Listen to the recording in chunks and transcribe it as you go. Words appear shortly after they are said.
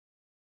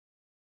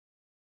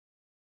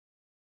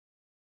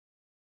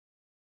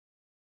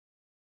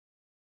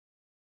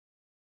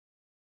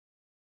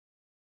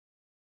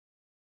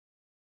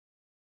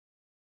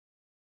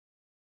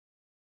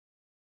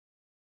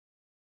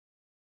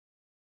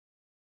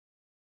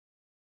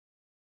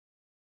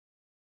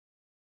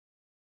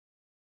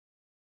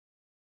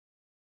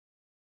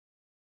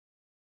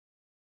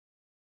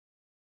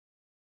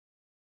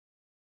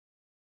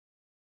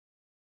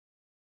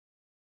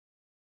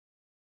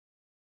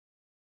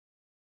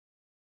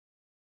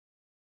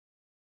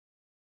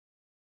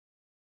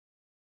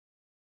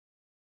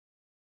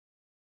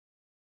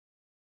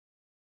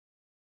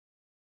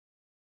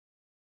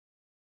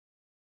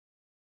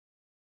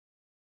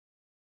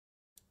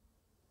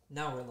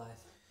Now we're live.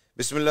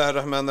 Bismillah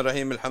ar-Rahman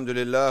ar-Rahim,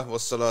 alhamdulillah,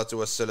 wassalatu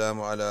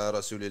wassalamu ala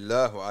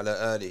rasulillah wa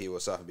ala alihi wa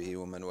sahbihi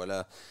wa man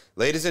wala.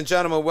 Ladies and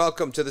gentlemen,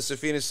 welcome to the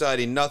Safina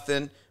Society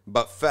Nothing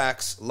But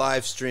Facts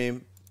live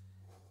stream,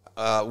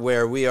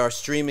 where we are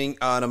streaming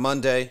on a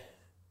Monday.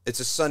 It's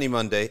a sunny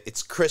Monday.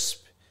 It's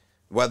crisp.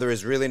 Weather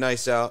is really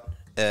nice out,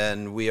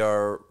 and we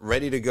are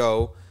ready to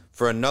go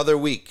for another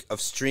week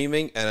of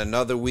streaming and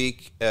another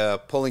week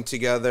pulling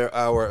together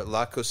our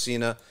La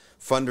Cocina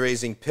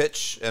fundraising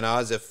pitch. And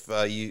Oz,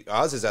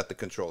 Oz is at the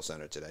control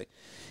center today.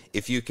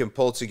 If you can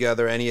pull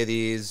together any of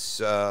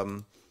these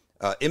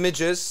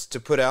images to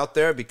put out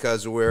there,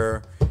 because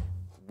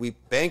we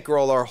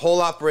bankroll our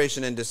whole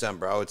operation in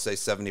December. I would say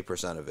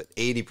 70% of it,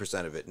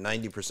 80% of it,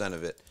 90%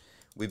 of it.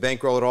 We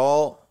bankroll it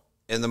all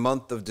in the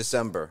month of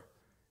December,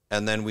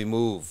 and then we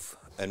move,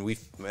 and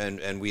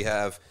we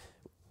have.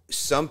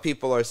 Some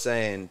people are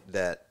saying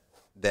that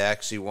they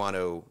actually want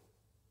to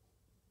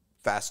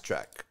fast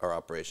track our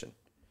operation.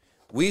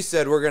 We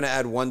said we're going to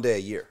add one day a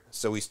year.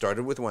 So we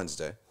started with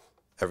Wednesday.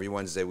 Every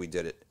Wednesday we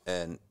did it.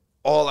 And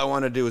all I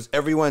want to do is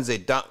every Wednesday,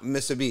 don't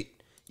miss a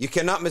beat. You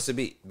cannot miss a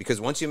beat, because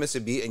once you miss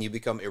a beat and you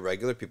become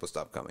irregular, people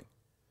stop coming.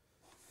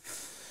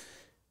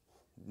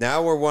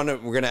 Now we're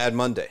going to add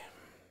Monday,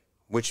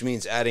 which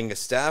means adding a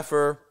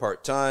staffer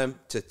part-time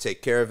to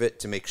take care of it,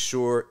 to make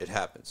sure it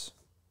happens.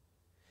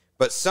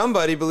 But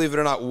somebody, believe it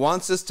or not,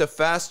 wants us to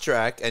fast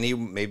track, and he's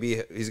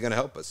going to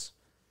help us.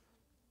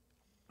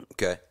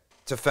 Okay.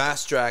 To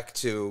fast track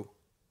to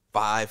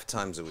 5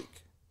 times a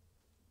week.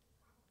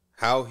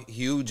 How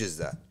huge is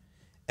that?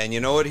 And you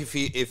know what?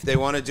 If they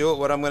want to do it,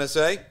 what I'm going to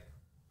say,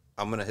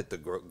 I'm going to hit the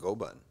go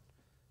button.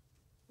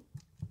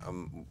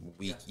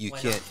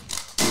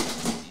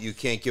 You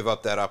can't give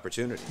up that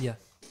opportunity. Yeah.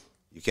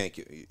 You can't.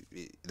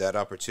 That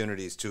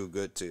opportunity is too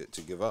good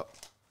to give up.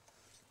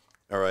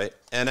 All right.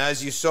 And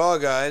as you saw,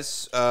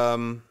 guys,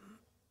 the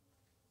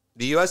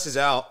U.S. is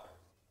out.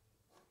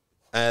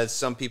 As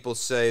some people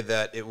say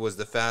that it was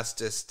the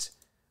fastest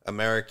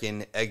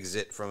American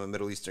exit from a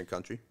Middle Eastern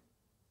country.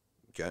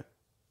 Okay.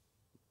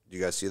 Do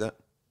you guys see that?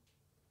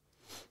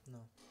 No.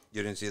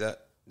 You didn't see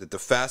that? That the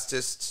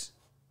fastest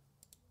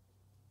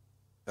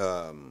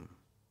Oh,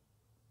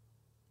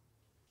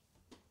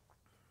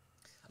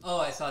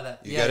 I saw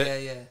that. You get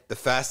it? Yeah. The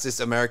fastest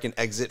American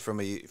exit from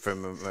an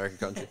American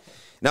country.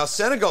 Now,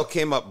 Senegal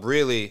came up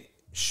really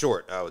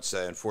short, I would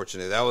say,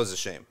 unfortunately. That was a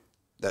shame.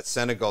 That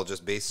Senegal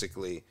just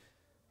basically,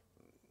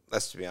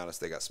 let's be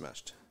honest, they got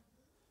smashed.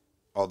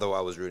 Although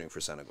I was rooting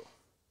for Senegal.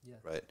 Yeah.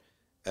 Right?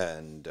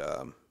 And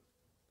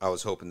I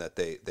was hoping that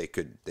they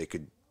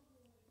could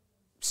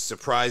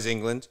surprise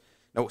England.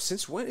 Now,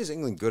 since when is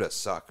England good at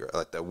soccer?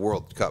 Like the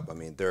World Cup. I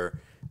mean, they're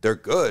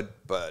good,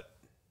 but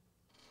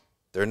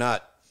they're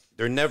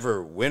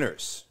never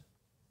winners.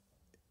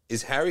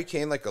 Is Harry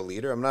Kane like a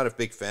leader? I'm not a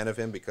big fan of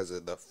him because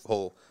of the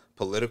whole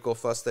political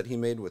fuss that he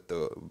made with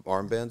the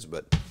armbands,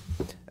 but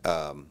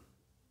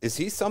is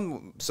he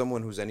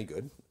someone who's any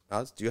good?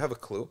 Oz, do you have a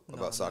clue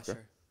about soccer?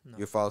 Sure. No.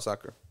 You follow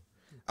soccer?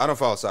 I don't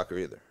follow soccer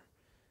either.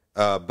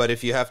 But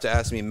if you have to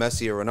ask me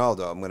Messi or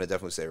Ronaldo, I'm going to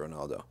definitely say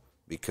Ronaldo,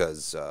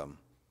 because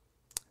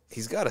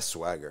he's got a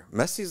swagger.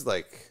 Messi's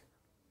like,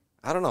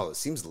 I don't know, it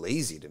seems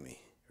lazy to me,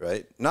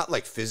 right? Not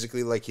like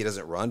physically like he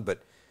doesn't run,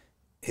 but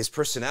his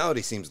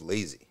personality seems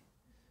lazy.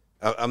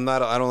 I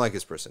don't like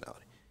his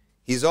personality.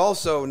 He's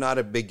also not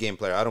a big game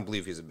player. I don't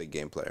believe he's a big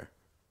game player,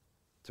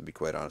 to be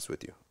quite honest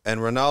with you.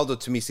 And Ronaldo,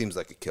 to me, seems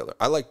like a killer.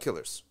 I like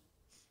killers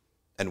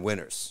and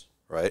winners,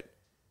 right?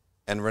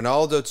 And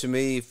Ronaldo, to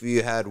me, if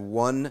you had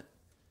one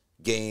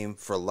game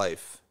for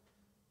life,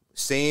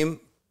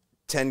 same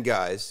 10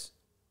 guys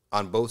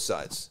on both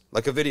sides,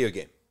 like a video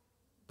game,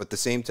 but the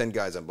same 10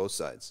 guys on both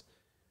sides,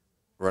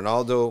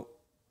 Ronaldo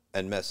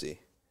and Messi,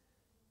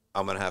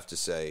 I'm going to have to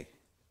say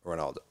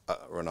Ronaldo,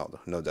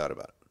 no doubt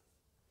about it.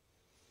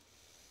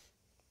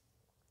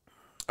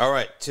 All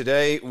right,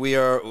 today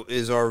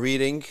is our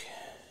reading.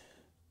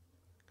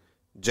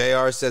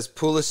 JR says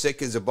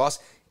Pulisic is a boss.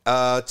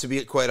 To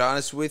be quite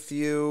honest with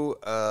you,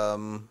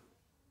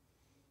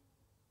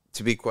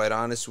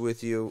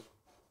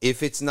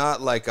 if it's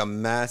not like a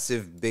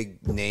massive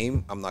big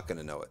name, I'm not going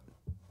to know it.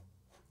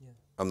 Yeah.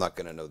 I'm not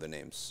going to know the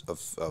names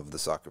of the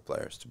soccer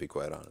players, to be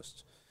quite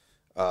honest.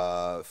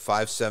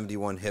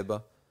 571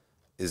 Hibba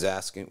is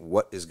asking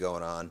what is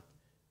going on,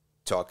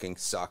 talking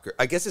soccer.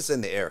 I guess it's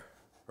in the air,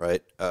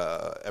 right?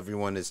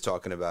 Everyone is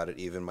talking about it.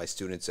 Even my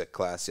students at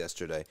class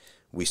yesterday,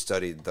 we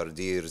studied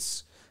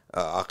Dardir's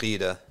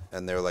Aqidah,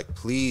 and they're like,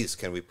 please,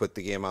 can we put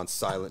the game on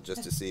silent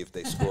just to see if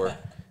they score?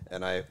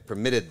 And I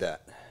permitted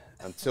that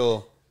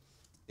until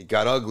it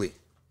got ugly.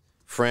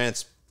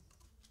 France,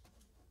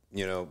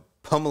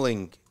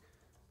 pummeling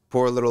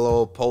poor little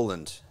old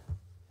Poland.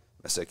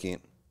 Masakin.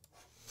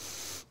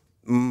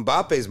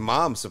 Mbappe's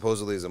mom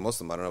supposedly is a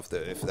Muslim. I don't know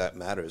if that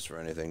matters for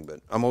anything, but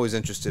I'm always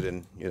interested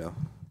in,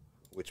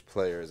 which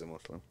player is a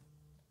Muslim.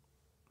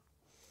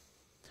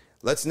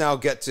 Let's now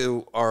get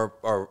to our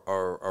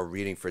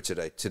reading for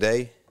today.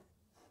 Today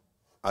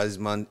is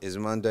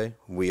Monday.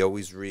 We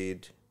always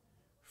read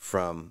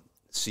from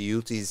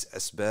Suyuti's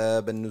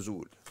Asbab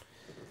al-Nuzul.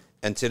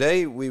 And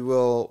today we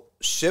will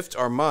shift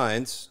our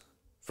minds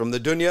from the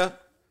dunya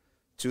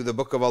to the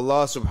book of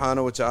Allah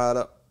subhanahu wa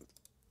ta'ala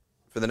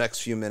for the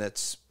next few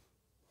minutes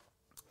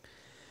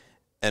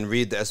and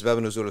read the Asbab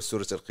al-Nuzul of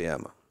Surah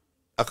al-Qiyama.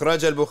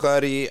 أخرج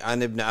البخاري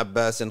عن ابن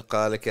عباس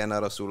قال كان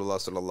رسول الله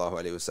صلى الله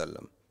عليه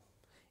وسلم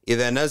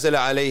إذا نزل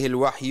عليه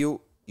الوحي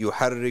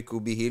يحرك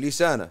به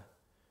لسانه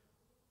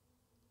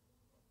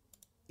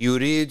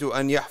يريد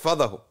أن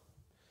يحفظه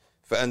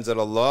فأنزل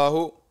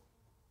الله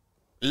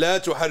لا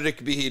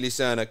تحرك به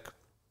لسانك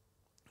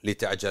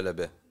لتعجل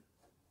به.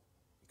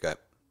 Okay.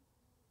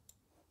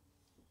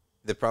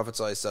 The Prophet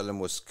ﷺ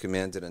was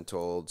commanded and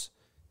told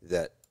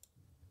that,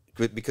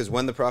 because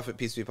when the Prophet,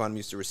 peace be upon him,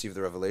 used to receive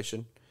the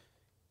revelation,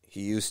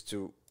 he used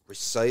to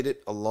recite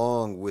it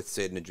along with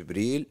Sayyidina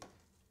Jibreel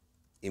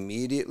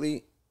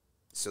immediately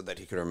so that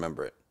he could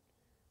remember it.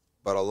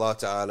 But Allah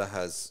Ta'ala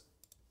has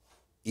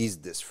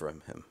eased this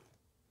from him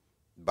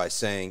by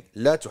saying,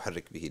 لا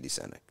تحرك به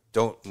لسانك.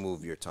 Don't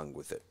move your tongue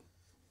with it.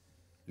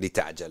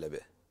 لتعجل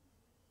به.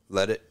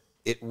 Let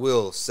it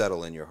will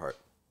settle in your heart.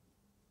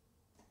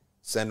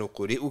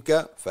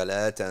 سنقرئك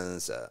فلا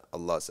تنسى.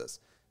 Allah says,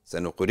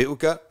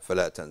 سنقرئك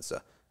فلا تنسى.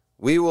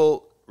 We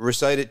will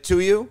recite it to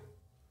you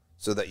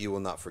so that you will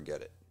not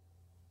forget it.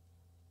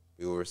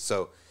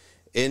 So,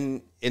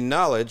 in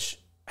knowledge,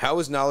 how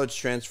is knowledge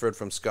transferred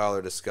from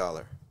scholar to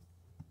scholar?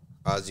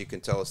 As you can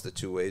tell us the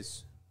two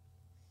ways.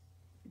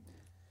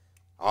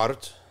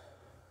 Art.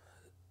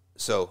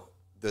 So,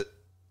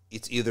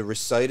 it's either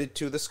recited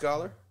to the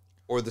scholar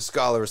or the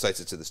scholar recites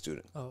it to the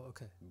student. Oh,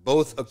 okay.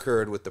 Both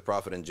occurred with the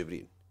Prophet and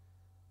Jibreel.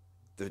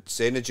 The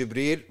Sayyidina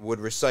Jibreel would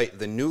recite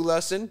the new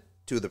lesson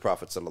to the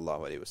Prophet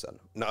sallallahu alaihi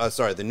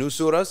wasallam. The new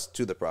surahs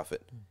to the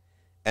Prophet.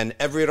 And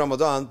every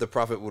Ramadan, the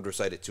Prophet would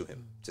recite it to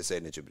him, to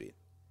Sayyidina Jibreel.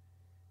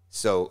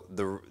 So,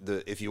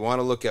 if you want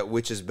to look at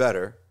which is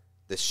better,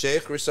 the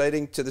Shaykh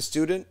reciting to the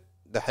student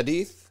the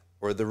hadith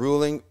or the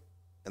ruling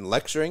and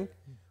lecturing,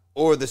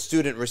 or the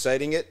student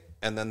reciting it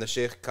and then the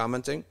Shaykh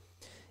commenting.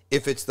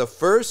 If it's the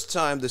first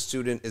time the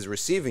student is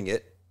receiving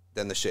it,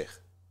 then the Shaykh.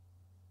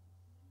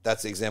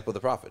 That's the example of the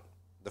Prophet.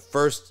 The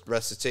first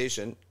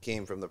recitation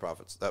came from the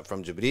Prophet,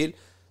 from Jibreel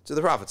to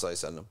the Prophet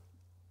ﷺ.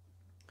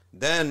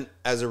 Then,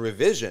 as a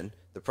revision,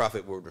 the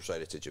Prophet would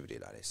recite it to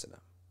Jibreel ﷺ.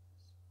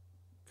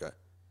 Okay.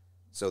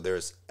 So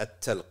there's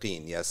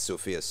at-talqeen, yes,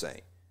 Sufi is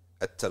saying.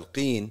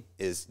 At-talqeen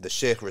is the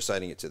Shaykh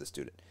reciting it to the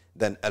student.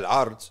 Then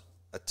al-ard,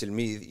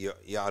 at-tilmid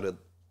ya'rid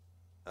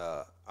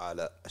ala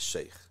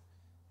al-Shaykh.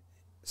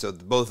 So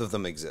both of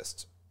them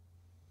exist.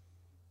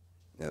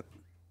 Yep.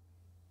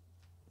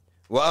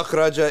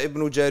 وأخرج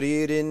ابن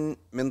جرير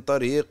من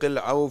طريق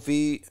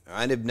العوفي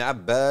عن ابن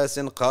عباس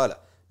قال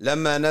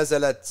لما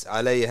نزلت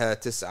عليها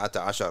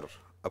 19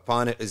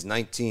 upon it is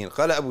 19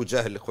 قال أبو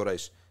جهل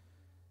لقريش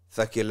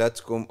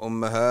ثكلتكم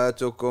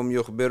أمهاتكم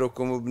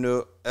يخبركم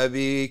ابن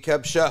أبي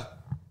كبشة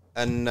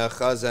أن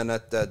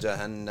خزنة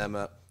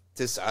جهنم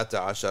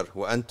 19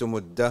 وأنتم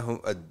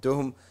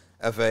الدهم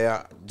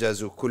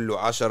أفيعجز كل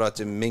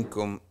 10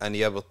 منكم أن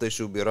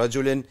يبطشوا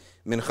برجل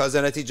من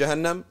خزنة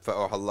جهنم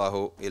فأوحى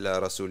الله إلى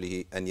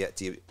رسوله أن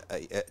يأتي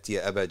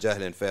أبا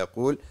جهل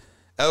فيقول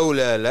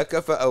أولى لك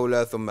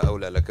فأولى ثم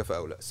أولى لك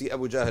فأولى. See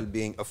Abu Jahl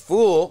being a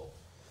fool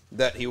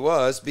that he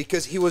was,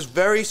 because he was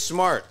very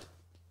smart.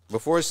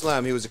 Before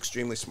Islam, he was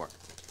extremely smart.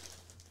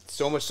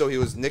 So much so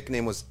his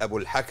nickname was Abu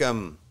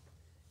al-Hakam.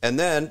 And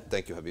then,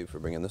 thank you Habib for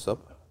bringing this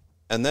up.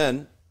 And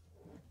then,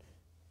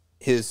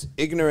 his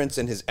ignorance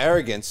and his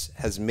arrogance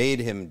has made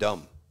him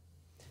dumb.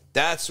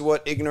 That's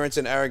what ignorance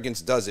and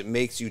arrogance does. It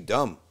makes you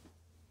dumb.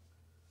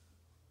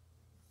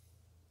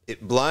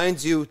 It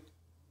blinds you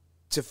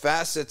to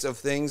facets of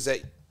things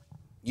that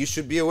you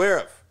should be aware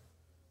of.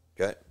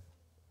 Okay?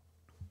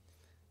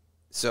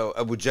 So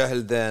Abu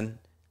Jahl then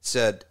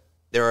said,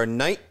 there are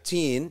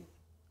 19,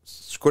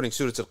 according to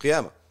Surah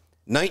al-Qiyama,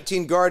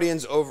 19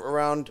 guardians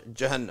around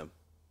Jahannam.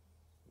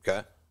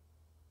 Okay?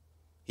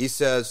 He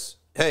says,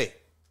 hey,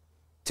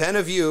 10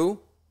 of you,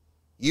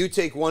 you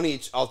take one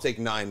each, I'll take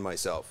 9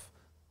 myself.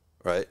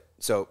 Right?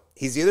 So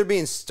he's either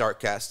being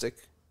sarcastic,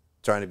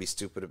 trying to be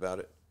stupid about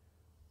it,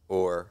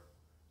 or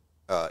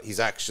he's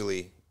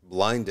actually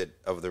blinded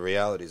of the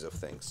realities of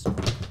things.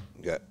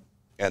 Okay?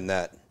 And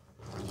that,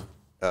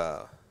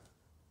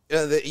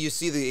 you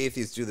see the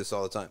atheists do this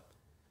all the time.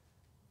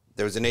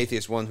 There was an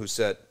atheist one who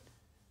said,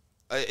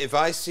 if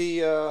I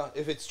see,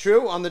 if it's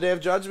true on the Day of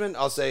Judgment,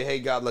 I'll say, hey,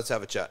 God, let's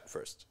have a chat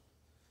first.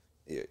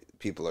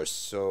 People are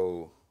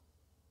so,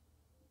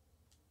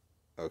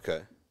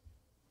 okay.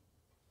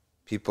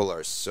 People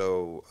are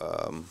so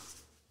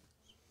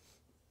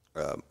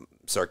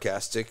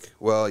sarcastic.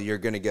 Well, you're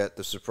going to get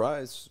the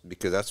surprise,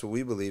 because that's what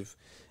we believe.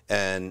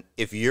 And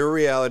if your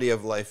reality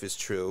of life is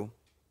true,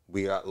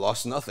 we got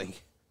lost nothing,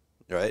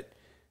 right?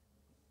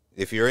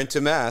 If you're into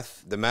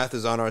math, the math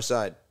is on our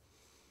side.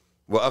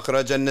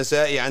 وأخرج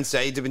النسائي عن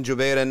سعيد بن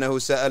جبير أنه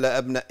سأل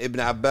ابن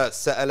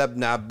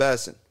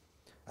عباس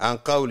عن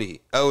قوله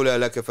أولى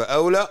لك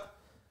فأولى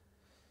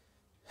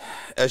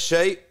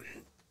الشيء.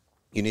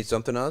 You need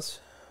something else?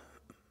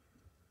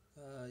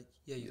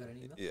 Yeah, you got an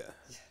email? Yeah.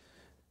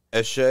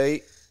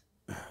 الشيء,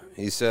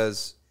 he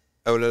says,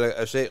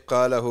 الشيء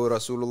قاله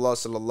رسول الله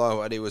صلى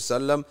الله عليه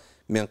وسلم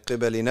من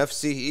قبل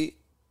نفسه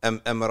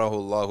أم أمره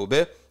الله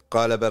به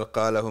قال بل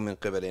قاله من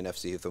قبل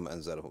نفسه ثم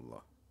أنزله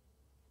الله.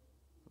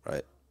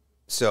 Right.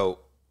 So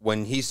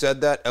when he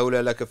said that,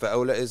 أولى لك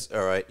فأولى is,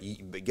 all right,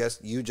 guess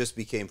you just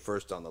became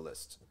first on the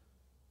list.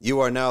 You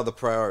are now the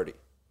priority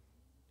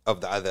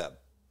of the adhab.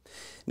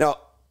 Now,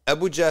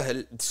 Abu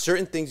Jahl,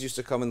 certain things used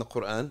to come in the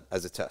Quran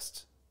as a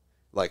test.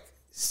 Like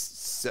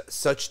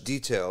such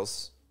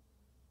details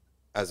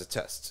as a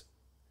test.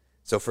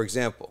 So for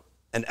example,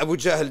 and Abu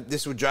Jahl,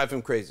 this would drive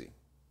him crazy.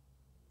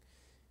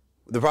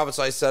 The Prophet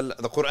ﷺ,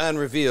 the Quran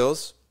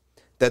reveals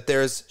that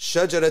there's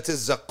shajarat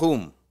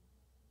al-zaqum.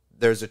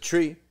 There's a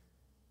tree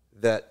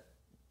that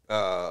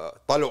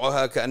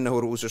طلعها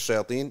كأنه رؤوس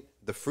الشياطين.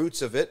 The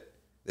fruits of it,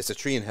 it's a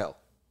tree in hell,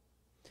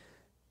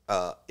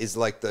 is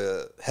like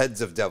the heads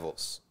of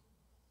devils.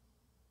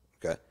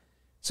 Okay?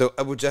 So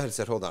Abu Jahl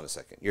said, hold on a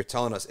second. You're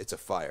telling us it's a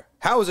fire.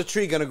 How is a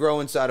tree going to grow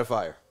inside a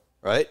fire?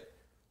 Right?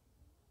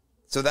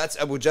 So that's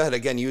Abu Jahl,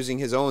 again, using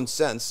his own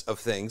sense of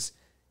things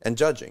and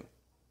judging.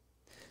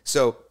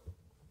 So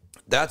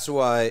that's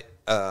why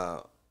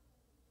the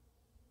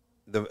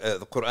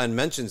Quran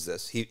mentions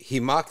this. He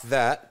mocked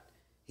that.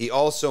 He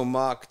also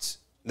mocked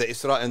the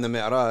Isra and the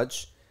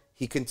Mi'raj.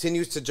 He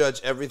continues to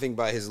judge everything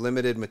by his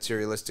limited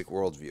materialistic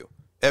worldview.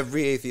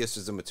 Every atheist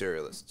is a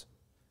materialist.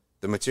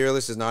 The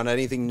materialist is not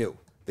anything new.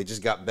 They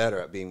just got better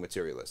at being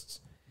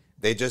materialists.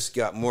 They just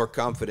got more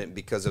confident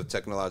because of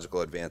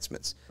technological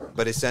advancements.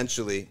 But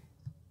essentially,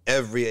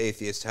 every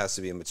atheist has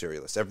to be a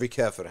materialist. Every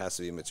kafir has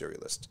to be a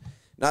materialist.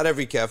 Not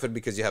every kafir,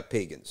 because you have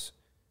pagans.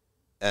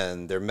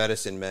 And they're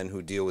medicine men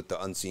who deal with the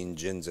unseen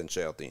jinns and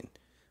shayateen.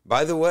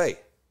 By the way,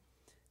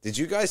 did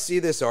you guys see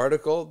this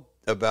article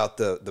about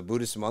the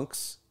Buddhist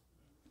monks?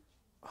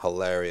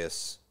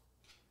 Hilarious.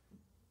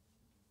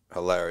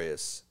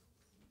 Hilarious.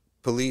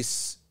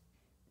 Police,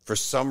 for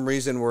some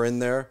reason, were in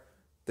there.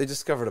 They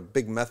discovered a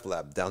big meth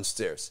lab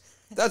downstairs.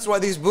 That's why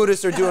these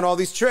Buddhists are doing all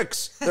these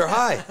tricks. They're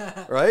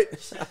high, right?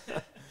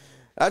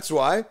 That's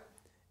why.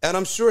 And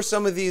I'm sure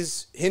some of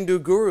these Hindu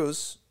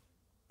gurus,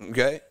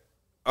 okay,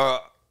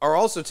 are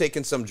also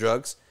taking some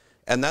drugs,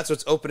 and that's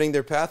what's opening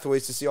their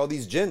pathways to see all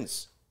these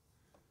jinns.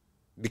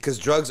 Because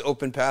drugs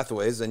open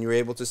pathways, and you're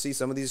able to see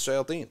some of these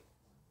shayateen.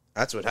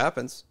 That's what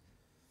happens.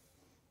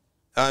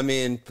 I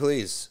mean,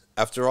 please,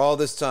 after all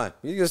this time,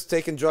 you're just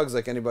taking drugs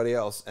like anybody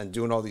else and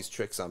doing all these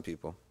tricks on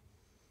people.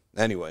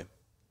 Anyway,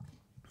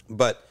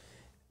 but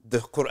the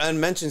Quran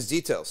mentions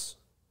details.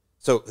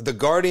 So the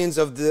guardians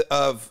of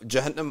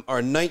Jahannam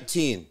are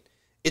 19.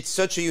 It's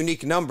such a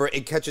unique number,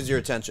 it catches your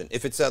attention.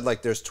 If it said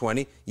like there's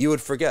 20, you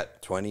would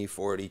forget 20,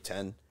 40,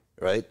 10,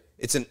 right?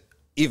 It's an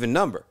even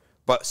number.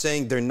 But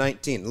saying they're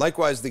 19.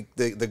 Likewise,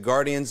 the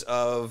guardians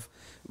of,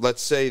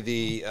 let's say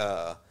the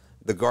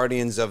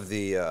guardians of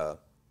the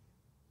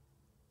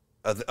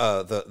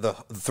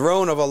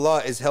throne of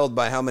Allah is held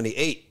by how many?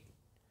 8.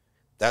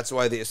 That's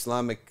why the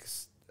Islamic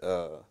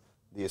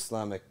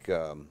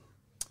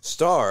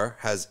star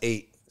has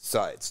 8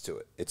 sides to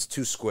it. It's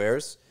 2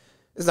 squares.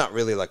 It's not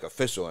really like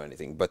official or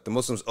anything, but the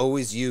Muslims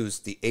always use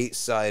the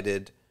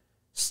 8-sided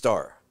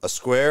star, a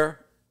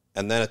square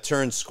and then a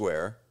turned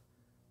square,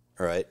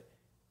 all right,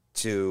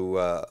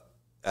 to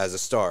as a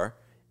star,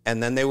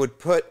 and then they would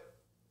put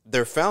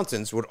their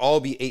fountains would all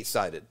be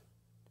 8-sided,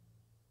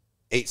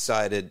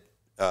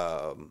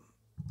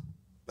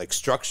 like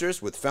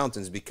structures with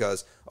fountains,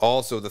 because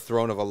also the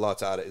throne of Allah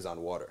Ta'ala is on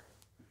water.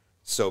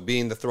 So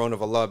being the throne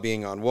of Allah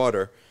being on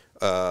water,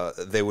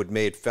 they would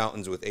made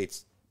fountains with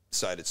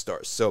 8-sided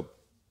stars. So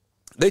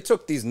they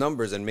took these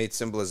numbers and made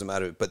symbolism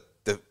out of it. But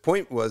the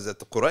point was that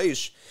the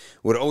Quraysh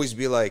would always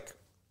be like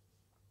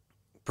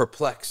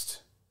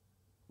perplexed.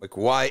 Like,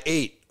 why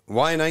 8?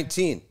 Why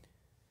 19?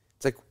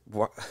 It's like,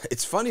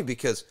 it's funny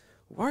because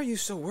why are you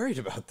so worried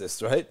about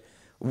this, right?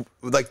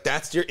 Like,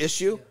 that's your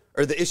issue?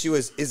 Or the issue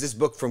is this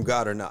book from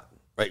God or not?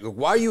 Right?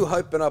 Why are you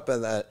hyping up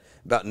on that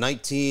about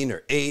 19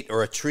 or 8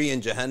 or a tree in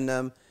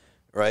Jahannam,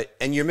 right?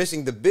 And you're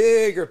missing the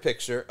bigger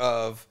picture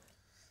of,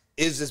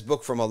 is this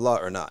book from Allah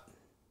or not?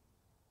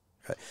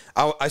 Right.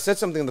 I said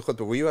something in the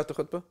khutbah. Were you at the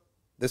khutbah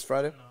this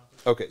Friday?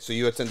 No. Okay, so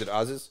you attended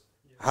Oz's?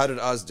 Yeah. How did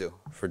Oz do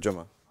for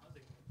Jummah?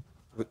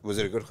 Was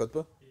it a good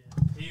khutbah? Yeah.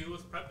 He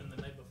was prepping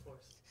the night before.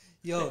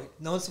 Yo,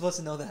 no one's supposed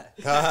to know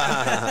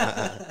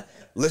that.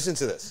 Listen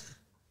to this.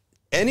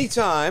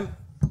 Anytime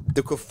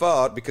the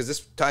kuffar, because this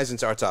ties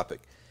into our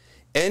topic,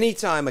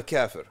 anytime a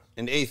kafir,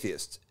 an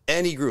atheist,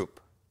 any group,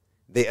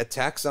 they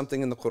attack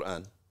something in the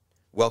Quran,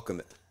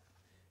 welcome it.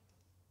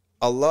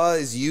 Allah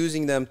is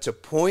using them to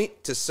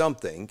point to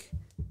something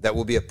that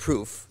will be a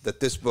proof that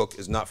this book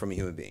is not from a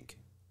human being.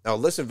 Now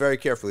listen very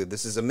carefully.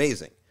 This is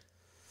amazing.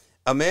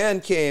 A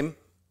man came,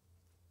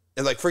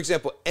 and like, for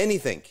example,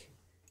 anything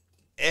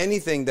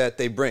that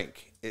they bring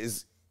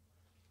it's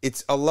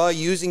Allah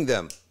using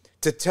them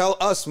to tell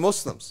us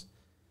Muslims,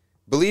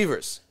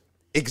 believers,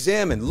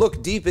 examine,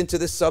 look deep into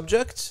this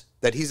subject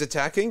that he's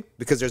attacking,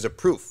 because there's a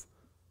proof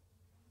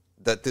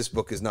that this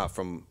book is not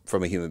from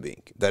a human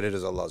being, that it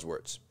is Allah's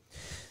words.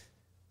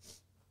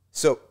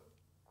 So,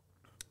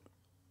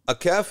 a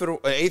kafir, an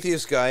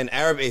atheist guy, an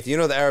Arab atheist, you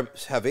know the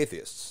Arabs have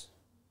atheists.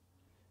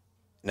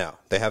 Now,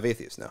 they have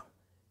atheists now.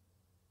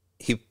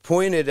 He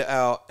pointed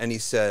out and he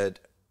said,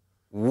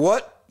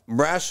 what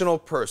rational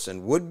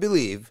person would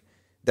believe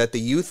that the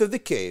youth of the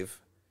cave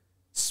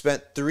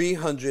spent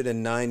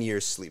 309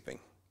 years sleeping?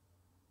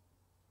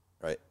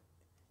 Right?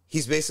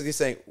 He's basically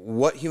saying,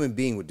 what human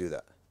being would do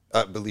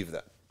that? Believe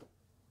that?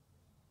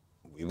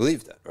 We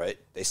believe that, right?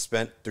 They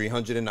spent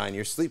 309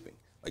 years sleeping.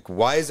 Like,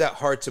 why is that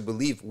hard to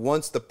believe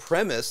once the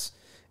premise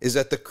is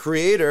that the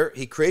Creator,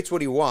 He creates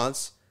what He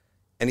wants,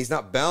 and He's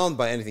not bound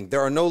by anything.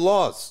 There are no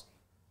laws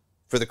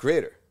for the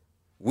Creator.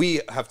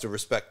 We have to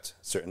respect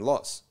certain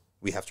laws.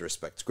 We have to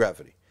respect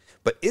gravity.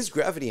 But is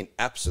gravity an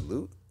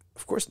absolute?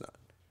 Of course not.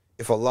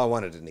 If Allah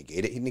wanted to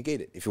negate it, He'd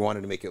negate it. If He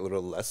wanted to make it a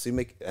little less, He'd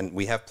make it. And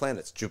we have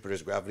planets.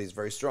 Jupiter's gravity is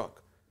very strong.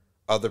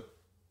 Other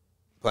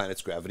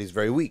planets' gravity is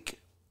very weak,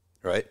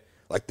 right?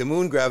 Like the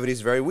moon gravity is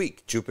very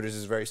weak. Jupiter's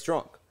is very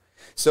strong.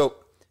 So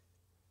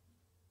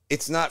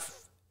it's not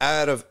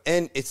out of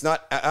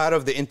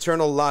the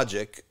internal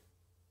logic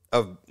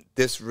of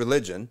this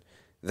religion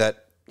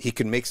that He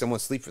can make someone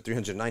sleep for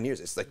 309 years.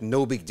 It's like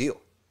no big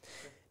deal.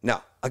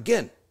 Now,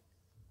 again,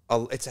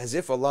 it's as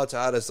if Allah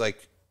Ta'ala is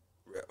like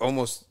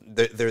almost,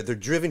 they're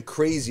driven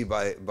crazy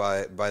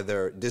by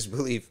their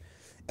disbelief,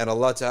 and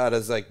Allah Ta'ala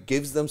is like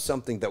gives them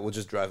something that will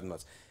just drive them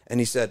nuts. And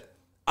He said,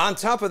 on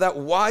top of that,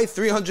 why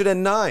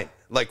 309?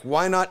 Like,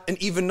 why not an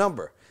even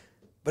number?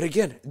 But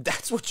again,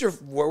 that's what you're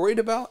worried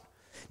about?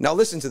 Now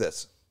listen to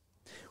this.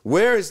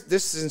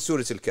 This is in Surah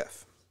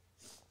Al-Kahf.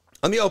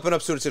 Let me open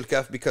up Surah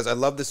Al-Kahf because I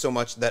love this so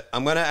much that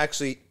I'm going to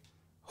actually,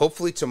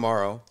 hopefully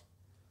tomorrow,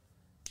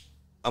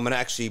 I'm going to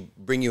actually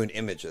bring you an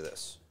image of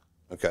this,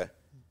 okay?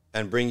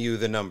 And bring you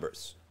the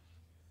numbers.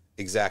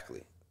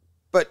 Exactly.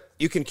 But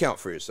you can count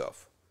for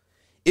yourself.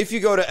 If you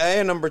go to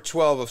ayah number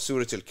 12 of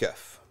Surah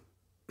Al-Kahf,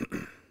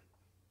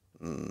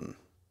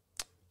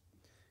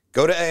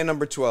 go to ayah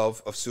number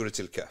 12 of Surah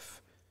Al-Kahf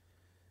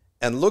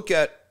and look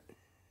at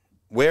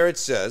where it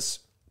says,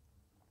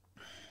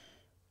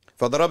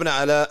 فضربنا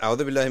على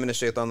أعوذ بالله من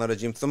الشيطان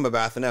الرجيم ثم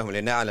بعثناهم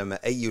لنعلم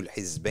أي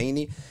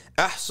الحزبين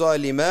أحصى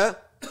لما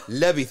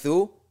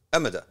لبثوا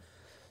أمدا.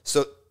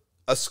 So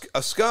a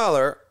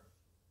scholar,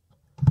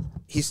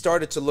 he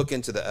started to look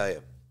into the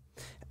ayah.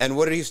 And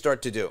what did he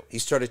start to do? He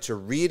started to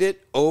read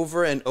it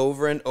over and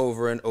over and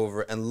over and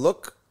over and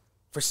look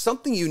for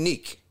something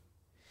unique.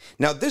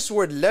 Now this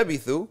word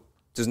labithu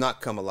does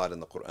not come a lot in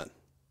the Quran.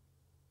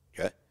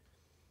 Okay?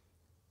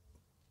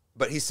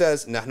 But he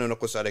says, نحن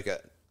نقص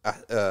عليك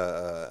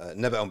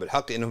نبأهم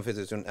بالحق إنهم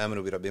فتية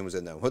آمنوا بربهم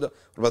وزدناهم هدى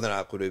ربنا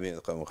على قلوبهم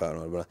قاموا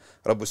قالوا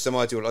رب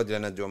السماوات والأرض لا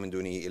ندعو من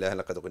دونه إلها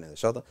لقد قلنا هذا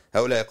شططا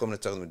هؤلاء قوم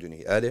نتخذ من دونه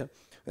آلهة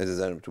إذا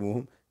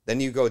زلمتموهم. Then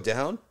you go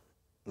down,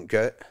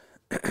 okay,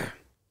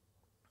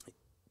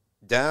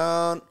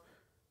 down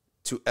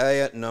to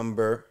ayah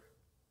number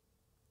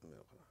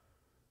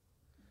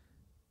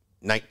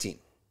 19.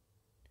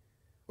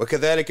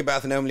 وكذلك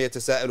بعثناهم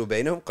ليتساءلوا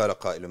بينهم قال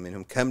قائل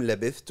منهم كم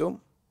لبثتم.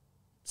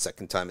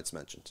 Second time it's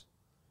mentioned.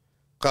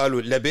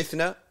 قالوا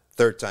لبثنا.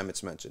 Third time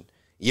it's mentioned.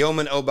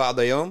 يوما أو بعض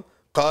يوم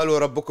قالوا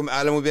ربكم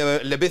أعلم بما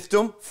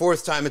لبثتم.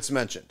 Fourth time it's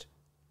mentioned.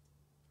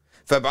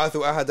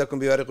 فابعثوا أحدكم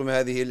بورقكم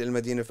هذه إلى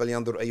المدينة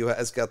فلينظر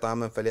أيها أزكى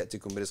طعاما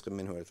فليأتكم برزق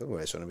منه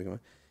ولا يشعرون بكم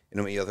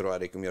إنهم إن يظهروا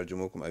عليكم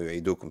يرجموكم أو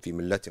يعيدوكم في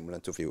ملتهم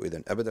ولن تفلحوا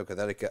إذا أبدا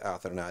وكذلك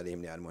أعثرنا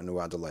عليهم ليعلموا أن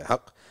وعد الله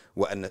حق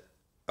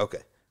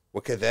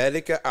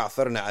وكذلك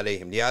أعثرنا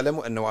عليهم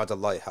ليعلموا أن وعد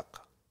الله حق.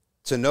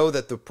 To know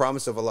that the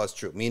promise of Allah is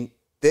true. Mean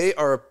they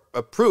are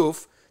a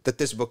proof that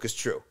this book is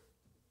true.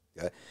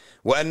 Okay?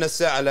 وأن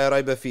الساعة لا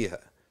ريب فيها.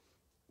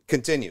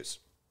 Continues.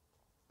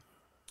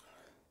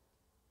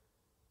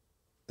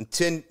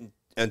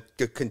 And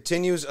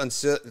continues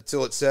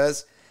until it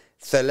says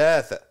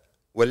ثلاثة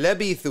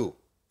ولبثوا.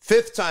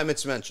 Fifth time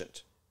it's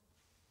mentioned.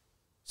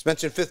 It's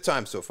mentioned fifth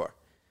time so far.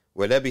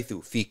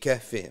 ولبثوا في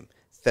كهفهم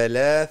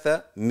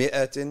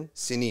 300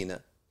 سنين.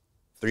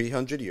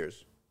 300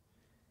 years.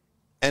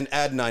 And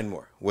add 9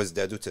 more.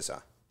 وازدادوا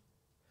 9.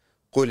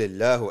 قل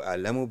الله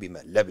أعلم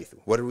بما لبثوا.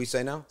 What did we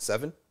say now?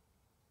 7?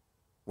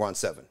 We're on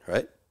 7,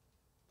 right?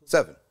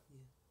 7.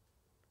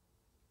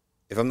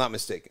 If I'm not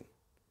mistaken.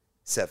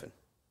 7.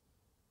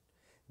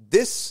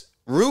 This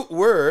root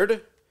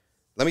word,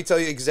 let me tell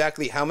you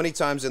exactly how many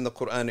times in the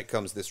Quran it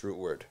comes, this root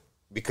word.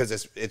 Because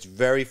it's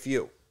very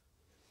few.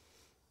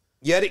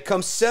 Yet it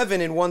comes 7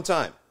 in one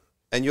time.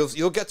 And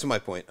you'll get to my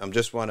point. I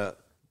just want to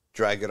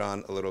drag it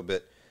on a little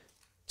bit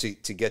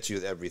to get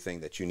you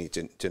everything that you need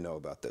to know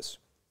about this.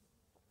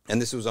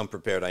 And this was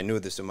unprepared. I knew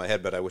this in my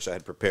head, but I wish I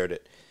had prepared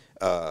it.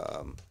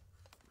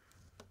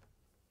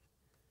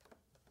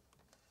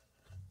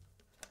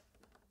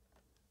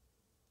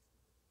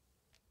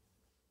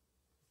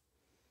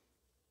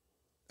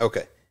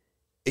 Okay.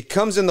 It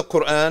comes in the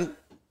Quran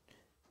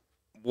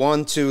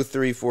 1, 2,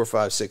 3, 4,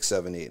 5, 6,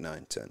 7, 8,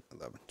 9, 10,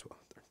 11, 12,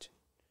 13,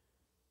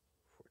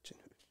 14.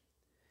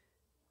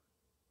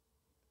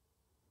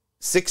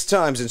 6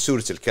 times in Surah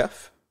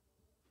Al-Kahf.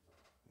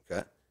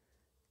 Okay.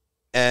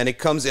 And it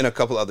comes in a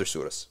couple other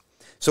surahs.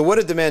 So what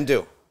did the man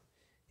do?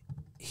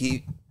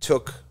 He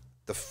took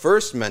the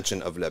first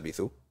mention of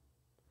labithu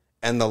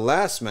and the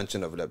last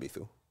mention of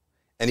labithu,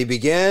 and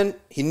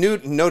he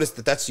noticed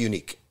that that's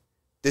unique.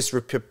 This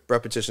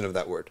repetition of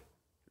that word.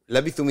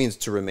 Labithu means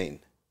to remain,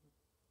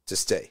 to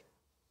stay.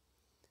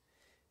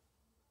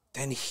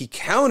 Then he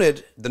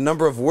counted the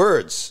number of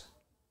words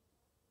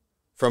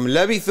from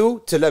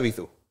labithu to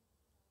labithu.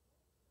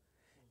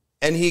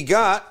 And he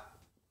got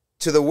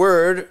to the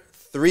word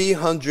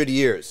 300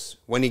 years.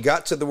 When he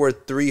got to the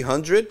word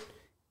 300,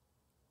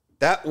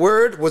 that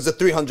word was the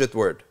 300th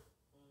word.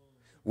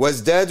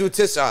 وَازْدَادُوا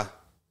تِسْعَةً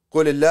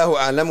قُلِ اللَّهُ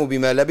أَعْلَمُ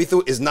بِمَا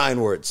لَبِثُوا is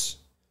 9 words.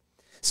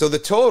 So the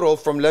total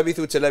from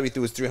labithu to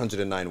labithu is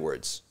 309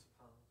 words.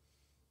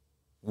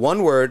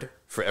 1 word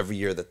for every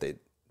year that they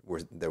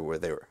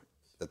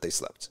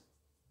slept.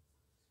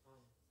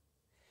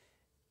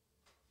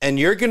 And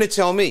you're going to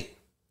tell me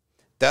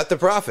that the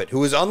Prophet,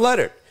 who is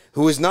unlettered,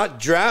 who is not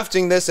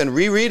drafting this and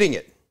rereading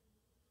it,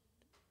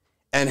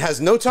 and has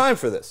no time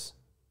for this,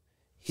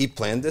 he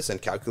planned this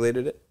and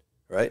calculated it,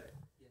 right?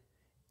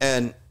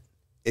 And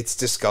it's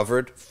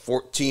discovered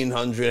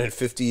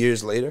 1450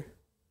 years later,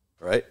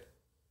 right?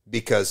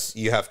 Because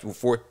you have to,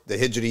 the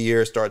Hijri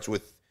year starts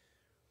with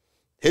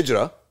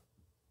Hijrah,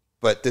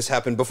 but this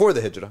happened before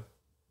the Hijrah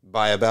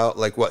by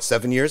about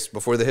 7 years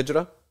before the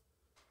Hijrah.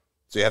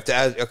 So you have to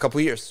add a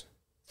couple years.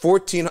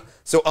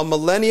 So a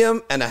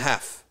millennium and a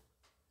half.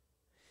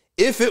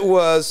 If it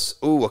was,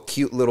 a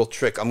cute little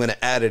trick, I'm going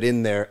to add it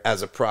in there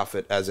as a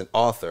prophet, as an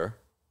author.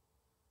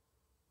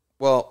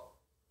 Well,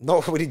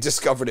 nobody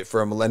discovered it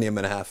for a millennium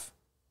and a half,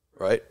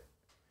 right?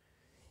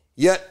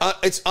 Yet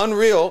it's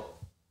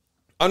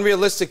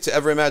unrealistic to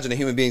ever imagine a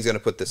human being is going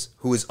to put this,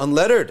 who is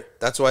unlettered.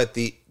 That's why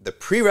the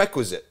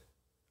prerequisite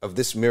of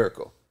this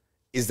miracle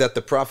is that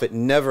the Prophet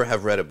never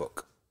have read a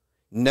book,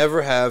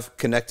 never have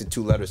connected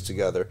 2 letters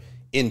together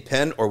in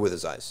pen or with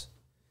his eyes.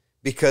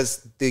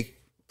 Because the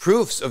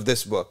proofs of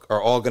this book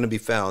are all going to be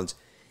found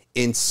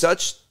in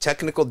such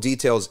technical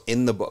details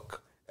in the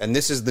book. And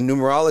this is the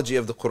numerology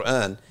of the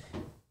Quran,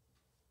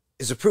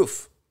 is a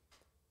proof.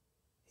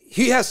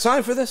 He has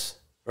time for this,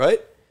 right?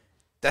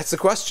 That's the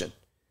question.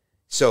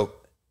 So,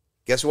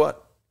 guess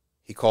what?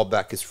 He called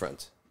back his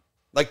friend.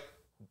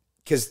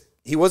 Because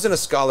he wasn't a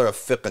scholar of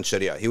fiqh and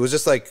sharia. He was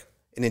just an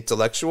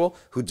intellectual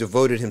who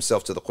devoted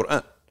himself to the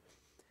Quran.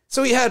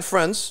 So he had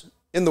friends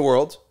in the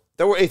world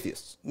that were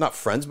atheists. Not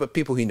friends, but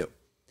people he knew.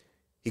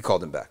 He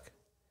called him back.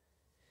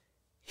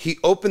 He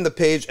opened the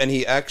page and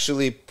he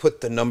actually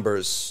put the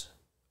numbers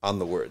on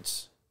the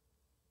words.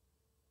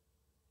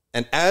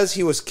 And as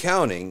he was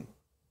counting,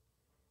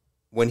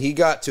 when he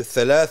got to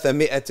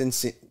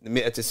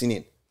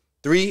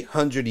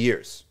 300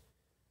 years,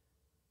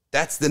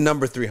 that's the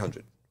number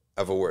 300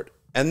 of a word.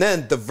 And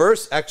then the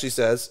verse actually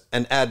says,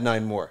 and add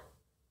 9 more.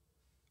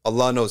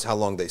 Allah knows how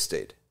long they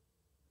stayed.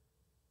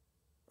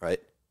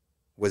 Right?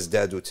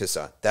 وَازْدَادُوا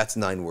تِسْعَةً. That's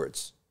 9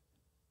 words.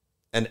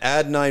 And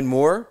add 9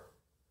 more,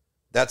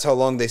 that's how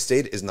long they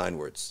stayed, is 9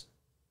 words.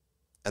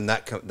 And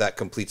that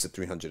completes the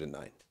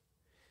 309.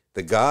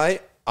 The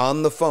guy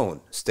on the phone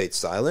stayed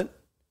silent.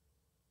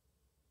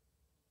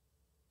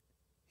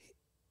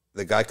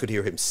 The guy could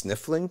hear him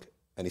sniffling,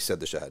 and he said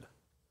the Shahada.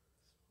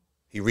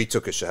 He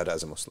retook his Shahada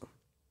as a Muslim.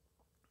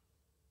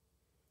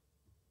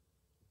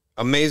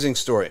 Amazing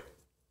story.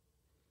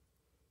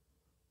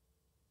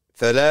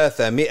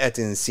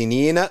 300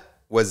 سنين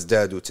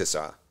وازدادوا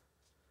 9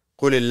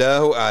 قل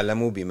الله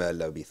أعلم بما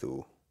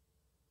لبثوا.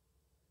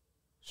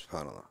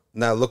 SubhanAllah.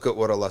 Now look at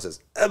what Allah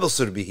says.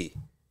 أبصر به.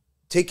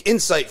 Take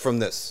insight from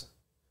this.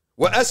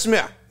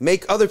 وأسمع.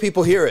 Make other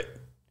people hear it.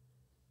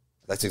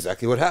 That's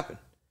exactly what happened.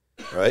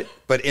 Right?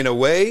 But in a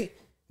way,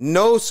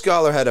 no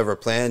scholar had ever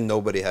planned,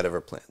 nobody had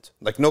ever planned.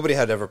 Nobody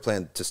had ever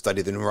planned to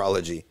study the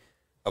numerology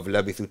of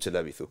labithu to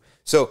labithu.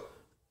 So,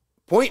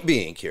 point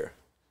being here,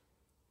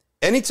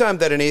 anytime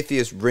that an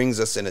atheist brings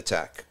us an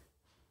attack,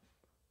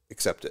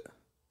 accept it.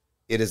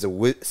 It is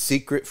a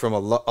secret from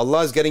Allah.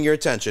 Allah is getting your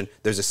attention.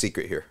 There's a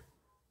secret here.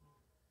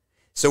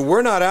 So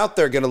we're not out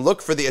there going to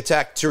look for the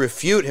attack to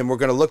refute him. We're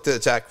going to look to the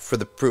attack for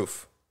the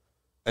proof,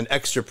 an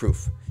extra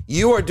proof.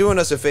 You are doing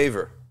us a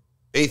favor.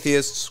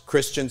 Atheists,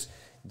 Christians,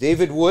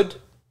 David Wood,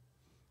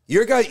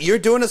 you're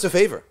doing us a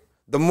favor.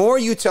 The more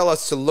you tell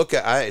us to look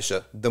at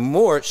Aisha, the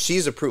more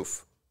she's a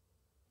proof.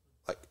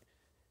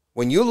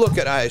 When you look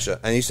at Aisha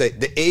and you say,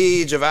 the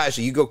age of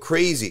Aisha, you go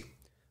crazy.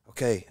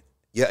 Okay,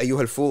 yeah,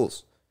 ayyuhal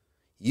fools.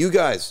 You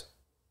guys,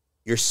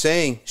 you're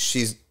saying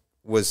she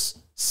was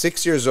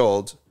 6 years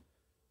old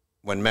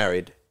when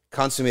married,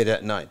 consummated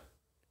at 9.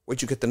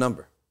 Where'd you get the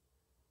number?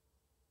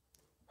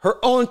 Her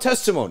own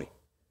testimony.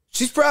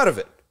 She's proud of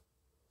it.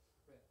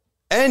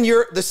 And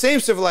you're the same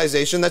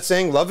civilization that's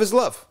saying love is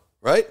love,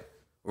 right?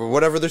 Or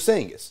whatever they're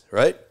saying is,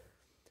 right?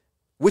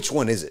 Which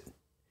one is it?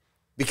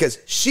 Because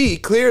she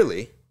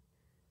clearly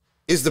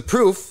is the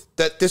proof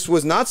that this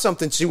was not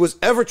something she was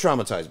ever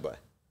traumatized by.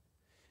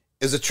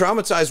 Does a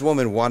traumatized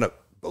woman want to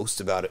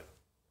boast about it?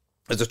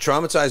 Does a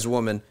traumatized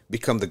woman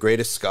become the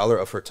greatest scholar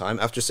of her time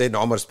after Sayyidina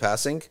Umar's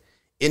passing?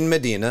 In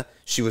Medina,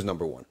 she was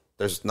number one.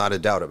 There's not a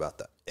doubt about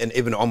that. And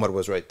Ibn Umar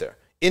was right there.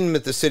 In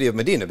the city of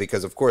Medina,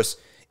 because of course,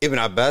 Ibn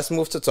Abbas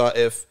moved to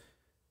Ta'if,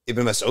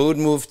 Ibn Mas'ud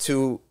moved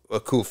to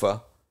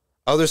Kufa,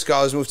 other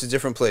scholars moved to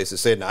different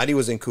places. Sayyidina Ali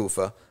was in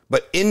Kufa,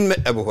 but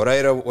Abu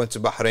Huraira went to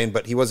Bahrain,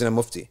 but he wasn't a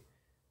mufti,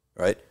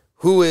 right?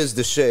 Who is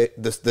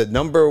the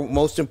number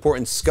most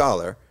important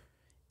scholar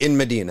in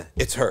Medina?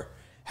 It's her.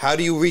 How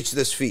do you reach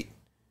this feat?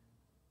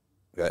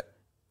 Okay.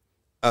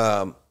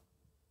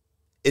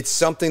 It's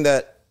something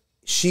that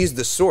she's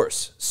the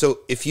source. So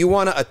if you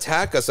want to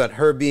attack us at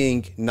her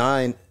being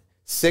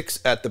 6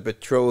 at the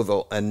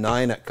betrothal and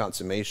 9 at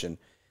consummation,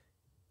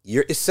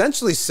 you're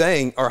essentially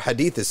saying our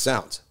hadith is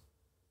sound.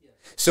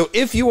 So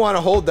if you want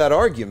to hold that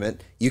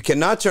argument, you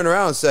cannot turn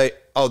around and say,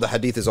 oh, the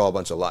hadith is all a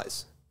bunch of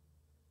lies,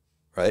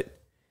 right?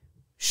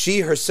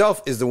 She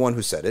herself is the one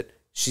who said it.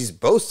 She's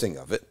boasting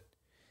of it.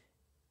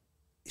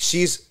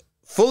 She's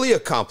fully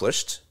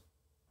accomplished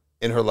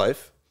in her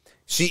life.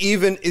 She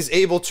even is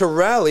able to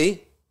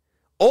rally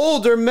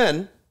older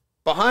men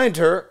behind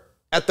her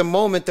at the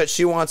moment that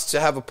she wants to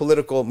have a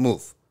political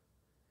move.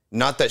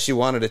 Not that she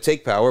wanted to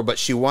take power, but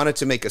she wanted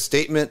to make a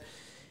statement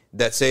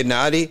that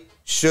Sayyidina Ali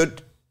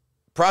should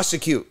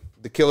prosecute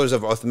the killers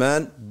of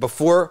Uthman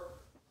before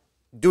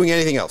doing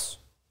anything else.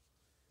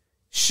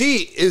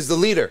 She is the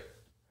leader.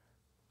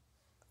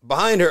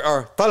 Behind her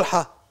are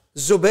Talha,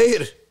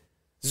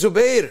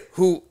 Zubair,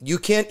 who you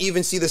can't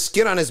even see the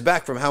skin on his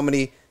back from how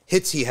many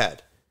hits he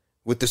had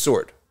with the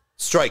sword,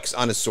 strikes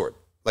on his sword,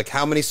 like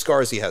how many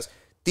scars he has.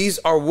 These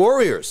are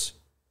warriors.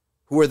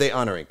 Who are they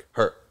honoring?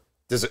 Her.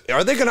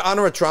 Are they going to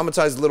honor a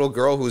traumatized little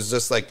girl who's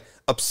just like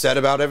upset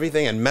about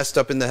everything and messed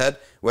up in the head?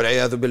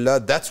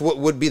 That's what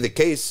would be the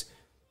case.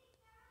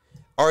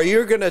 Are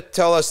you going to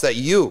tell us that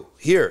you,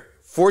 here,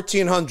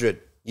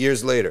 1400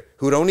 years later,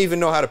 who don't even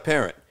know how to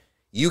parent,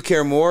 you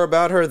care more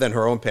about her than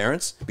her own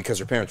parents? Because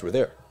her parents were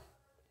there.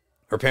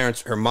 Her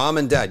parents, her mom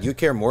and dad, you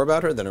care more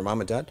about her than her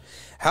mom and dad?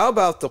 How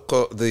about the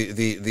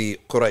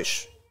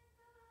Quraysh?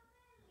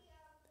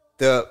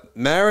 The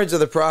marriage of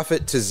the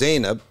Prophet to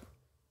Zainab,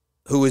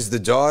 who is the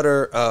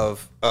daughter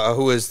of,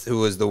 who is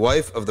the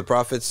wife of the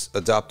Prophet's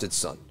adopted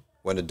son,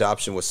 when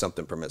adoption was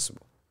something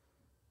permissible.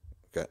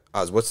 Okay,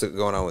 Oz, what's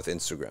going on with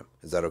Instagram?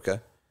 Is that okay?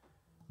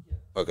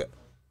 Okay.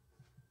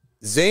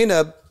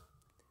 Zainab,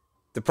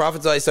 the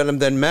Prophet ﷺ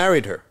then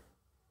married her.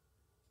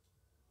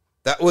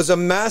 That was a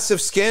massive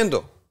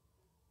scandal,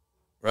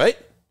 right?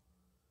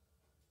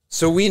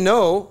 So we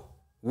know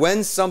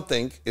when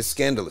something is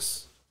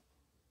scandalous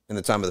in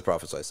the time of the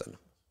Prophet ﷺ.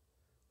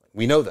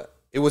 We know that.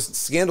 It was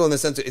scandal in the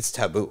sense that it's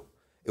taboo.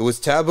 It was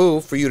taboo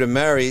for you to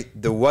marry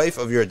the wife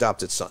of your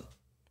adopted son.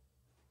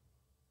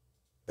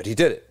 But he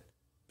did it.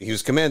 He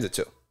was commanded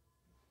to.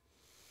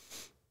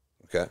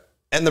 Okay.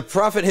 And the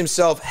Prophet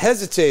himself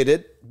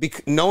hesitated,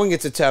 knowing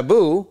it's a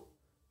taboo.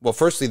 Well,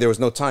 firstly, there was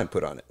no time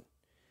put on it.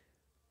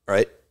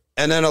 Right?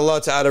 And then Allah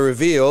Ta'ala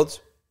revealed,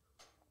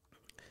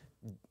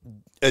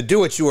 do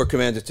what you were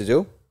commanded to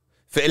do.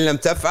 فَإِن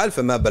لَمْ تَفْعَلْ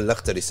فَمَا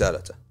بَلَّغْتَ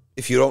رِسَالَتَهُ.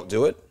 If you don't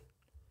do it,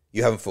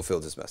 you haven't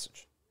fulfilled his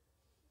message.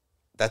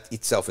 That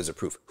itself is a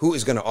proof. Who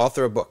is going to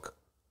author a book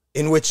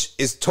in which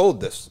is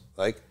told this?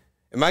 Like,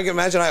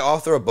 imagine I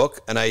author a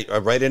book and I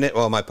write in it,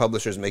 well, my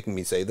publisher is making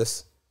me say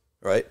this,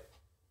 right?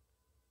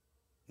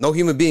 No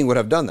human being would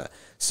have done that.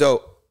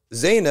 So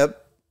Zainab,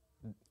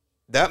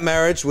 that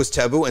marriage was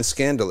taboo and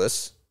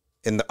scandalous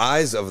in the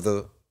eyes of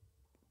the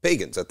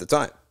pagans at the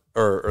time,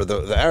 or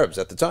the Arabs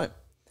at the time.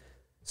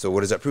 So what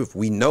does that prove?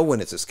 We know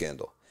when it's a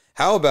scandal.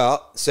 How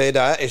about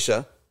Sayyidah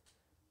Aisha,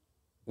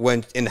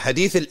 when in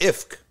Hadith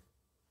al-Ifk,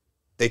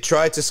 they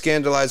tried to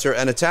scandalize her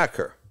and attack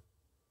her.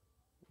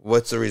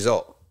 What's the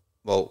result?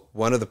 Well,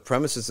 one of the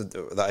premises,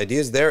 the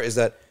ideas there is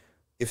that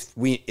if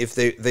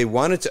they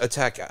wanted to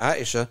attack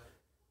Aisha,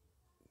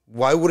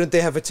 why wouldn't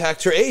they have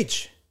attacked her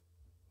age?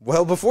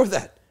 Well, before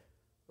that.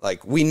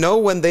 Like, we know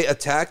when they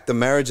attacked the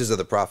marriages of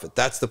the Prophet.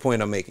 That's the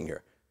point I'm making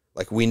here.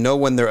 Like, we know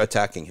when they're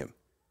attacking him.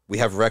 We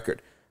have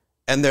record.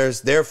 And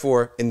there's,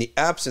 therefore, in the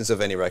absence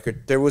of any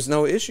record, there was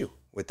no issue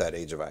with that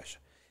age of Aisha.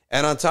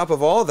 And on top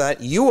of all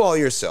that, you all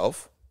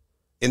yourself,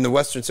 in the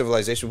Western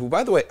civilization, who,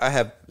 by the way, I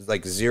have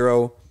like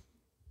zero,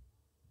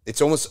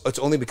 it's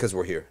only because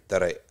we're here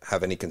that I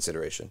have any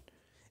consideration.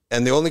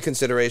 And the only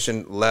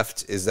consideration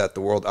left is that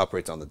the world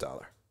operates on the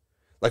dollar.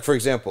 Like, for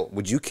example,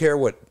 would you care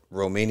what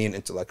Romanian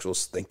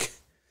intellectuals think?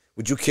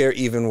 Would you care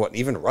even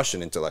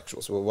Russian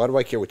intellectuals? Well, why do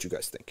I care what you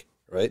guys think,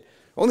 right?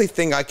 Only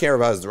thing I care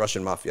about is the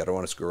Russian mafia. I don't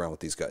want to screw around with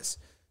these guys,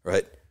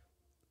 right?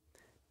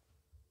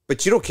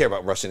 But you don't care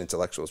about Russian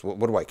intellectuals.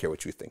 What do I care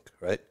what you think,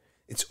 right?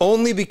 It's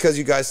only because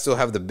you guys still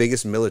have the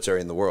biggest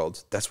military in the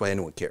world. That's why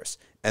anyone cares.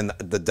 And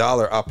the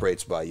dollar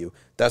operates by you.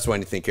 That's why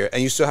anything cares.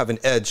 And you still have an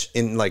edge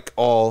in like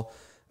all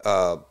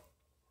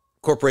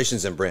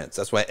corporations and brands.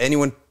 That's why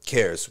anyone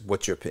cares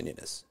what your opinion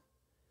is.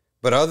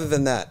 But other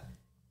than that,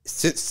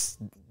 since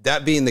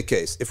that being the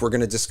case, if we're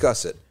going to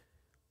discuss it,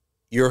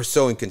 you're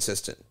so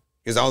inconsistent.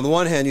 Because on the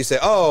one hand, you say,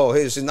 oh,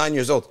 hey, she's 9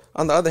 years old.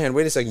 On the other hand,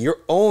 wait a second, your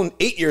own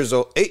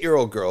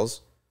 8-year-old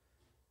girls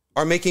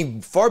are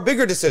making far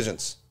bigger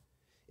decisions.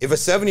 If a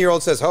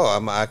 7-year-old says, oh,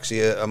 I'm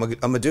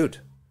a dude,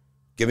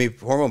 give me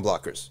hormone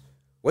blockers.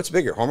 What's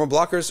bigger, hormone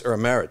blockers or a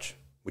marriage,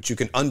 which you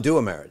can undo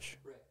a marriage?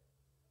 Right.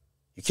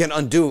 You can't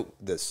undo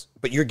this,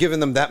 but you're giving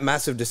them that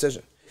massive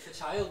decision. If a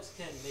child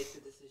can make the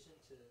decision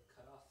to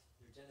cut off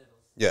your genitals,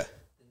 yeah,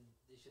 then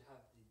they should have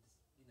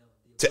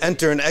the to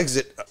enter and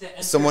exit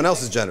someone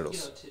else's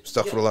genitals.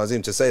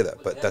 Astaghfirullah to say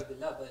that, but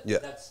yeah.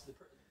 That's the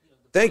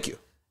Thank you.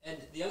 And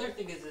the other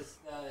thing is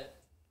that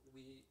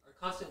we are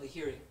constantly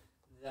hearing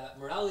that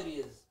morality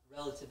is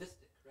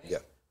relativistic, right? Yeah.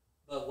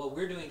 But what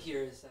we're doing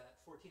here is that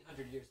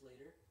 1,400 years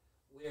later,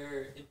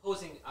 we're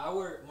imposing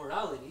our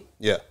morality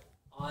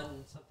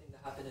on something that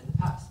happened in the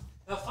past.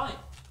 Now, fine,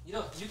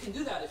 you can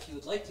do that if you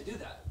would like to do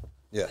that.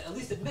 Yeah. But at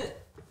least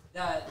admit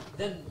that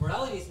then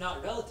morality is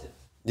not relative.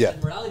 Yeah.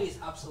 And morality is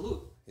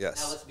absolute.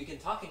 Yes. Now let's begin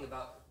talking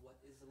about what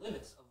is the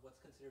limits of what's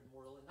considered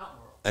moral and not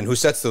moral. And who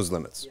sets those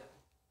limits? Yeah.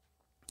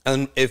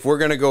 And if we're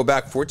going to go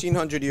back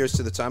 1,400 years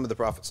to the time of the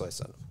Prophet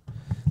ﷺ,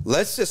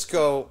 let's just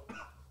go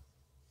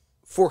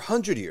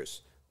 400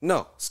 years.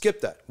 No,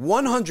 skip that.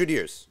 100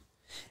 years.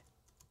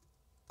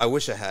 I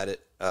wish I had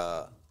it.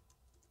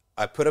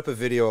 I put up a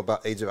video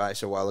about Age of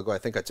Aisha a while ago. I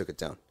think I took it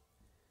down.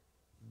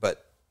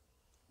 But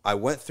I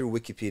went through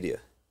Wikipedia,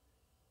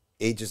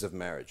 ages of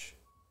marriage.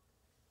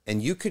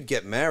 And you could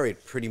get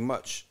married pretty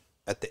much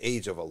at the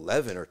age of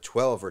 11 or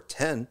 12 or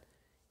 10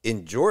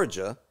 in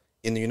Georgia,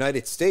 in the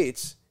United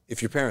States,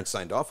 if your parents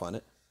signed off on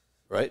it,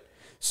 right?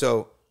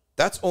 So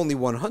that's only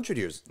 100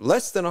 years,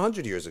 less than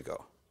 100 years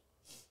ago.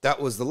 That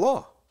was the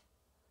law.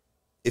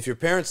 If your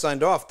parents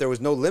signed off, there was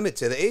no limit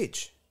to the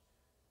age.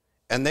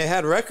 And they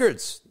had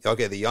records.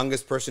 Okay, the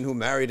youngest person who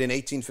married in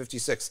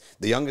 1856,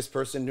 the youngest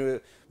person who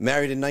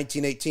married in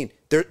 1918.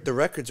 The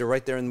records are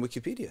right there in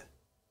Wikipedia,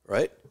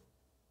 right?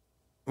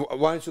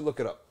 Why don't you look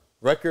it up?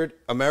 Record,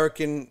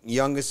 American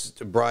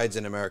youngest brides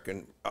in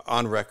American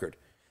on record.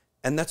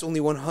 And that's only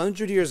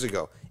 100 years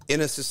ago.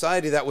 In a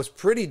society that was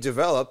pretty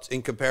developed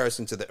in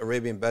comparison to the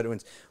Arabian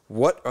Bedouins,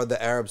 what are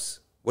the Arabs,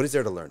 what is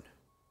there to learn?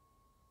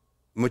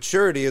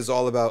 Maturity is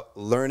all about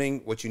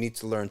learning what you need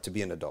to learn to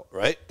be an adult,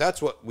 right?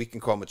 That's what we can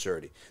call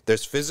maturity.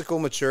 There's physical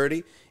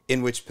maturity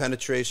in which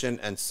penetration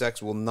and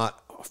sex will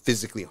not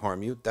physically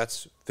harm you.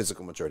 That's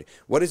physical maturity.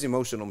 What is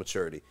emotional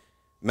maturity?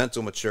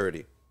 Mental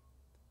maturity.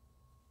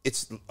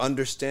 It's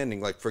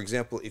understanding, like, for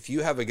example, if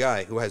you have a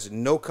guy who has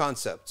no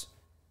concept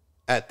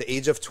at the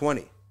age of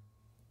 20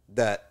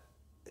 that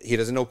he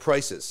doesn't know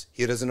prices,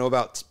 he doesn't know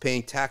about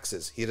paying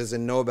taxes, he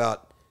doesn't know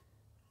about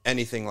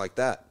anything like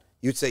that,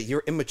 you'd say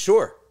you're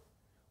immature.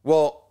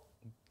 Well,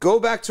 go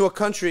back to a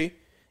country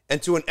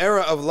and to an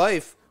era of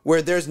life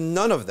where there's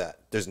none of that.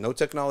 There's no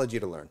technology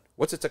to learn.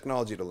 What's a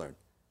technology to learn?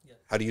 Yeah.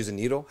 How to use a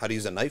needle, how to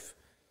use a knife.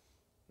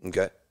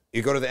 Okay.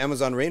 You go to the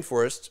Amazon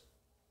rainforest,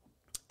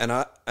 and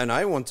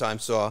I one time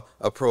saw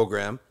a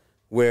program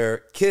where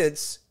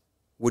kids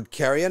would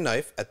carry a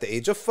knife at the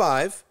age of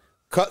 5,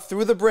 cut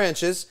through the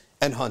branches,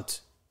 and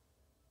hunt.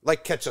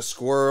 Like catch a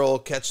squirrel,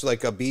 catch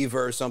like a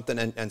beaver or something,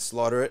 and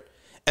slaughter it,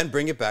 and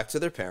bring it back to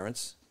their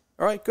parents.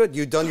 All right, good.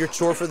 You've done your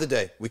chore for the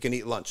day. We can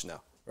eat lunch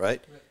now,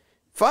 right?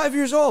 5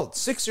 years old,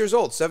 6 years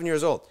old, 7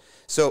 years old.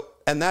 So,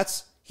 and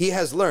he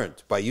has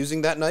learned by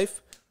using that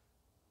knife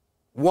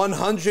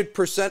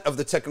 100% of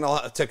the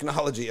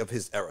technology of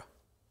his era.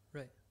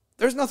 Right.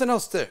 There's nothing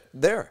else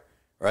there,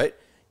 right?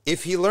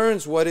 If he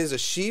learns what is a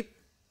sheep,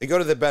 they go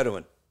to the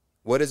Bedouin.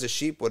 What is a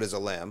sheep? What is a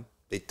lamb?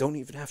 They don't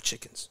even have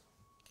chickens.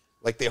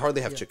 Like they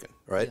hardly have chicken,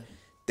 right? Yeah.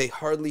 They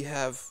hardly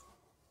have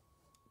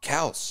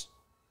cows.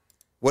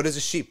 What is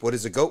a sheep? What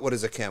is a goat? What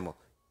is a camel?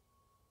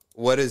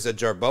 What is a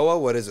jarboa?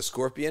 What is a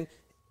scorpion?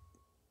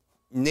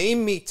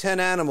 Name me 10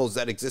 animals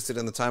that existed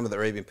in the time of the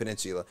Arabian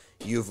Peninsula.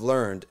 You've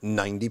learned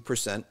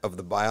 90% of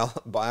the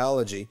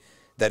biology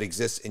that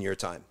exists in your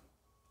time.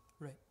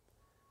 Right.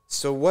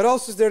 So what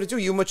else is there to do?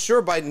 You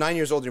mature by 9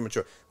 years old, you're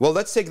mature. Well,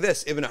 let's take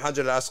this. Ibn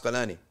Hajar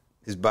al-Asqalani,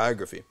 his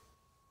biography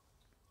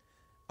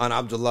on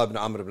Abdullah ibn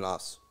Amr ibn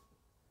al-As.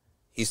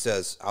 He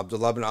says,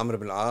 Abdullah ibn Amr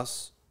ibn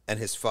al-As and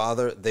his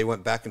father, they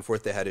went back and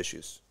forth. They had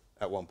issues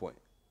at one point.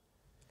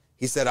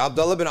 He said,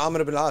 Abdullah ibn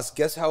Amr ibn al-As,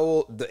 guess how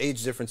old the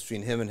age difference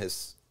between him and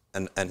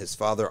his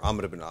father,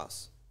 Amr ibn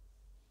al-As?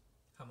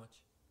 How much?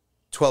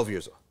 12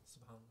 years old.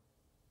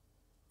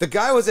 The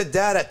guy was a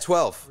dad at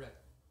 12.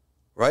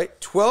 Right?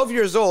 12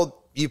 years old,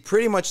 you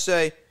pretty much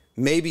say,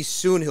 maybe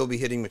soon he'll be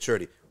hitting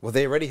maturity. Well,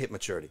 they already hit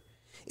maturity.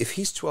 If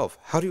he's 12,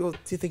 how do you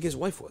think his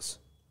wife was?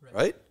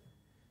 Right?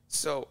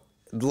 So,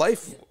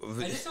 life...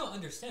 I just don't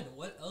understand.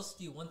 What else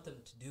do you want them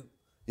to do?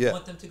 Yeah. You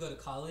want them to go to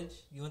college?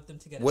 You want them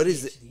to get a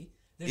PhD?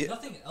 There's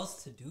nothing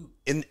else to do.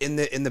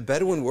 In the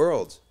Bedouin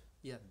world,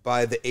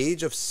 by the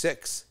age of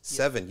 6,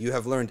 7, you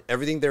have learned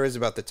everything there is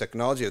about the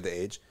technology of the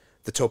age,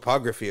 the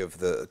topography of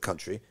the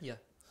country. Yeah.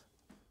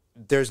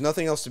 There's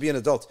nothing else to be an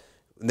adult.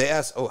 And they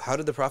ask, how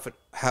did the Prophet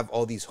have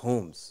all these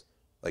homes?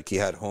 Like he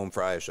had home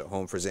for Aisha,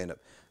 home for Zainab.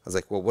 I was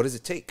like, well, what does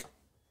it take?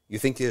 You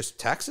think there's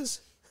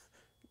taxes?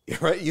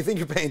 right? You think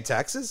you're paying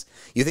taxes?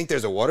 You think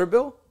there's a water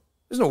bill?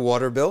 There's no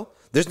water bill.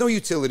 There's no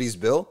utilities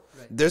bill.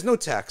 Right. There's no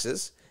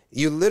taxes.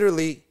 You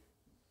literally,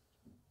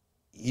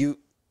 you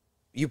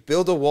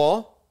build a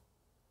wall,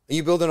 and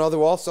you build another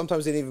wall.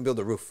 Sometimes they didn't even build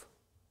a roof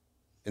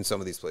in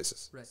some of these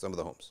places, right. Some of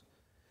the homes.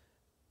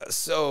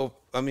 So,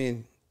 I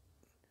mean,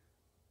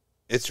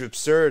 it's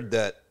absurd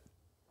that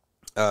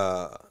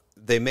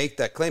they make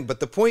that claim. But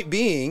the point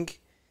being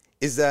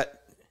is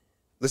that,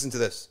 listen to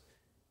this.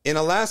 In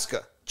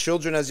Alaska,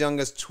 children as young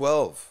as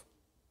 12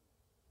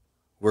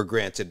 were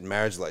granted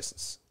marriage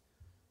license.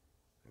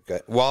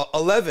 Okay, while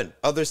 11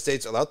 other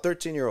states allowed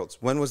 13-year-olds.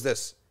 When was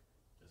this?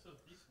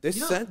 This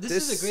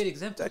is a great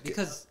example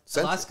because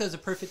Alaska is a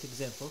perfect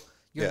example.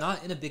 You're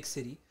not in a big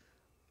city.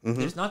 Mm-hmm.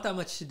 There's not that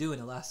much to do in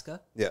Alaska.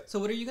 Yeah. So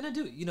what are you going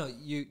to do? You know,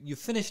 you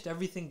finished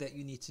everything that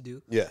you need to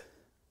do. Yeah.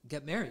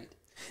 Get married.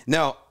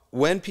 Now,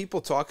 when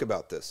people talk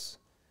about this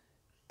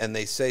and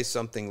they say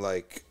something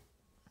like,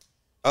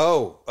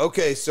 oh,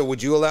 okay, so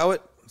would you allow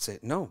it? I'd say,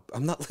 no,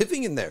 I'm not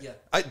living in there.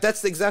 Yeah.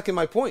 That's exactly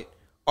my point.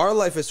 Our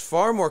life is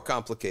far more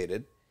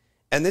complicated,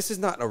 and this is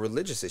not a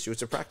religious issue.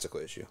 It's a practical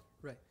issue.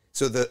 Right.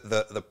 So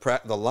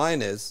the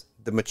line is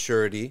the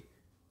maturity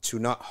to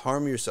not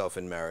harm yourself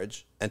in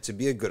marriage and to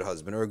be a good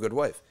husband or a good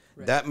wife.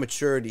 Right. That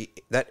maturity,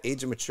 that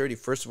age of maturity,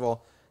 first of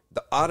all,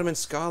 the Ottoman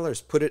scholars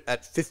put it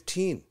at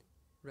 15.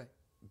 Right.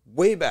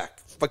 Way back,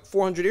 like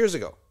 400 years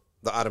ago,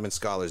 the Ottoman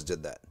scholars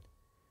did that.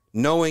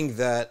 Knowing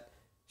that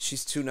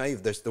she's too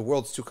naive, the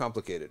world's too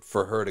complicated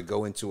for her to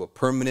go into a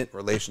permanent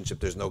relationship.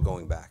 There's no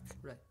going back.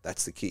 Right.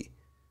 That's the key.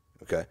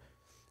 Okay?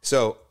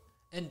 So...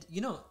 And,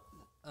 you know,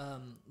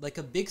 like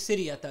a big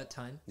city at that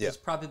time was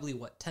probably,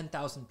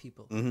 10,000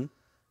 people. Mm-hmm.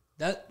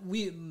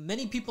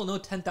 Many people know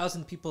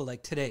 10,000 people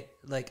like today.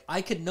 Like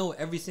I could know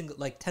every single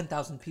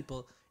 10,000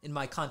 people in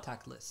my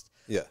contact list.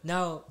 Yeah.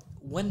 Now,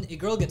 when a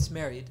girl gets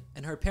married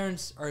and her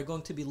parents are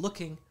going to be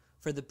looking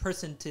for the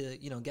person to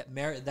get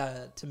married,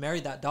 to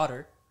marry that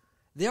daughter,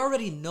 they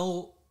already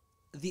know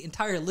the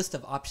entire list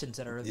of options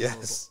that are available.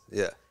 Yes.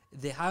 Yeah.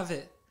 They have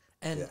it,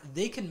 and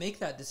they can make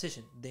that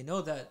decision. They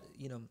know that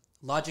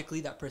logically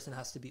that person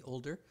has to be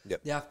older.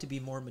 Yep. They have to be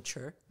more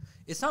mature.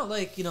 It's not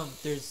like,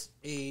 there's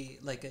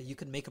you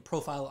can make a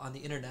profile on the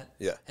internet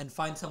and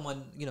find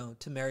someone,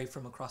 to marry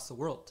from across the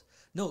world.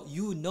 No,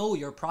 you know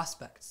your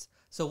prospects.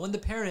 So when the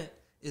parent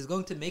is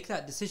going to make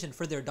that decision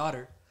for their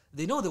daughter,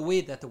 they know the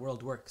way that the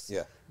world works.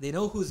 Yeah. They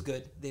know who's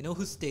good. They know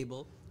who's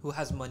stable, who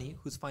has money,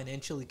 who's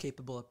financially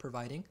capable of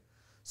providing.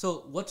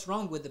 So what's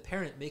wrong with the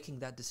parent making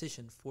that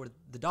decision for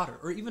the daughter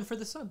or even for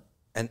the son?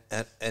 And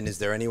is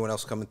there anyone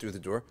else coming through the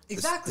door?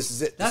 Exactly. This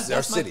is it. This is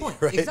our city,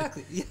 point. Right?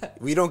 Exactly. Yeah.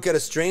 We don't get a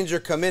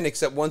stranger come in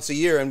except once a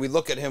year, and we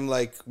look at him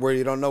like where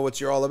you don't know what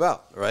you're all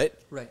about, right?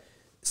 Right.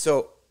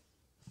 So,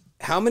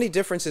 how many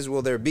differences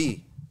will there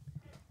be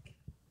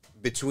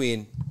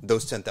between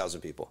those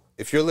 10,000 people?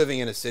 If you're living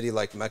in a city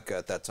like Mecca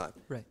at that time,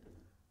 right?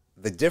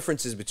 The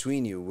differences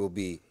between you will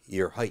be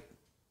your height,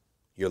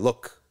 your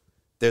look.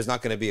 There's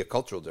not going to be a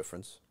cultural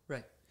difference.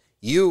 Right.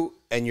 You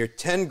and your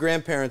 10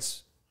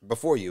 grandparents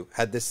before you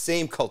had the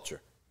same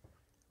culture,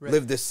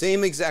 lived the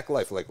same exact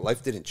life. Like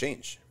life didn't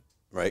change,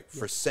 right? Yeah.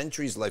 For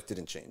centuries, life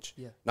didn't change.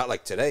 Yeah. Not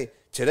like today.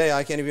 Today,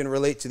 I can't even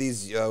relate to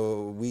these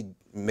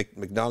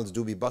McDonald's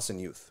doobie bussin'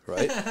 youth,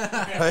 right?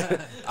 Right?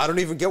 I don't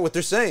even get what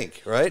they're saying,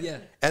 right? Yeah.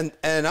 And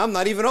I'm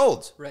not even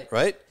old, right?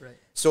 Right.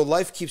 So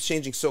life keeps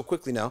changing so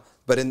quickly now,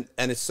 and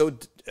it's so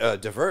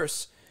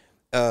diverse.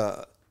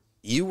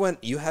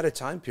 You had a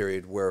time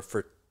period where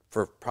for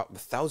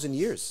 1,000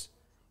 years,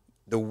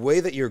 the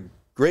way that your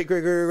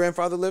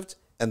great-great-great-grandfather lived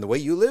and the way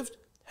you lived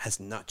has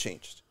not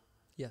changed.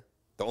 Yeah.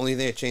 The only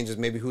thing that changes is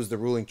maybe who's the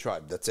ruling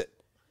tribe. That's it.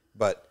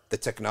 But the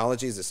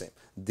technology is the same.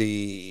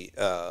 The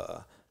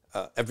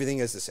everything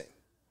is the same.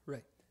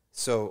 Right.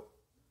 So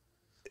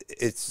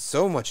it's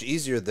so much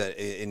easier than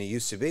it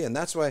used to be, and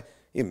that's why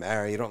you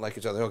marry, you don't like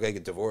each other, okay,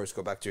 get divorced,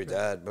 go back to your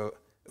dad. But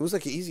it was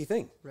like an easy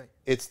thing. Right.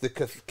 It's the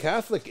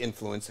Catholic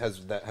influence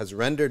that has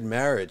rendered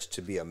marriage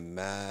to be a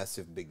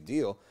massive big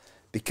deal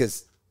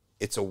because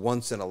it's a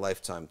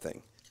once-in-a-lifetime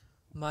thing.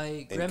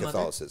 My grandmother,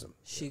 Catholicism.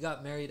 She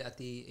got married at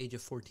the age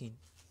of 14,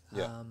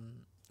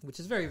 which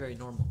is very, very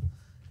normal.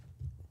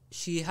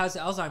 She has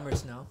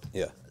Alzheimer's now.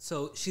 Yeah.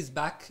 So she's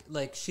back,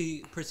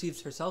 she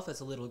perceives herself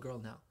as a little girl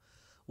now.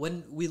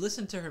 When we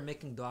listen to her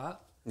making dua,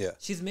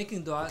 she's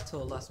making dua to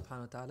Allah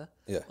subhanahu wa ta'ala.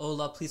 Yeah. Oh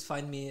Allah, please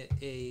find me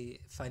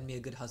a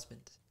good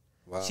husband.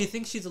 Wow. She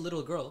thinks she's a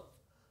little girl,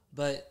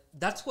 but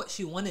that's what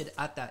she wanted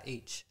at that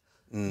age.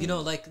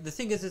 Mm. The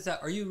thing is that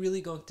are you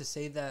really going to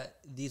say that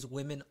these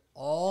women,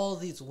 all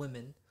these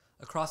women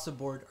across the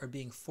board are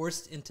being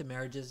forced into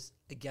marriages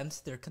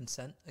against their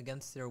consent,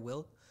 against their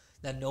will,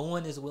 that no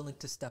one is willing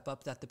to step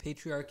up, that the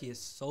patriarchy is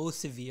so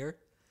severe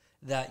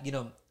that,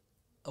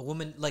 a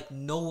woman,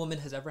 no woman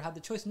has ever had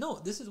the choice? No,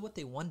 this is what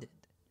they wanted.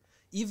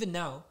 Even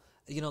now,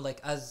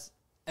 as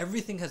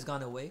everything has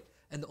gone away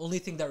and the only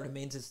thing that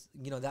remains is,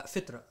 that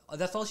fitra.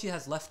 That's all she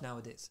has left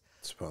nowadays.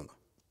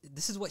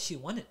 This is what she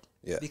wanted.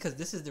 Yeah. Because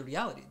this is the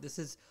reality. This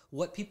is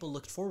what people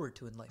looked forward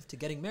to in life, to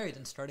getting married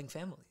and starting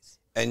families.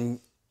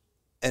 And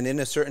and in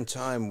a certain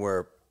time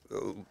where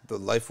the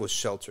life was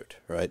sheltered,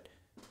 right?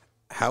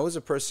 How is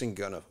a person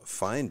going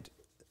to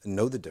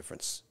know the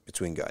difference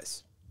between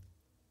guys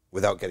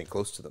without getting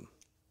close to them,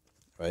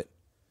 right?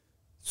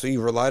 So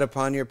you relied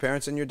upon your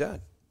parents and your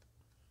dad,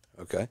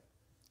 okay?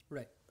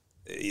 Right.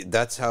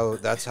 That's how,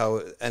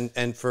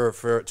 and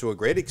for to a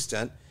great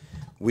extent,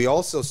 we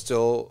also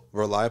still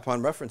rely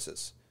upon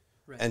references.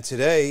 Right. And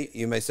today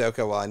you may say,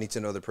 okay, well, I need to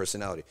know their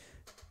personality.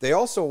 They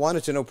also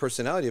wanted to know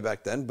personality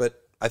back then,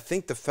 but I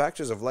think the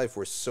factors of life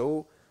were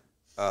so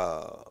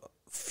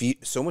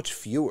much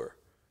fewer.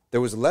 There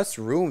was less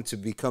room to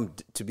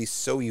be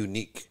so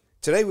unique.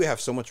 Today we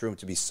have so much room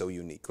to be so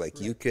unique. Like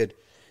right.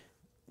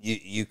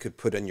 you could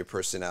put in your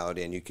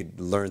personality and you could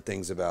learn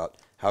things about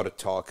how to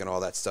talk and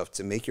all that stuff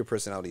to make your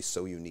personality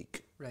so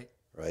unique. Right.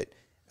 Right.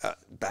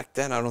 Back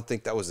then, I don't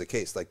think that was the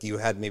case. Like you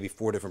had maybe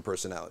 4 different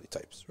personality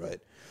types. Right.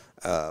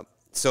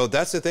 So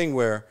that's the thing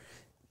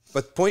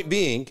but point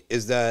being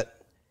is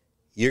that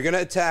you're going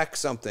to attack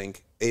something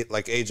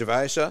like Age of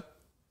Aisha,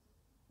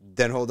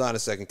 then hold on a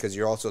second, because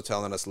you're also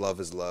telling us love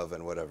is love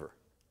and whatever.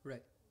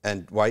 Right.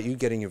 And why are you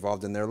getting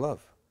involved in their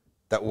love?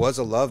 That was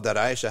a love that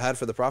Aisha had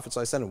for the Prophet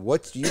ﷺ.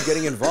 What are you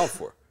getting involved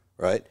for?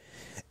 Right?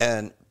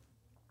 And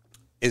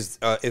if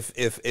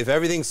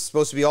everything's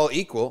supposed to be all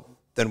equal,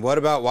 then why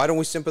don't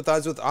we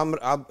sympathize with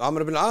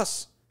Amr ibn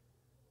As,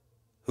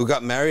 who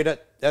got married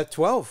at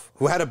 12,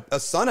 who had a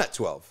son at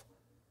 12,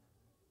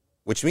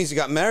 which means he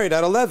got married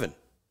at 11.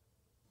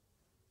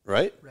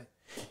 Right? Right.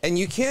 And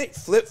you can't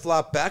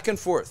flip-flop back and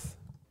forth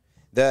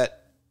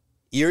that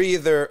you're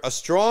either a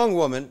strong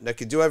woman that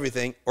could do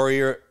everything,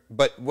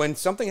 but when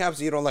something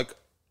happens you don't like,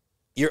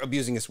 you're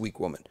abusing this weak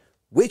woman.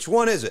 Which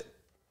one is it?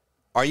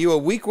 Are you a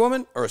weak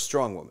woman or a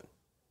strong woman?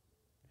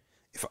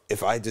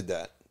 If I did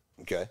that,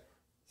 okay,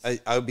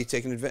 I would be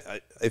taking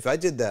advantage. If I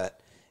did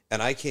that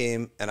and I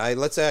came and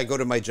let's say I go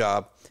to my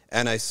job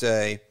and I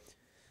say,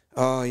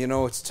 oh,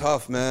 it's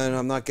tough, man.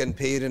 I'm not getting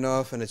paid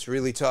enough and it's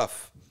really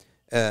tough.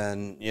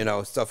 And,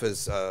 stuff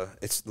is,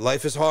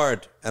 life is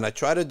hard. And I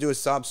try to do a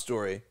sob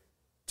story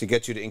to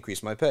get you to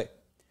increase my pay.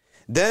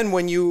 Then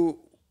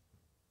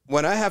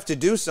when I have to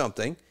do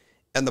something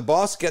and the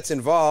boss gets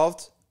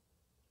involved,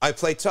 I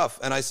play tough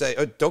and I say,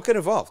 oh, don't get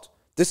involved.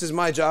 This is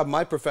my job,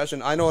 my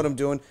profession. I know what I'm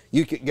doing.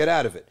 You can get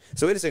out of it.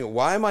 So wait a second.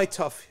 Why am I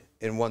tough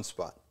in one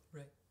spot?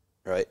 Right.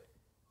 Right.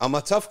 I'm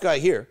a tough guy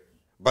here,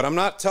 but I'm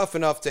not tough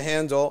enough to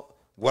handle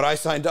what I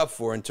signed up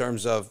for in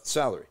terms of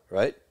salary.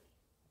 Right.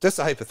 Just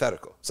a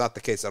hypothetical. It's not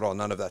the case at all.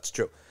 None of that's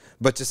true.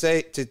 But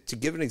to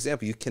give an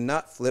example, you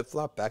cannot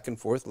flip-flop back and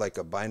forth like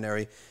a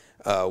binary,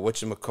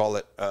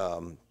 whatchamacallit,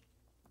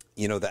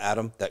 the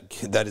atom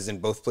that is in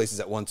both places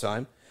at one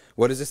time.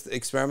 What is this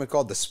experiment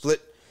called? The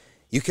split.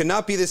 You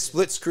cannot be this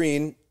split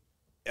screen,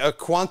 a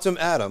quantum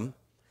atom,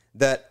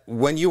 that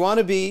when you want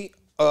to be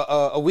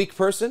a weak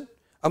person,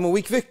 I'm a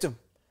weak victim.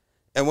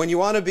 And when you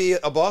want to be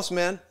a boss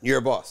man, you're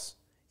a boss.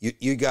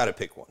 You got to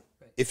pick one.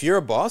 Right. If you're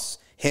a boss,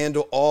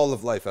 handle all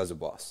of life as a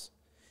boss.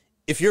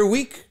 If you're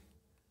weak,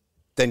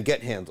 then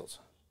get handled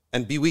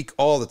and be weak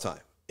all the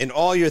time. In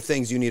all your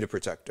things, you need a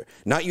protector.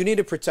 Not you need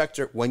a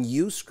protector when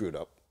you screwed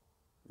up,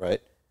 right?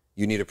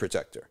 You need a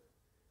protector.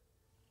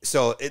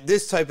 So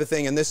this type of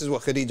thing, and this is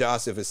what Khadija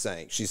Asif is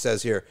saying. She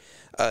says here,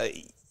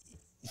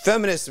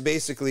 feminists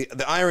basically,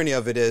 the irony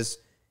of it is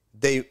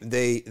their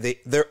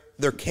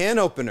can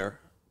opener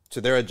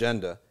to their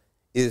agenda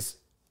is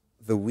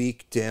the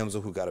weak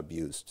damsel who got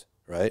abused,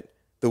 right?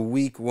 The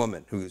weak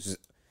woman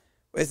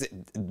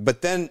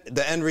but then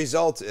the end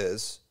result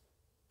is,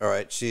 all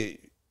right, she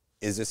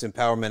is this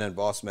empowerment and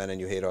boss man and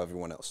you hate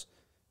everyone else.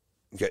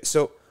 Okay,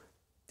 so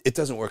it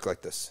doesn't work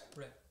like this.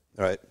 Right.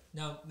 All right.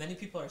 Now, many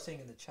people are saying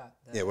in the chat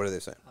that... Yeah, what are they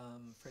saying?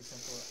 For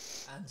example,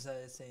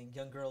 Anza is saying,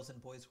 young girls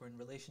and boys were in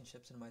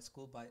relationships in my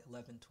school by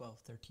 11, 12,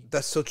 13.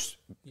 That's so...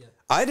 Yeah.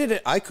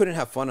 I couldn't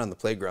have fun on the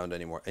playground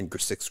anymore in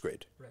 6th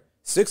grade. Right.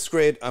 6th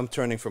grade, I'm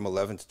turning from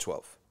 11 to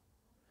 12.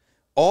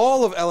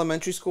 All of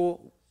elementary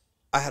school,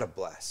 I had a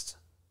blast.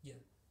 Yeah.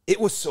 It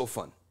was so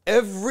fun.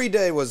 Every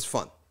day was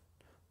fun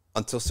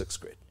until 6th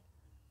grade.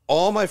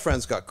 All my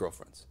friends got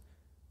girlfriends.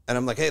 And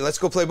I'm like, hey, let's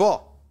go play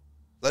ball.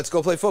 Let's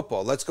go play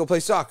football. Let's go play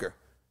soccer.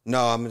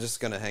 No, I'm just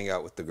going to hang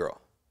out with the girl.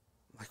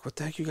 I'm like, what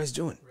the heck are you guys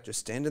doing? Right. Just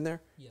standing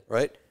there? Yeah.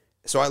 Right?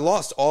 So I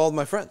lost all of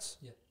my friends.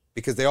 Yeah.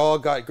 Because they all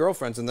got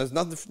girlfriends and there's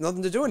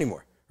nothing to do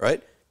anymore.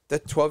 Right? They're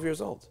 12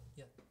 years old.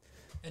 Yeah.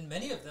 And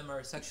many of them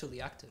are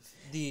sexually active.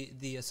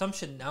 The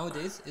assumption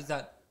nowadays is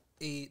that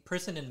a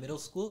person in middle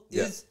school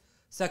is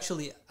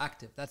sexually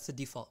active. That's the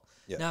default.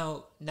 Yeah.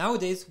 Now,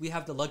 nowadays, we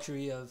have the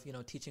luxury of,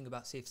 teaching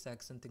about safe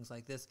sex and things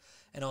like this,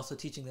 and also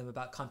teaching them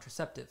about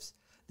contraceptives.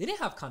 They didn't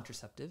have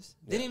contraceptives.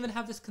 They didn't even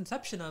have this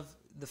conception of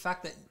the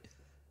fact that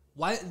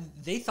why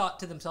they thought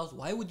to themselves,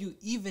 why would you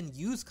even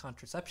use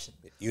contraception?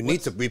 You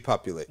need to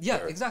repopulate. Yeah,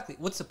 exactly.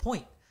 What's the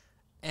point?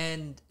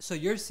 And so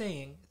you're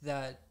saying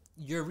that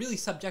you're really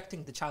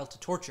subjecting the child to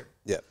torture.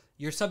 Yeah.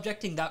 You're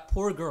subjecting that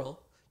poor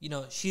girl.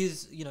 She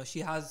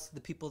has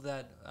the people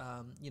that,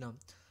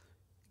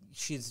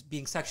 she's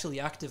being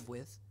sexually active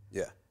with.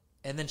 Yeah.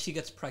 And then she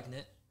gets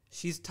pregnant.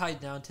 she's tied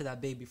down to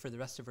that baby for the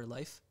rest of her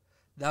life.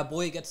 That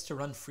boy gets to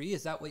run free.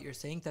 Is that what you're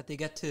saying? That they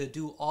get to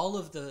do all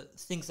of the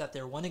things that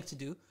they're wanting to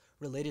do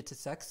related to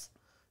sex?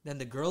 Then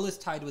the girl is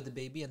tied with the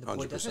baby and the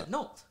boy 100%. doesn't?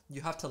 No,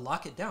 you have to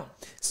lock it down.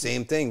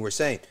 Same thing. We're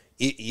saying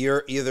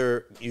you're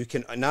either, you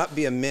can not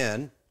be a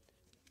man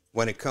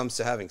when it comes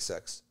to having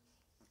sex,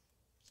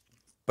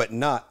 but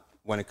not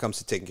when it comes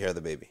to taking care of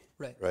the baby.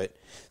 Right. Right?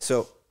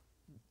 So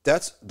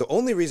that's the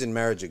only reason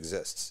marriage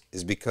exists,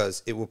 is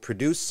because it will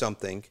produce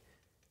something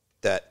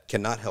that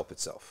cannot help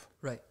itself.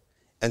 Right.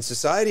 And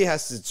society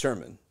has to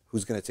determine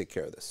who's going to take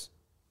care of this.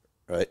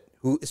 Right?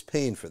 Who is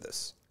paying for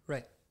this?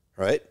 Right.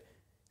 Right?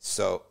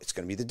 So it's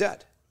going to be the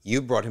dad.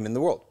 You brought him in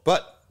the world.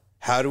 But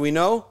how do we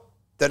know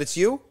that it's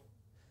you?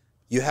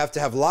 You have to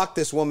have locked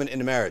this woman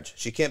into marriage.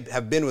 She can't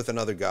have been with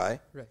another guy.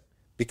 Right.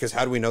 Because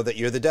how do we know that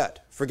you're the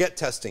dad? Forget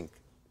testing.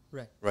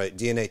 Right. Right?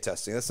 DNA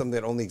testing. That's something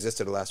that only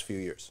existed the last few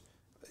years,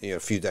 a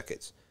few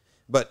decades.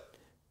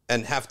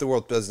 And half the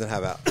world doesn't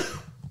have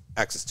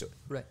access to it.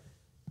 Right.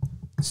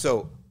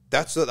 So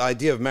that's the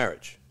idea of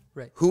marriage.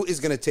 Right. Who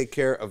is going to take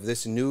care of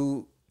this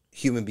new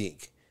human being?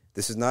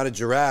 This is not a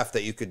giraffe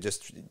that you could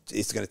just,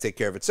 it's going to take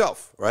care of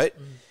itself, right?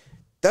 Mm.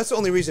 That's the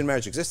only reason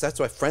marriage exists. That's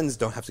why friends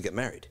don't have to get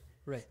married.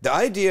 Right. The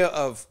idea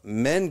of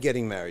men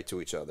getting married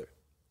to each other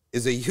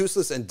is a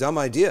useless and dumb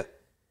idea,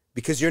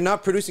 because you're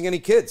not producing any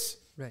kids.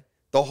 Right.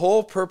 The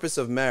whole purpose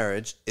of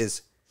marriage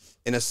is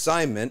an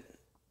assignment,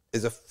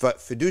 is a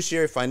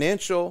fiduciary,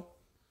 financial,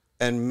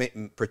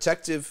 and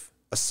protective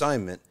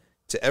assignment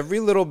to every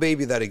little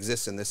baby that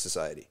exists in this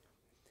society.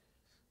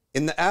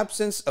 In the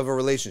absence of a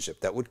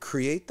relationship that would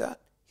create that,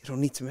 you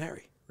don't need to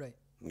marry. Right.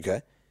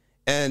 Okay?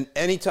 And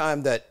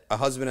anytime that a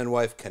husband and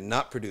wife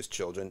cannot produce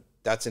children,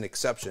 that's an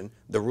exception.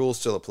 The rule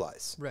still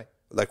applies. Right.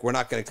 Like, we're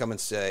not going to come and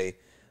say,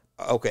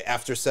 okay,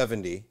 after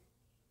 70,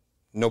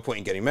 no point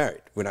in getting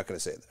married. We're not going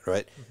to say that,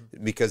 right?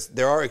 Mm-hmm. Because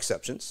there are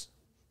exceptions,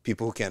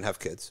 people who can't have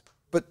kids,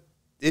 but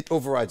it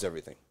overrides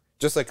everything.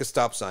 Just like a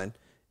stop sign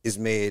is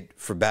made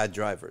for bad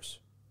drivers.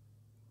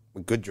 A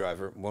good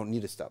driver won't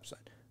need a stop sign.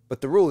 But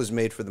the rule is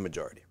made for the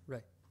majority.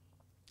 Right.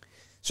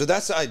 So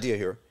that's the idea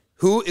here.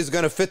 Who is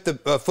going to foot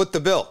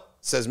the bill,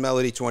 says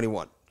Melody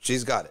 21.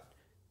 She's got it.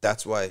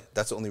 That's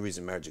the only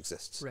reason marriage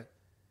exists. Right.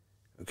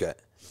 Okay.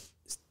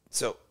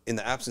 So in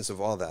the absence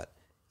of all that,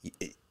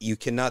 you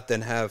cannot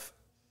then have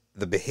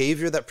the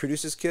behavior that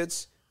produces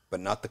kids, but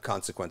not the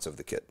consequence of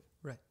the kid.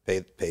 Right.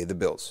 Pay the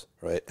bills,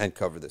 right? And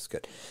cover this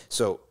kid.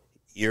 So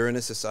you're in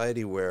a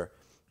society where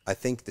I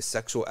think the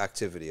sexual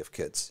activity of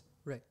kids,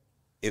 right,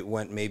 it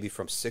went maybe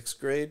from 6th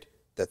grade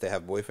that they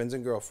have boyfriends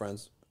and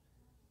girlfriends.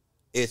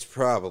 It's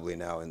probably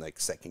now in like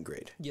 2nd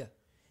grade. Yeah.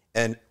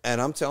 And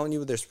I'm telling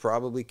you, there's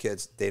probably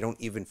kids, they don't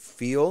even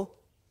feel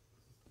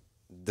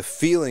the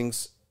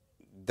feelings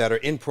that are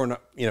in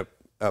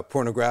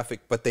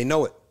pornographic, but they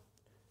know it.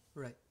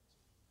 Right.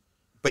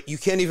 But you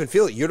can't even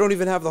feel it. You don't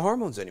even have the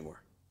hormones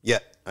anymore.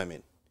 Yet,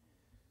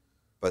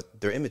 but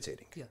they're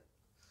imitating. Yeah.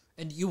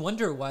 And you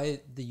wonder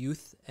why the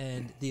youth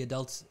and the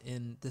adults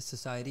in this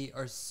society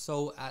are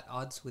so at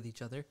odds with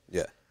each other.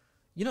 Yeah.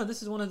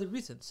 This is one of the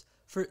reasons.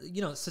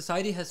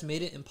 Society has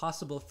made it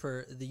impossible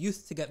for the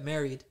youth to get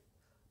married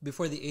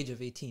before the age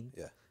of 18.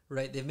 Yeah.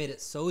 Right? They've made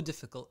it so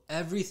difficult.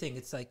 Everything,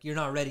 it's like, you're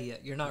not ready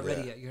yet. You're not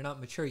ready yet. You're not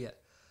mature yet.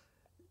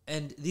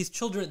 And these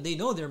children, they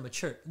know they're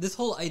mature. This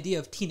whole idea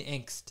of teen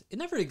angst, it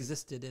never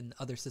existed in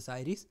other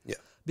societies. Yeah.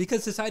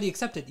 Because society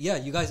accepted,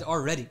 you guys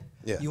are ready.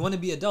 Yeah. You want to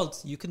be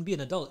adults, you can be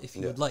an adult if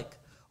you would like.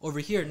 Over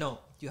here, no.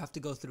 You have to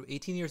go through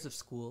 18 years of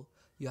school.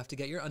 You have to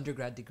get your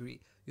undergrad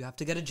degree. You have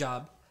to get a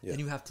job. And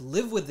you have to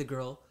live with the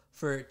girl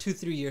for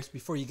 2-3 years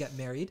before you get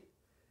married.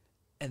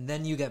 And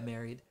then you get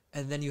married.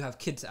 And then you have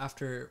kids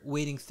after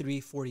waiting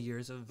 3-4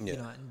 years of,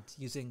 and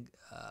using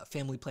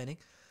family planning.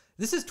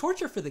 This is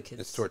torture for the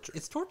kids. It's torture.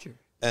 It's torture.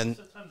 And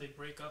sometimes they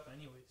break up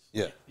anyways.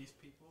 Yeah. Like these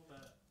people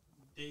that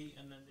date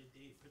and then they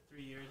date for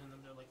 3 years and then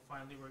they're like,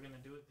 finally we're gonna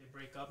do it. They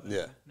break up. And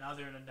now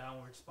they're in a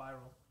downward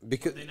spiral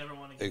because they never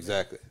want to get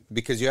exactly married.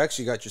 Because you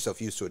actually got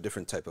yourself used to a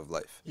different type of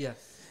life. Yeah.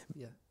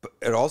 Yeah. But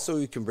it also,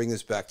 you can bring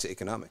this back to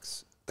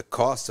economics. The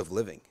cost of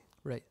living.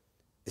 Right.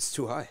 It's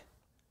too high.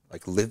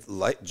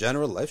 Like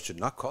general life should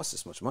not cost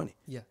this much money.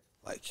 Yeah.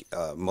 Like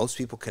most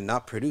people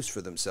cannot produce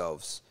for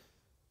themselves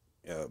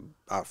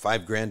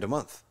 $5,000 a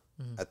month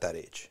at that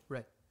age.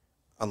 Right.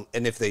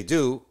 And if they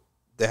do,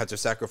 they have to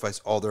sacrifice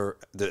all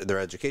their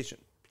education,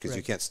 because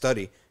you can't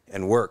study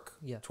and work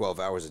 12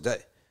 hours a day.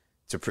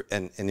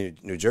 And in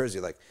New Jersey,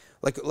 like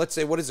let's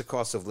say, what is the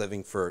cost of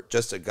living for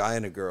just a guy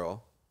and a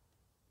girl?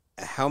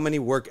 How many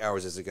work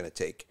hours is it going to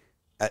take?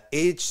 At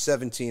age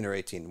 17 or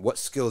 18, what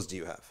skills do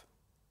you have?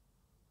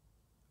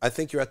 I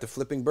think you're at the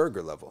flipping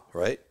burger level,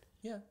 right?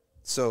 Yeah.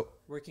 So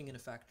working in a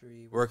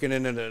factory, working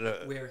in a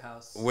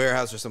warehouse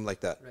or something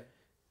like that. Right.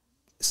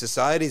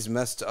 Society's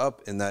messed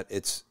up in that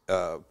it's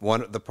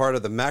the part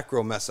of the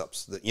macro mess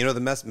ups.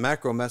 The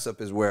macro mess up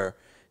is where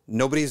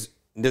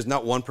there's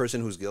not one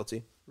person who's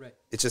guilty. Right.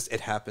 It's just,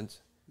 it happened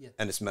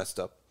and it's messed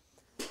up.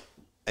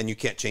 And you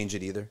can't change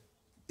it either.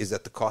 Is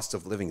that the cost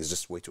of living is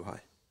just way too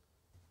high.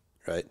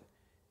 Right?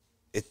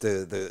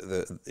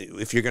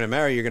 if you're going to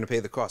marry, you're going to pay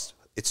the cost.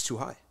 It's too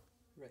high.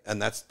 Right.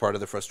 And that's part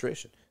of the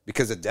frustration.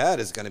 Because a dad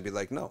is going to be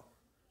like, no,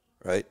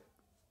 right?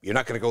 You're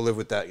not going to go live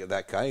with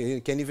that guy.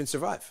 You can't even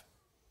survive.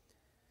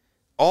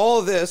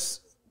 All this,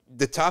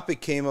 the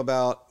topic came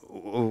about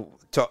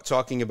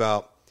talking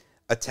about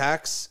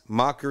attacks,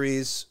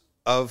 mockeries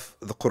of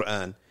the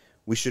Quran.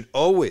 We should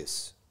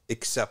always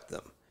accept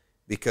them,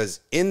 because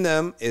in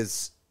them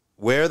is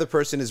where the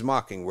person is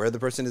mocking, where the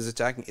person is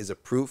attacking, is a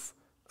proof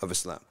of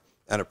Islam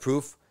and a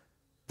proof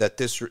that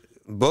this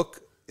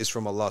book is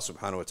from Allah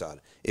subhanahu wa ta'ala.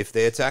 If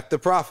they attack the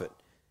Prophet,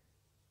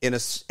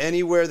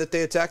 anywhere that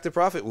they attack the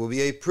Prophet will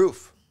be a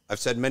proof. I've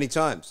said many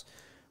times,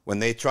 when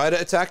they try to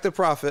attack the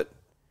Prophet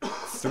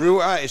through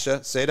Aisha,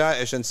 Sayyidah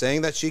Aisha, and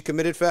saying that she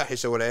committed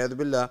fahisha, wal'ayadu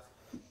billah,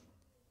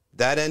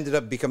 that ended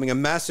up becoming a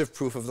massive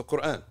proof of the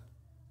Quran,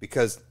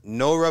 because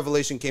no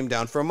revelation came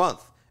down for a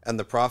month, and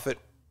the Prophet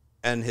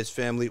and his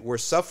family were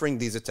suffering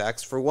these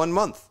attacks for 1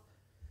 month.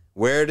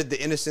 Where did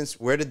the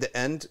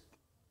end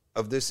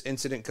of this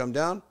incident come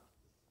down?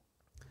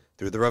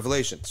 Through the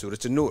revelation, Surah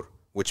An-Nur,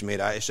 which made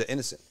Aisha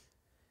innocent.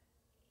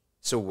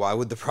 So why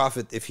would the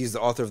Prophet, if he's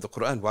the author of the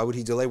Quran, why would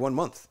he delay 1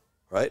 month,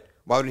 right?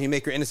 Why wouldn't he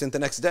make her innocent the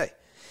next day?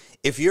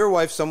 If your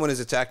wife, someone is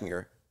attacking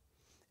her,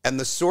 and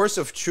the source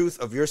of truth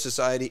of your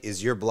society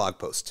is your blog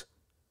post,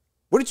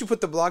 wouldn't you put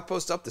the blog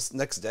post up this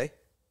next day,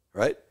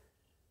 right?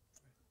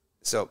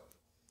 So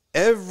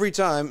every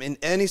time in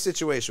any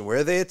situation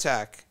where they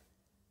attack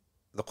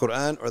the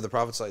Quran or the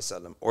Prophet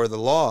ﷺ or the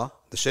law,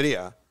 the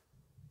Sharia,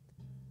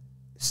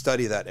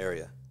 study that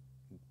area.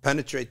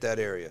 Penetrate that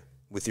area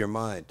with your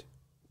mind,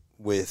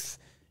 with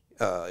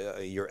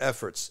your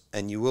efforts,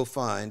 and you will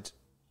find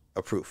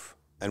a proof.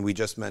 And we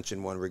just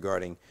mentioned one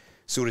regarding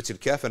Surah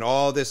Al-Kahf, and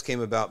all this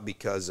came about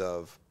because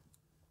of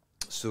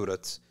Surah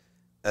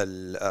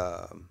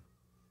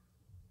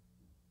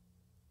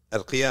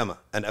al-Qiyama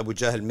and Abu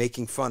Jahl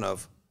making fun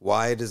of,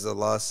 why does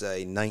Allah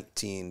say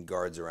 19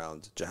 guards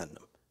around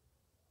Jahannam?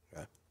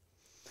 Okay.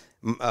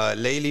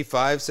 Layli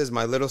 5 says,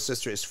 my little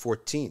sister is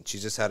 14. She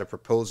just had a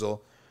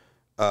proposal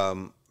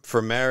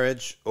for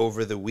marriage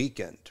over the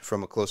weekend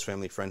from a close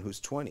family friend who's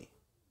 20.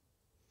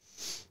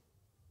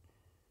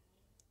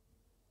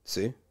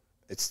 See?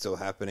 It's still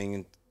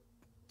happening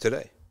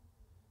today.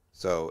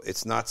 So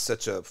it's not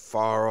such a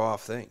far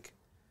off thing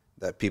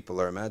that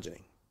people are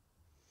imagining.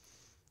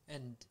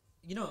 And,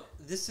 you know,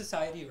 this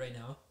society right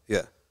now,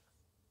 yeah,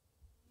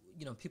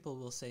 you know, people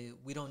will say,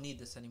 we don't need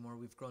this anymore.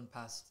 We've grown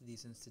past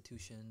these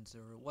institutions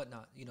or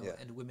whatnot, you know,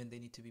 and women, they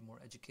need to be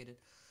more educated.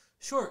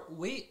 Sure,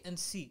 wait and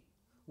see.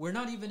 We're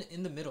not even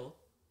in the middle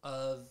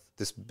of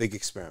this big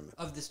experiment.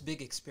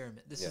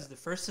 This is the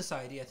first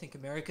society. I think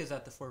America is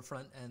at the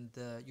forefront and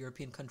the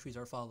European countries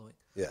are following.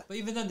 Yeah. But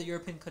even then, the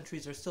European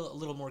countries are still a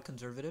little more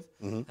conservative,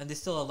 and they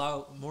still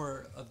allow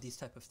more of these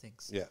type of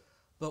things. Yeah.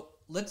 But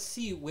let's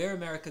see where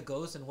America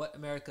goes and what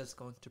America is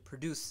going to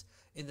produce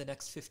in the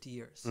next 50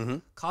 years.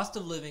 Cost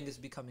of living is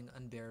becoming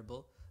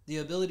unbearable. The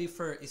ability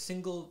for a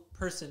single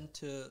person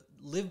to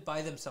live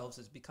by themselves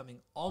is becoming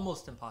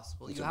almost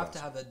impossible. You have to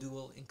have a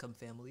dual income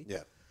family.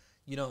 Yeah.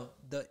 You know,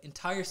 the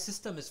entire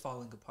system is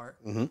falling apart.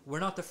 We're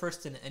not the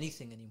first in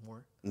anything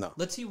anymore. No.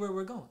 Let's see where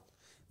we're going.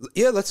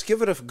 Yeah, let's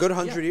give it a good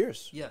 100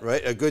 years. Yeah.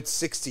 Right? A good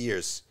 60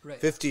 years. Right.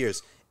 50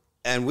 years.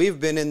 And we've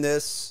been in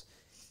this,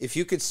 if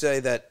you could say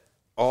that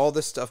all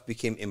this stuff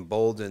became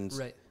emboldened.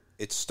 Right.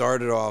 It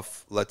started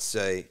off, let's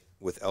say,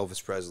 with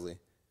Elvis Presley.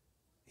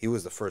 He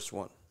was the first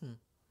one.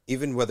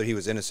 Even whether he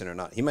was innocent or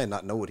not. He might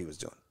not know what he was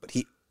doing, but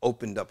he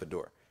opened up a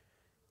door.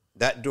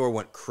 That door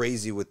went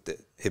crazy with the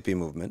hippie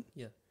movement.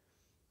 Yeah.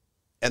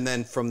 And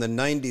then from the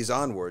 90s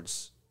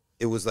onwards,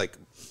 it was like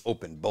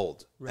open,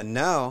 bold. Right. And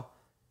now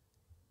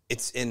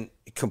it's in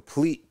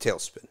complete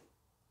tailspin.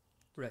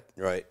 Right.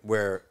 Right?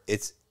 Where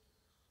it's,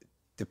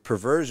 the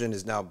perversion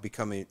is now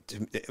becoming,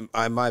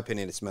 in my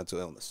opinion, it's mental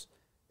illness.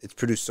 It's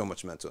produced so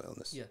much mental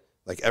illness. Yeah.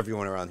 Like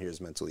everyone around here is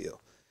mentally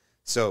ill.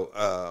 So,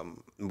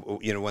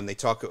 you know, when they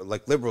talk,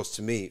 like liberals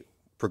to me,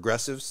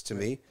 progressives to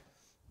me,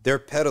 they're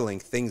peddling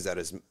things that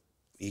is,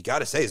 you got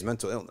to say, is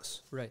mental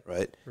illness. Right.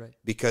 Right? Right.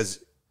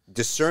 Because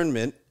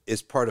discernment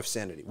is part of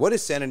sanity. What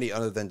is sanity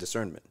other than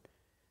discernment?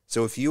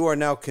 So if you are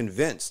now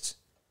convinced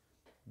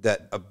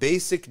that a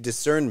basic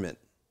discernment,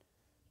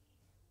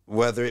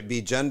 whether it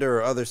be gender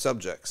or other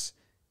subjects,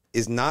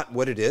 is not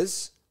what it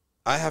is,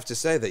 I have to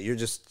say that you're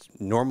just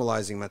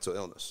normalizing mental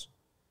illness.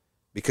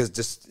 Because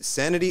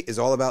sanity is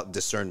all about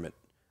discernment.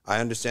 I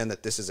understand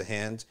that this is a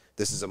hand,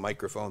 this is a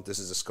microphone, this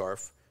is a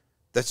scarf.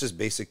 That's just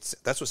basic.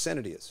 That's what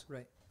sanity is.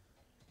 Right.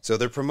 So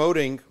they're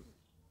promoting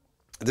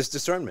this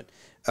discernment.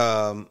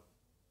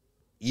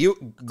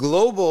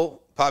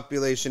 Global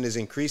population is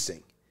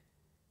increasing,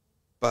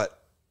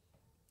 but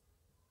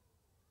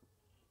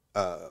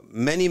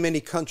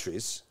many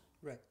countries,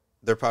 right,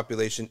 their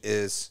population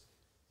is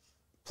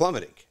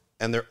plummeting,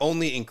 and they're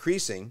only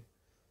increasing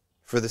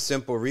for the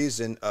simple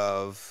reason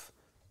of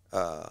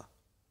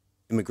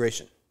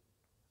immigration,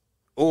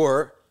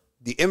 or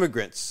the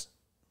immigrants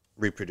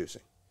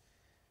reproducing.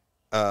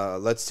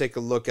 Let's take a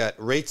look at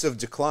rates of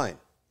decline.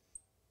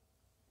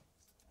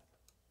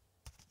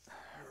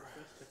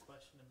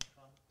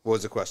 What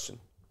was the question?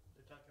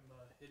 They're talking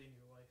about hitting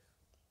your wife.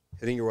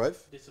 Hitting your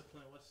wife? Discipline.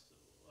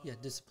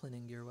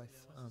 Disciplining your wife. Yeah,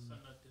 what's the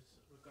sunnah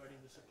regarding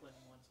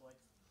disciplining one's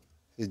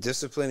wife?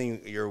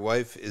 Disciplining your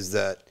wife is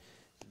that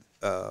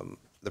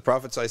the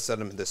Prophet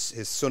ﷺ,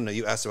 his sunnah,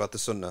 you asked about the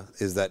sunnah,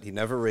 is that he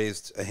never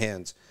raised a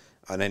hand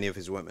on any of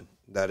his women.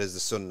 That is the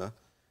sunnah.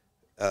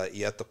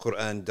 Yet the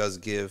Quran does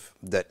give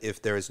that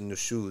if there is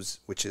nushuz,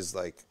 which is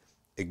like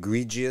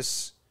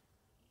egregious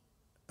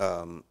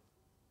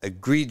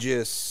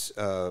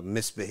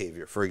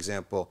misbehavior. For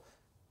example,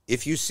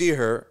 if you see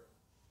her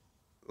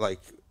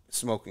like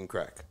smoking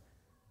crack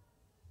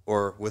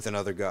or with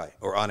another guy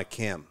or on a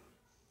cam,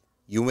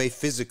 you may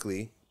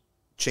physically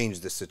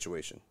change the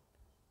situation.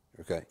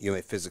 Okay? You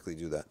may physically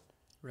do that.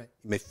 Right.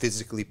 You may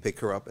physically pick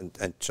her up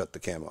and shut the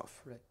cam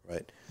off.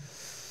 Right?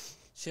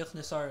 Sheikh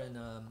Nisar in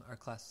our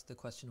class, the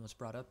question was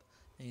brought up,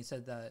 and he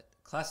said that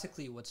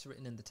classically what's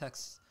written in the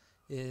text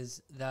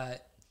is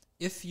that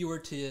if you were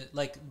to,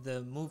 like,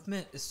 the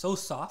movement is so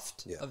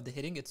soft of the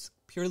hitting, it's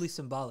purely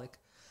symbolic,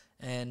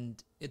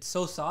 and it's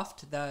so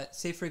soft that,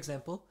 say for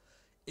example,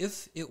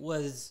 if it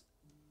was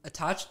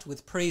attached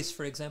with praise,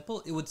 for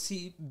example, it would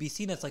be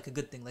seen as like a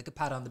good thing, like a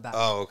pat on the back.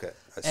 Oh, okay.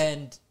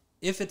 And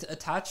if it's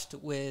attached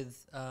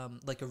with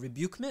like a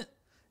rebukement,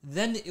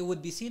 then it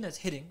would be seen as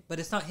hitting, but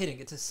it's not hitting.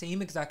 It's the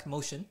same exact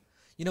motion.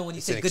 You know, when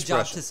you say good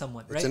job to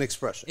someone, right? It's an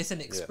expression. It's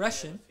an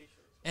expression.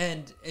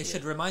 And it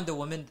should remind the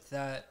woman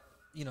that,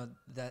 you know,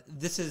 that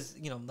this is,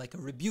 you know, like a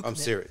rebuke. I'm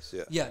serious,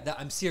 Yeah, that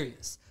I'm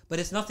serious. But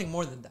it's nothing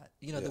more than that.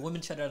 You know, the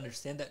woman should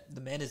understand that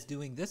the man is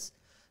doing this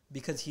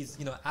because he's,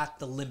 you know, at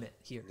the limit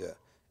here. Yeah.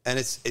 And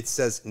it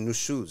says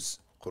nushuz,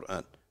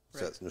 Quran. It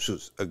says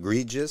nushuz.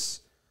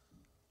 Egregious,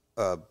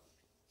 what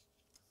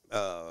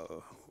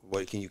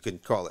you can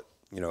call it,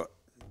 you know,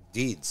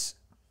 deeds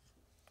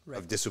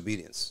of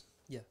disobedience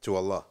to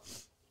Allah.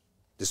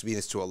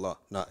 Disobedience to Allah.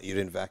 Not, you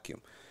didn't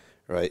vacuum.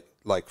 Right?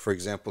 Like, for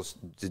example,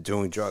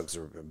 doing drugs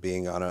or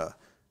being on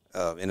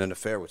in an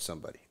affair with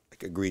somebody.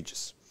 Like,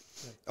 egregious.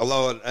 Right.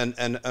 Allah,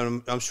 and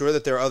I'm sure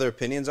that there are other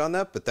opinions on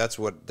that, but that's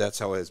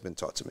how it has been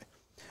taught to me.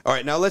 All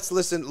right, now let's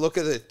look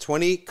at the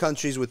 20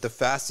 countries with the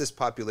fastest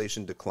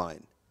population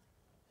decline.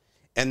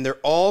 And they're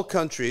all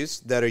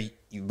countries that are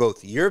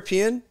both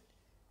European,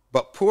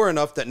 but poor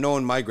enough that no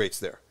one migrates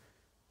there.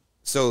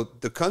 So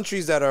the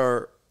countries that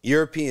are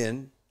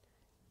European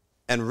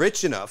and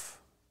rich enough,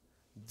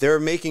 they're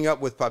making up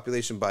with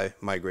population by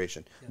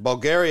migration. Yeah.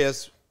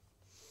 Bulgaria's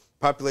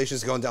population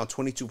is going down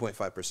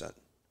 22.5%.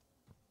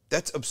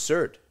 That's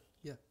absurd.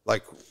 Yeah.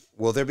 Like,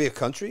 will there be a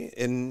country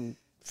in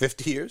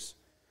 50 years?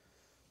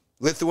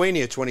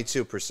 Lithuania,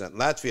 22%.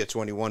 Latvia,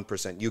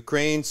 21%.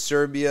 Ukraine,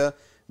 Serbia,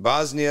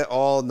 Bosnia,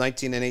 all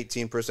 19 and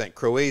 18%.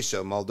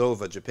 Croatia,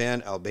 Moldova,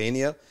 Japan,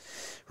 Albania,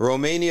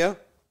 Romania,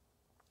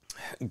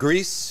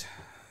 Greece,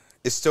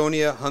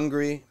 Estonia,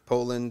 Hungary,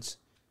 Poland,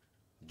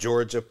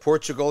 Georgia.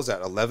 Portugal's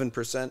at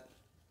 11%.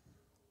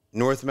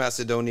 North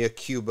Macedonia,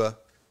 Cuba,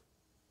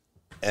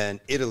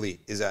 and Italy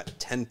is at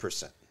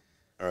 10%.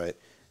 All right.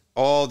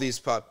 All these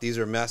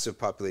are massive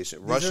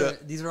population.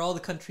 These are all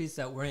the countries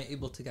that weren't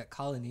able to get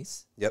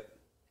colonies. Yep.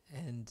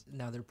 And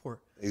now they're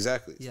poor.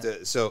 Exactly. Yeah.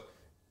 So,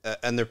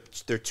 and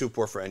they're too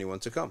poor for anyone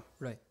to come.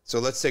 Right. So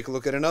let's take a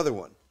look at another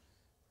one.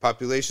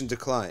 Population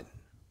decline.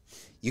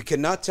 You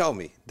cannot tell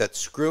me that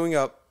screwing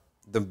up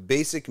the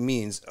basic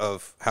means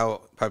of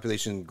how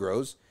population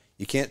grows,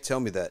 you can't tell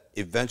me that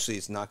eventually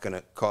it's not going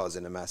to cause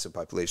in a massive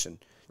population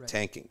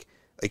tanking.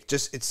 Like,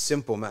 it's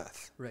simple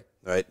math. Right.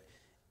 Right.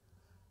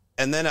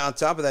 And then on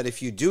top of that,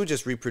 if you do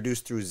just reproduce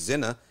through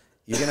zina,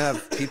 you're going to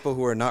have people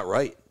who are not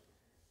right.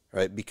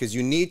 Right? Because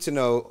you need to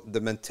know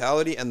the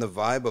mentality and the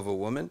vibe of a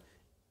woman,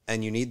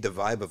 and you need the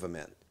vibe of a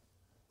man.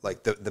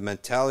 Like the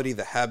mentality,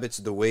 the habits,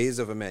 the ways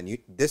of a man.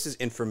 This is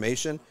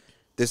information.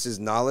 This is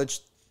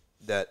knowledge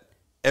that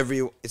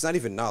it's not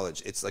even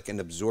knowledge. It's like an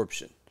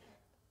absorption.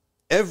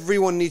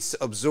 Everyone needs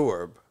to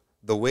absorb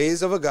the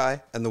ways of a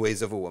guy and the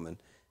ways of a woman.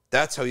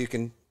 That's how you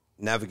can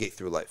navigate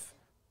through life.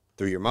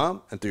 Through your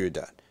mom and through your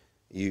dad.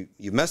 You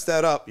mess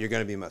that up, you're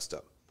going to be messed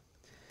up.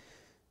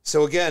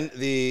 So again,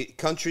 the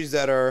countries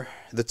that are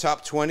the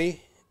top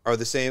 20 are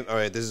the same. All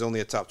right, this is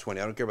only a top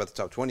 20. I don't care about the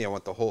top 20. I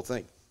want the whole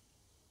thing.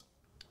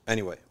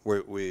 Anyway,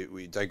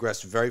 we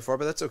digressed very far,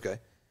 but that's okay.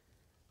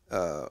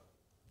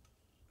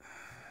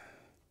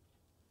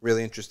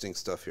 Really interesting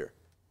stuff here.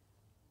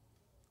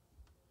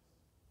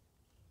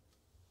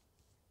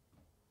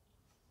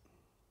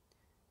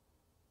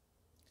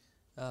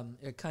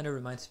 It kind of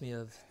reminds me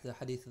of the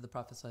hadith of the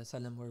Prophet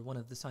ﷺ, where one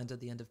of the signs of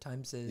the end of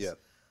times is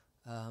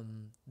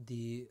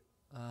the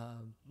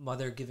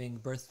mother giving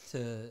birth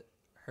to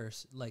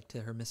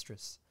her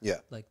mistress,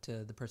 like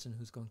to the person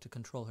who's going to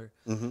control her.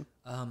 Mm-hmm.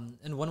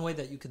 And one way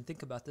that you can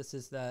think about this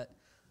is that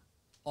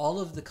all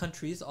of the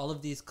countries, all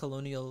of these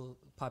colonial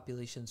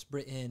populations,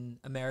 Britain,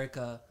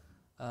 America,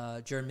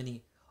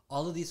 Germany,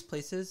 all of these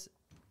places,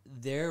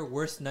 their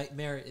worst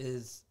nightmare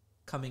is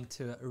coming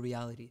to a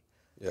reality.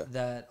 Yeah.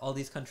 That all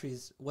these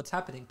countries, what's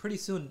happening pretty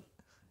soon,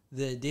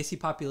 the Desi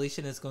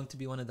population is going to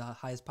be one of the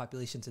highest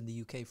populations in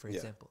the UK, for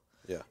example.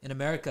 In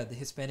America, the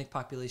Hispanic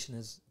population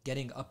is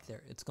getting up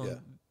there. It's going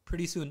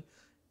pretty soon.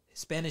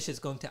 Spanish is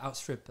going to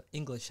outstrip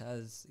English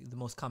as the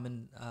most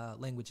common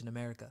language in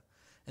America.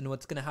 And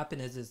what's going to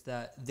happen is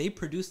that they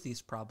produce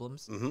these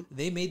problems.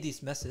 They made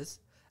these messes,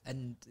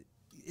 and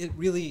it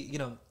really,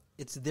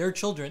 it's their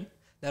children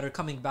that are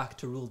coming back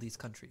to rule these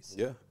countries.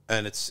 Yeah,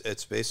 and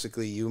it's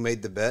basically you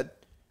made the bed,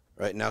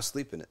 right? Now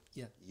sleep in it.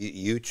 Yeah,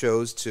 you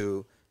chose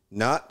to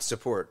not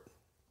support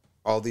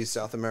all these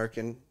South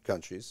American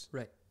countries.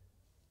 Right.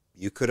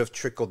 You could have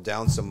trickled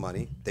down some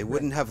money. They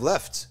wouldn't have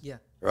left. Yeah.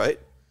 Right?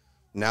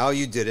 Now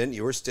you didn't.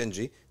 You were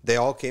stingy. They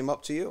all came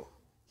up to you.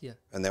 Yeah.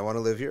 And they want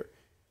to live here.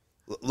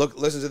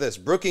 Listen to this.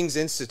 Brookings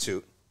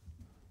Institute.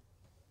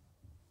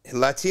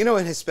 Latino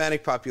and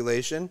Hispanic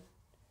population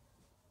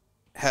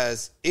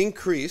has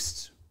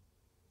increased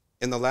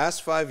in the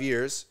last 5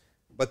 years,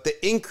 but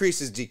the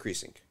increase is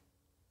decreasing.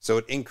 So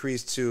it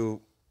increased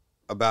to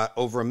about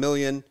over 1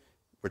 million.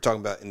 We're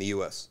talking about in the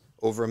U.S.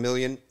 over 1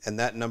 million, and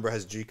that number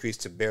has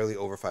decreased to barely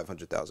over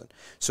 500,000.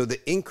 So the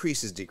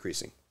increase is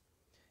decreasing.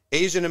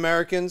 Asian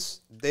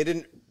Americans, they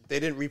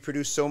didn't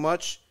reproduce so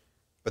much,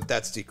 but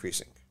that's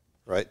decreasing,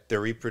 right?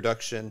 Their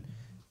reproduction,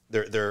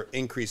 their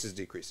increase is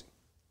decreasing.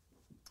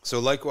 So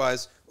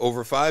likewise,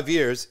 over 5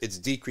 years, it's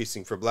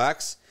decreasing for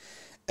blacks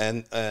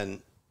and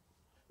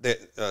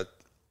the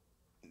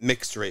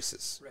mixed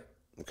races. Right.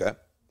 Okay.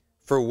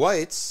 For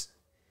whites,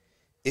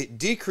 it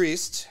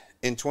decreased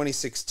in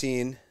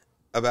 2016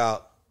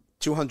 about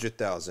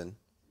 200,000,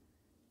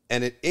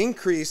 and it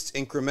increased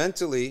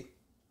incrementally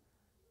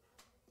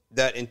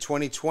that in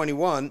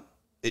 2021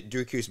 it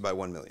decreased by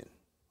 1 million.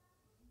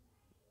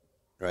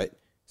 Right?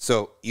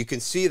 So you can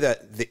see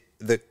that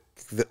the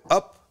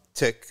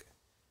uptick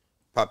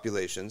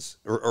populations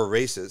or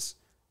races,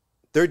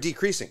 they're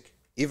decreasing.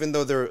 Even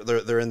though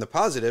they're in the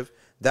positive,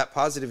 that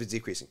positive is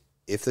decreasing.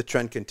 If the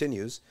trend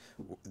continues,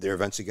 they're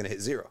eventually going to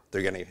hit zero.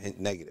 They're going to hit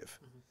negative.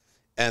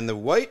 And the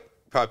white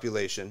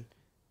population,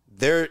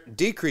 they're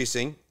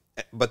decreasing,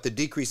 but the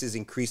decrease is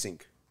increasing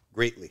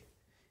greatly.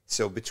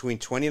 So between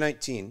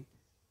 2019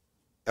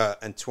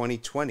 and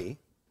 2020,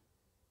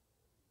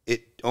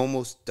 it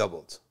almost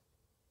doubled.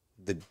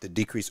 The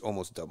decrease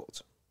almost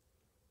doubled.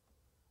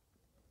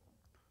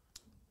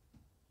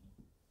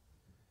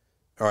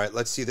 All right,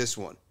 let's see this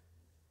one.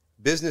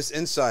 Business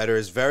Insider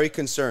is very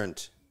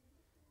concerned.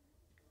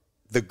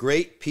 The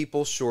great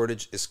people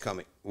shortage is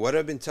coming. What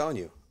I've been telling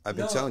you. I've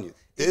been telling you.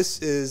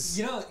 This is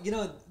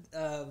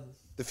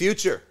the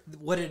future.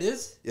 What it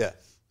is? Yeah.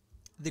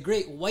 The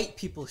great white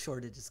people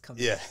shortage is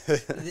coming. Yeah.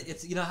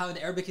 It's how in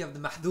Arabic you have the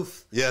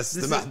mahdoof. Yes,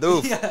 the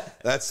mahdoof. Yeah.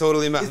 That's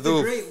totally mahdoof. It's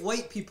the great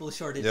white people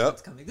shortage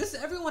that's coming. This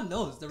everyone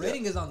knows. The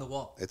rating is on the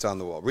wall. It's on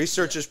the wall.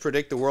 Researchers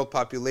predict the world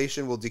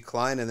population will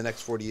decline in the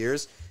next 40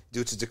 years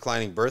due to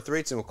declining birth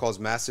rates and will cause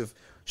massive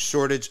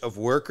shortage of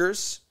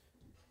workers.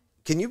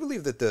 Can you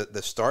believe that the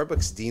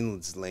Starbucks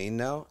Dean's Lane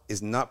now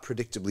is not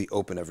predictably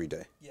open every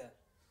day? Yeah.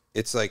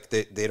 It's like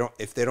they don't,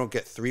 if they don't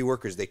get 3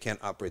 workers, they can't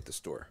operate the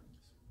store.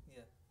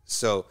 Yeah.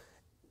 So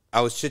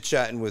I was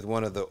chit-chatting with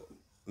one of the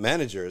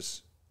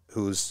managers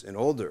who's an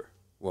older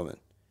woman.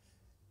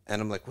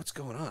 And I'm like, what's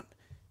going on?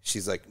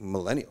 She's like,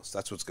 millennials,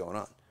 that's what's going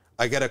on.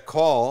 I get a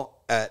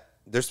call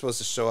they're supposed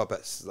to show up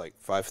at like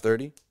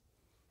 5:30.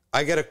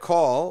 I get a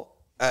call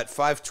at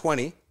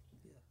 5:20.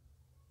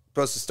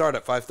 Supposed to start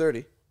at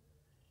 5:30.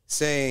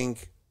 Saying,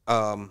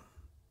 I'm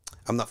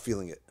not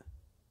feeling it.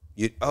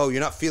 You're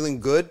not feeling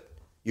good?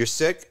 You're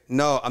sick?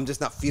 No, I'm just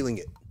not feeling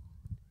it.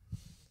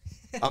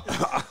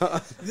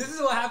 This is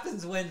what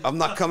happens when I'm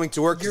not coming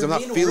to work because I'm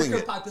not feeling it. Your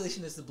worker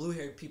population is the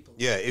blue-haired people.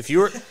 Yeah,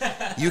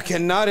 you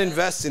cannot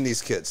invest in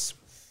these kids.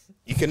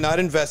 You cannot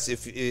invest.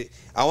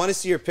 I want to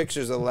see your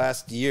pictures of the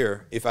last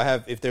year.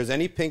 If there's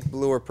any pink,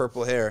 blue, or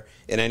purple hair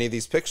in any of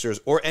these pictures,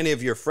 or any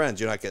of your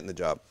friends, you're not getting the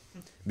job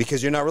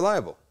because you're not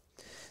reliable.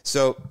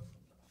 So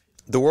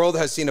the world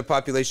has seen a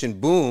population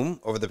boom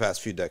over the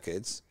past few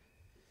decades.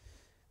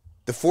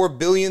 The 4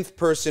 billionth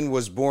person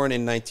was born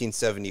in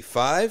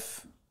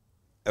 1975.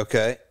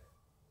 Okay.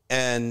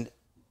 And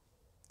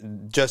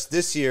just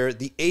this year,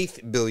 the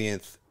 8th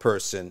billionth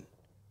person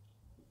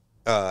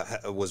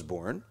was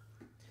born.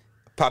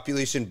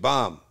 Population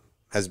bomb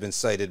has been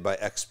cited by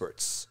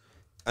experts.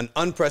 An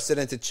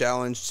unprecedented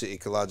challenge to the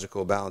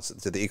ecological balance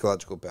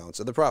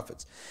of the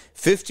prophets.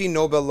 50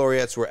 Nobel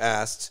laureates were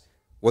asked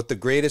what the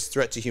greatest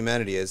threat to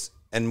humanity is,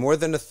 and more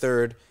than a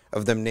third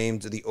of them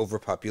named the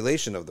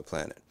overpopulation of the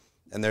planet.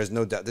 And there's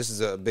no doubt, this is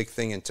a big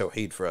thing in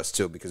Tawheed for us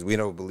too, because we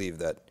don't believe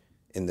that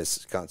in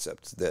this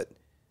concept, that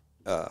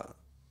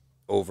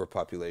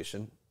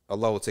overpopulation,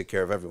 Allah will take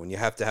care of everyone. You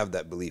have to have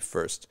that belief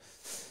first.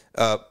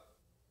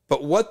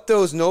 But what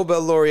those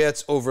Nobel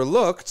laureates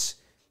overlooked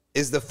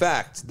is the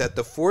fact that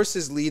the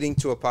forces leading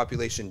to a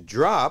population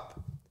drop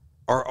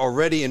are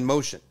already in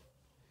motion.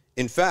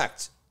 In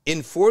fact,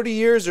 in 40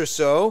 years or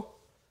so,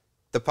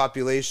 the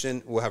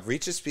population will have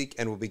reached its peak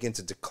and will begin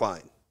to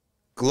decline.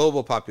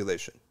 Global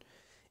population.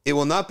 It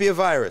will not be a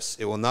virus.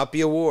 It will not be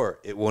a war.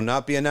 It will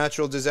not be a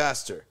natural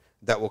disaster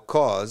that will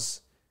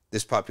cause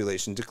this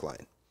population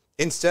decline.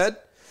 Instead,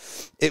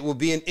 It will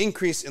be an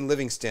increase in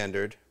living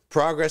standard.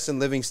 Progress in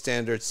living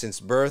standards since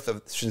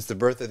the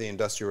birth of the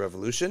Industrial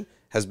Revolution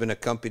has been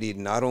accompanied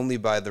not only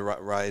by the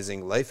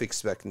rising life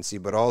expectancy,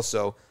 but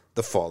also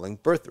the falling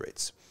birth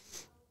rates.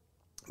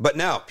 But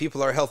now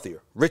people are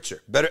healthier,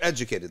 richer, better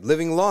educated,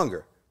 living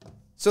longer.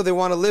 So they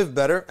want to live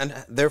better and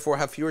therefore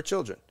have fewer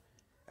children.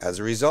 As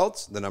a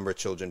result, the number of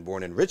children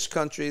born in rich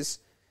countries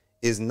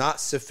is not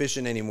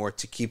sufficient anymore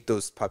to keep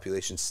those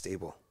populations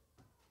stable.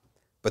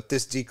 But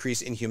this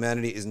decrease in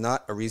humanity is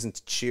not a reason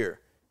to cheer,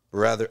 but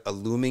rather a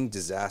looming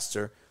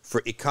disaster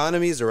for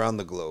economies around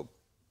the globe.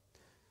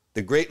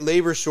 The great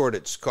labor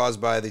shortage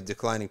caused by the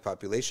declining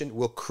population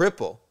will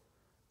cripple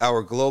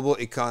our global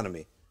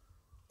economy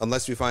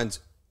unless we find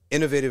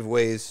innovative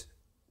ways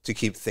to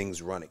keep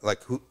things running.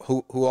 Like who's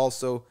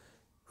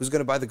going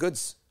to buy the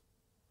goods?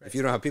 Right. If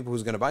you don't have people,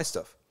 who's going to buy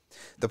stuff?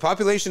 The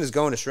population is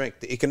going to shrink.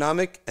 The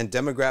economic and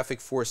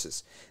demographic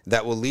forces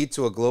that will lead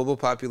to a global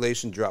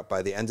population drop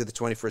by the end of the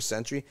 21st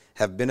century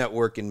have been at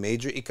work in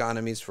major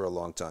economies for a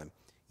long time.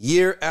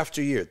 Year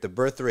after year, the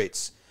birth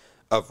rates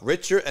of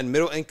richer and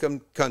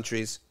middle-income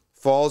countries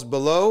falls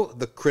below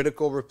the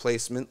critical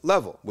replacement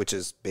level, which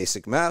is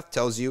basic math,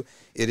 tells you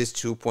it is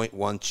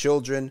 2.1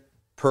 children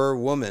per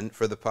woman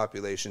for the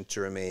population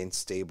to remain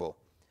stable.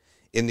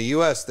 In the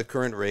U.S., the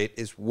current rate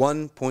is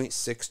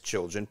 1.6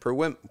 children per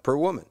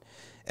woman.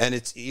 And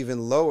it's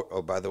even lower.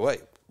 Oh, by the way,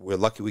 we're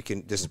lucky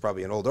this is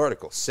probably an old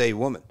article, say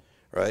woman,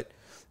 right?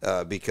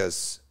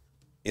 Because,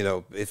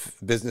 if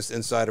Business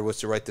Insider was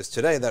to write this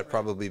today, that'd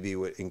probably be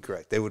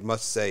incorrect. They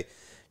must say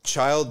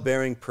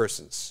childbearing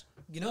persons.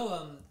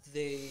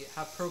 They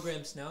have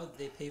programs now,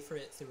 they pay for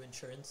it through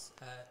insurance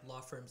at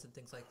law firms and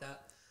things like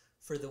that,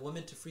 for the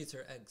woman to freeze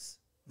her eggs.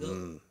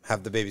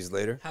 Have the babies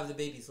later? Have the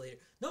babies later.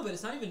 No, but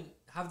it's not even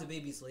have the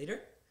babies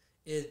later.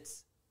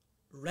 It's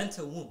rent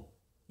a womb.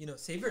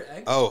 Save your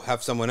egg. Oh,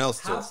 have someone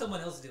else do it. Have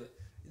someone else do it.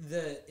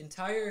 The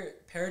entire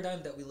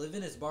paradigm that we live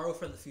in is borrow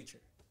from the future.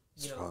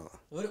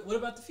 What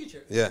about the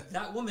future? Yeah.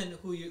 That woman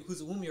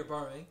whose womb you're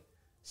borrowing,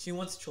 she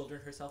wants children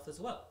herself as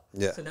well.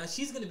 Yeah. So now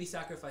she's going to be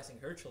sacrificing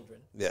her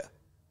children. Yeah.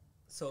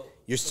 So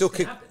you're still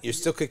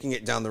kicking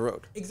it down the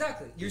road.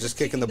 Exactly. You're just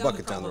kicking the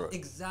bucket down the road.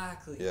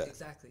 Exactly. Yeah.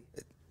 Exactly.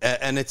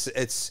 And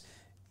it's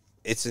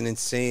an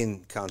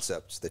insane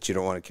concept that you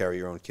don't want to carry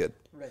your own kid.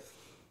 Right.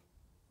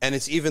 And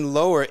it's even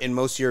lower in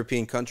most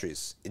European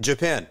countries.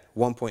 Japan,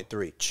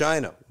 1.3.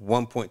 China,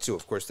 1.2.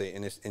 Of course, they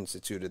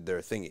instituted their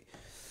thingy.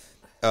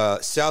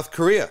 South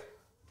Korea,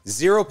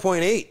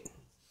 0.8.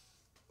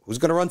 Who's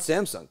going to run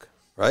Samsung,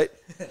 right?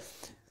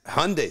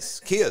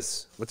 Hyundais,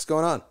 Kias, what's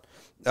going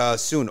on?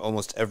 Soon,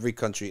 almost every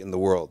country in the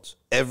world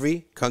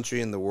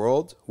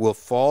will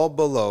fall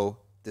below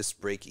this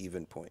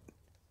break-even point.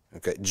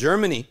 Okay,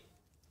 Germany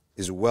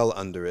is well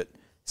under it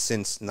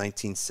since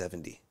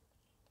 1970.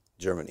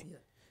 Germany. Yeah.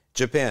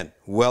 Japan,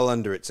 well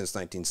under it since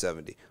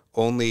 1970.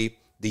 Only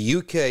the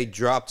UK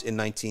dropped in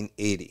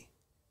 1980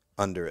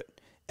 under it.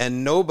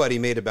 And nobody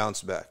made a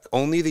bounce back.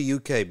 Only the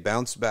UK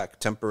bounced back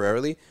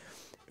temporarily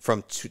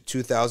from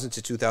 2000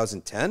 to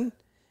 2010.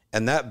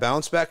 And that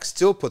bounce back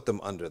still put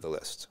them under the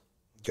list.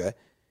 Okay?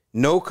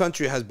 No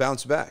country has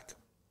bounced back.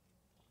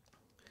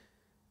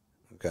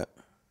 Okay?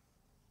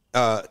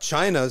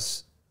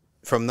 China's,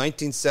 from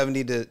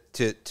 1970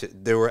 to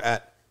they were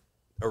at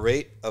a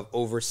rate of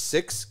over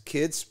 6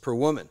 kids per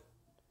woman.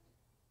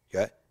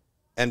 Okay?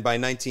 And by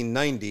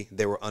 1990,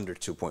 they were under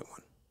 2.1.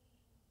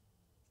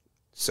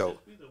 So,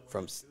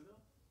 from...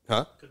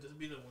 Huh? Could this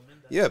be the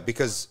women? Yeah,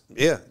 because,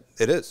 it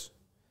is.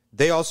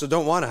 They also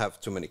don't want to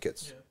have too many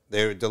kids. Yeah.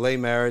 They delay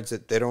marriage.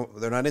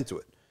 They're not into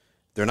it.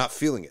 They're not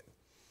feeling it.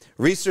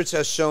 Research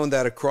has shown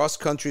that across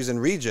countries and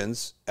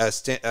regions,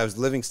 as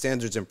living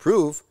standards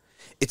improve,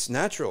 it's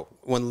natural.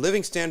 When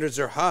living standards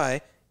are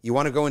high, you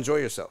want to go enjoy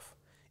yourself.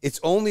 It's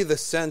only the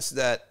sense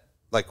that,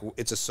 like,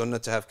 it's a sunnah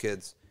to have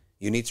kids.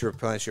 You need to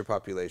replenish your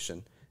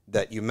population.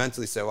 That you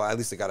mentally say, well, at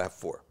least I got to have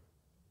 4.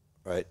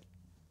 Right?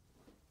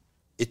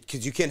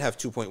 Because you can't have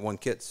 2.1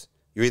 kids.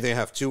 You're either going to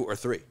have 2 or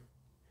 3.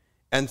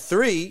 And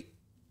 3,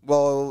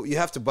 well, you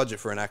have to budget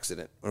for an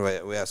accident.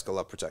 We ask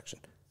Allah protection.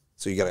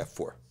 So you got to have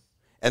 4.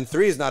 And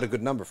 3 is not a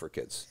good number for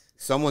kids.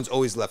 Someone's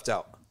always left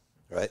out,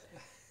 right?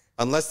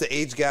 Unless the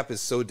age gap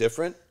is so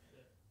different.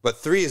 But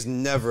 3 is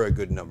never a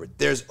good number.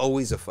 There's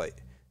always a fight.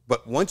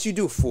 But once you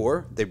do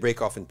 4, they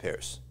break off in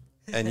pairs.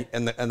 And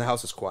the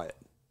house is quiet.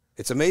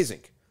 It's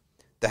amazing.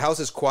 The house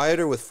is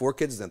quieter with 4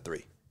 kids than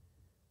 3.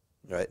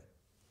 Right?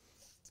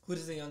 Who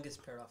does the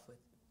youngest pair off with?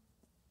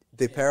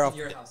 They pair off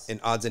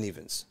in odds and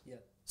evens. Yeah.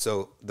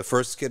 So the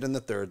first kid and the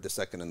third, the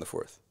second and the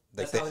fourth.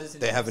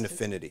 They have an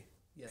affinity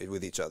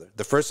with each other.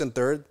 The first and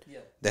third,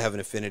 they have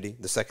an affinity.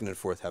 The second and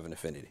fourth have an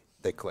affinity.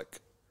 They click.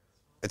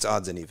 It's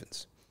odds and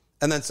evens.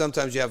 And then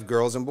sometimes you have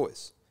girls and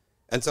boys.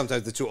 And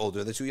sometimes the 2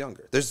 older, the 2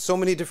 younger. There's so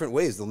many different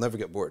ways. They'll never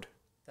get bored.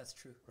 That's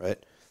true.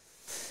 Right?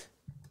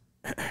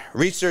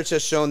 Research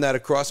has shown that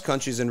across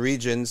countries and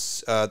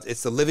regions,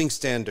 it's the living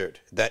standard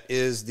that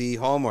is the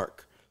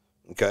hallmark.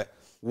 Okay?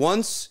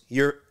 Once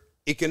your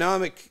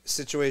economic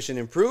situation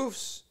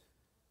improves,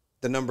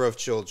 the number of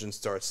children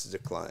starts to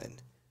decline.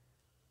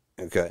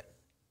 Okay.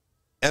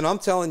 And I'm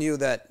telling you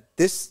that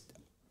this,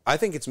 I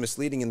think it's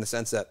misleading in the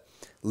sense that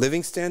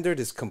living standard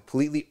is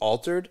completely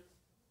altered,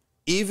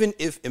 even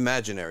if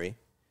imaginary,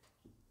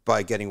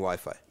 by getting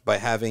Wi-Fi, by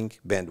having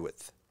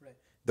bandwidth. Right.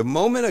 The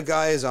moment a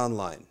guy is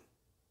online,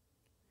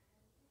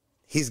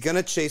 he's going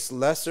to chase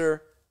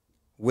lesser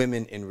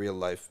women in real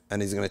life,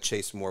 and he's going to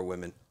chase more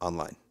women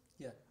online.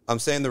 Yeah. I'm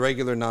saying the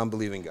regular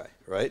non-believing guy,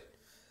 right?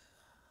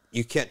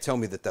 You can't tell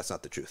me that that's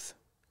not the truth,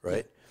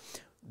 right? Yeah.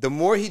 The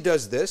more he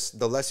does this,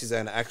 the less he's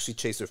going to actually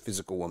chase a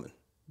physical woman.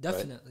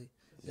 Definitely.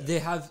 Right?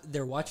 Yeah.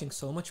 They're watching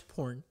so much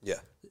porn. Yeah.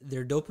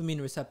 Their dopamine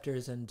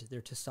receptors and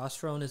their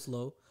testosterone is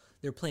low.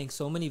 They're playing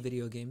so many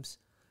video games.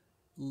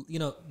 You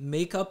know,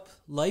 make-up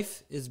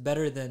life is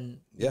better than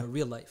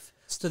real life.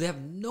 So they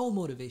have no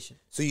motivation.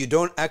 So you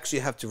don't actually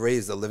have to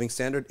raise the living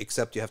standard,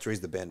 except you have to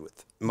raise the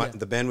bandwidth.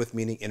 The bandwidth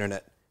meaning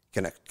internet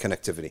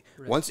connectivity.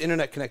 Right. Once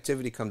internet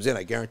connectivity comes in,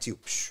 I guarantee you,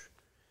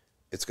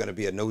 it's going to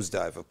be a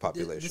nosedive of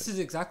population. This is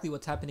exactly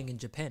what's happening in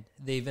Japan.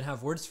 They even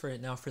have words for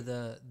it now for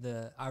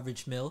the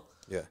average male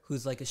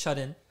who's like a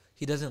shut-in.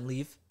 He doesn't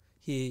leave.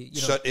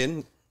 Shut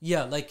in?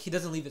 Yeah, like he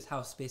doesn't leave his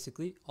house,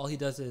 basically. All he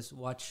does is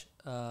watch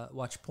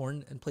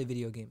porn and play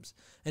video games.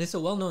 And it's a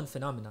well-known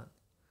phenomenon.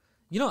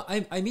 You know,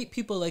 I meet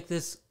people like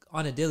this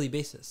on a daily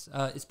basis,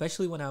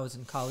 especially when I was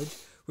in college,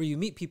 where you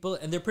meet people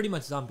and they're pretty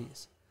much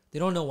zombies. They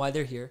don't know why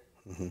they're here.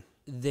 Mm-hmm.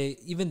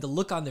 Even the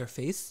look on their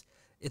face,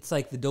 it's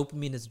like the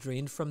dopamine is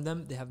drained from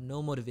them. They have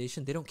no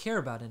motivation. They don't care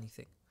about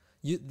anything.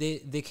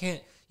 They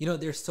can't,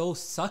 they're so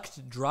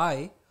sucked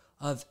dry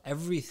of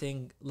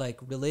everything like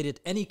related,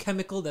 any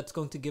chemical that's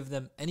going to give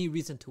them any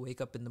reason to wake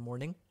up in the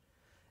morning,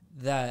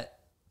 that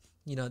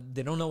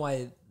they don't know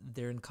why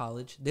they're in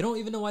college. They don't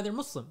even know why they're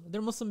Muslim.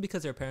 They're Muslim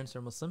because their parents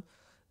are Muslim.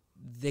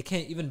 They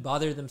can't even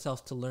bother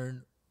themselves to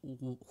learn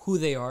who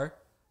they are,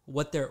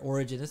 what their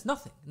origin is.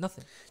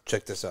 Nothing.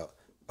 Check this out.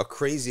 A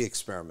crazy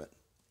experiment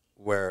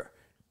where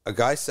a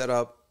guy set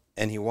up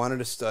and he wanted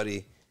to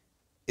study.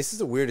 This is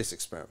the weirdest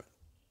experiment.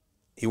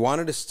 He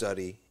wanted to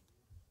study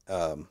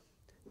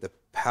the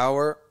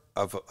power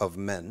of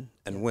men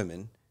and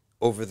women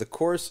over the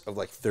course of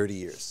like 30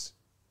 years.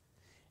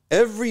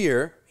 Every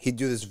year, he'd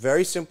do this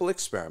very simple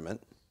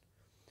experiment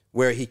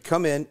where he'd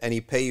come in and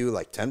he'd pay you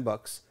like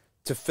 $10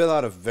 to fill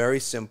out a very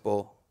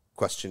simple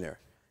questionnaire.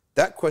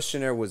 That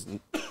questionnaire was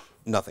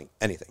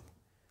anything.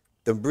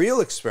 The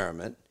real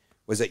experiment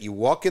was that you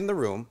walk in the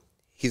room,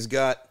 he's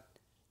got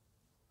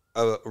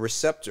a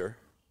receptor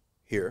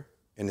here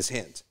in his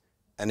hand,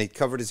 and he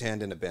covered his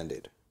hand in a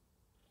Band-Aid.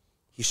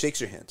 He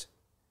shakes your hand.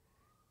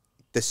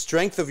 The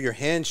strength of your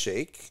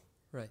handshake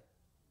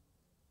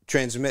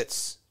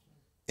transmits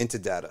into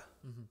data.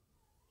 Mm-hmm.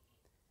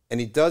 And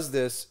he does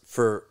this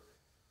for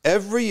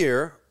every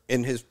year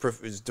in his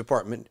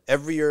department,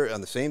 every year,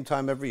 on the same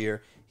time every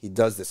year, he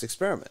does this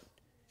experiment.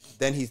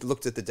 Then he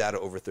looked at the data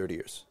over 30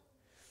 years.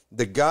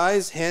 The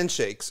guy's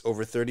handshakes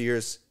over 30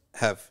 years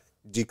have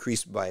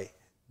decreased by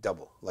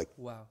double,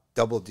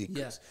 double decrease.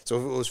 Yeah. So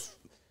if it was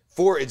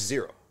 4, it's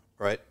 0,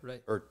 right?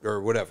 Right.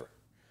 Or whatever.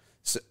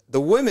 So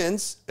the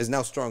women's is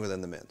now stronger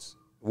than the men's.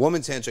 A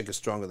woman's handshake is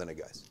stronger than a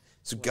guy's.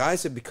 So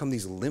guys have become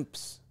these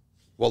limps.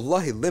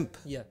 Wallahi, limp.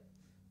 Yeah.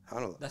 I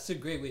don't know. That's a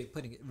great way of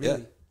putting it,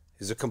 really. Yeah.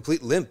 He's a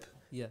complete limp.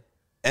 Yeah.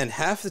 And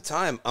half the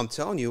time, I'm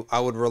telling you,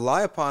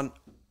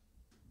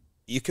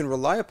 you can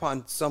rely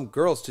upon some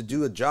girls to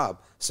do a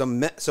job,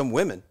 some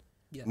women,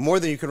 more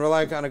than you can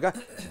rely on a guy.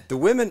 The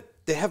women,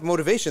 they have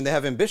motivation, they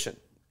have ambition.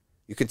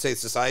 You could say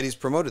society's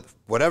promoted,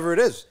 whatever it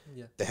is,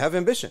 they have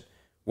ambition.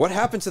 What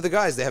happened to the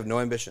guys? They have no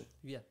ambition.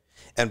 Yeah.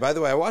 And by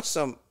the way, I watched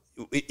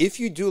if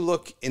you do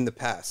look in the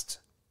past,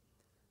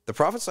 the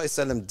Prophet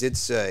ﷺ did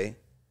say,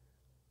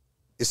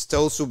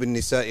 Istawsu bin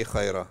nisa'i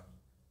khayra.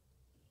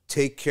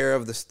 Take care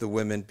of the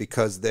women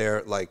because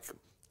they're like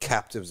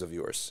captives of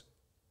yours.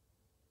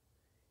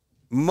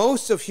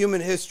 Most of human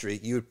history,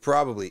 you would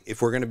probably,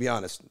 if we're going to be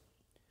honest,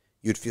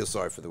 you'd feel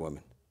sorry for the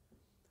women.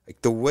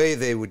 Like the way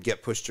they would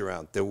get pushed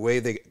around,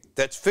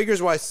 that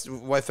figures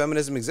why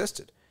feminism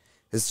existed.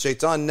 His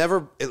shaitan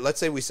never, let's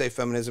say we say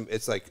feminism,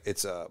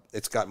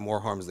 it's got more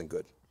harms than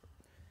good.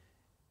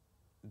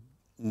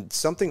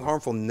 Something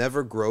harmful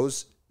never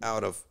grows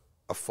out of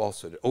a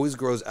falsehood. It always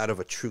grows out of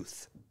a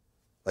truth.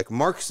 Like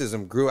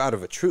Marxism grew out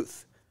of a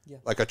truth. Yeah.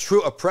 Like a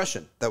true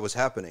oppression that was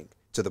happening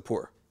to the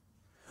poor.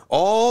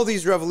 All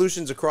these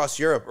revolutions across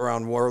Europe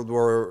around World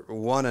War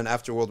I and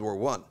after World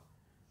War I,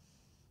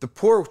 the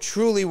poor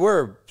truly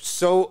were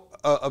so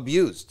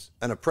abused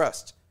and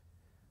oppressed.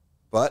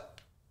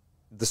 But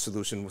the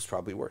solution was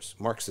probably worse.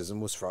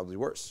 Marxism was probably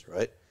worse,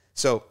 right?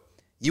 So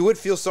you would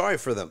feel sorry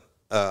for them,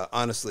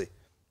 honestly,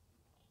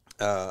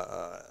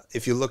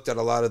 if you looked at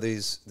a lot of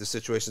the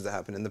situations that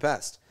happened in the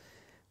past.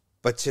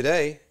 But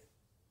today,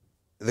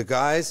 the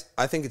guys,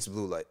 I think it's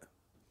blue light.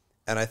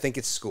 And I think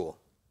it's school.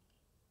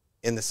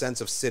 In the sense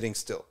of sitting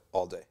still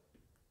all day.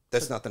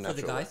 That's not the natural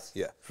way. For the guys?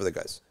 Yeah, for the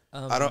guys.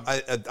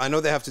 I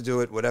know they have to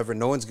do it, whatever.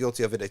 No one's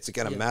guilty of it. It's,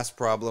 again, a mass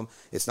problem.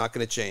 It's not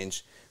going to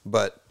change.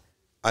 But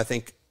I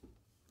think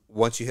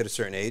once you hit a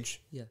certain age,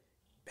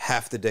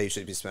 half the day you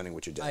should be spending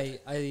with your dad.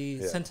 I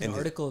sent an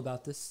article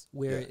about this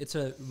where it's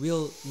a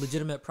real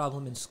legitimate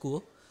problem in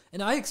school.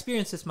 And I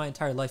experienced this my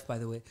entire life, by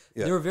the way.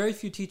 Yeah. There were very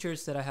few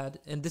teachers that I had,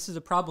 and this is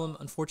a problem,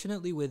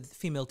 unfortunately, with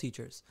female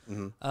teachers,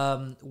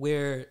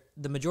 where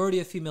the majority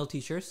of female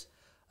teachers,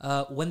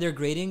 when they're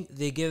grading,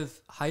 they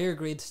give higher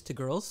grades to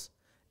girls,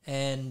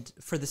 and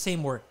for the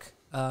same work.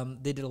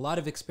 They did a lot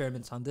of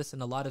experiments on this,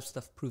 and a lot of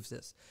stuff proves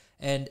this.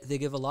 And they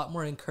give a lot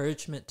more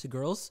encouragement to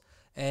girls,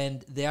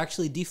 and they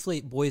actually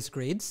deflate boys'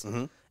 grades.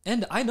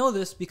 And I know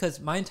this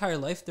because my entire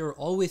life, there were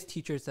always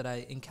teachers that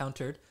I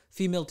encountered,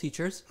 female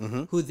teachers,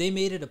 who they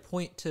made it a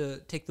point to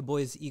take the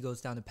boys'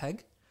 egos down a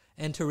peg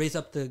and to raise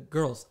up the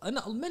girls. And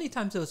many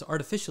times it was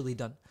artificially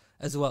done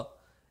as well.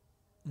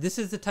 This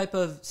is the type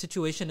of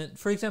situation. And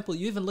for example,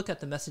 you even look at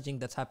the messaging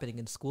that's happening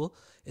in school.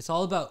 It's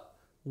all about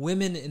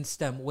women in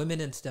STEM, women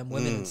in STEM,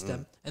 women in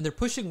STEM. And they're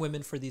pushing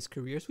women for these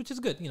careers, which is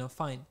good,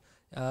 fine.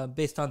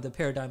 Based on the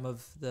paradigm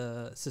of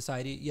the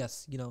society,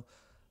 yes,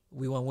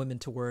 we want women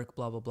to work,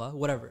 blah, blah, blah,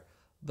 whatever.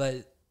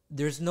 But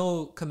there's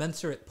no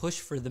commensurate push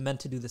for the men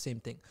to do the same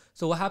thing.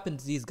 So what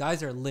happens, these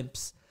guys are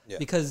limps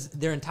because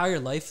their entire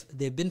life,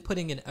 they've been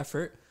putting in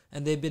effort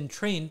and they've been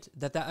trained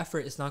that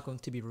effort is not going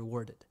to be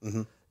rewarded.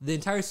 The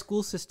entire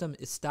school system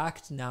is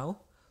stacked now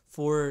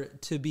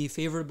to be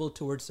favorable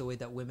towards the way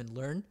that women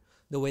learn,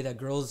 the way that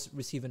girls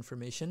receive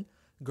information.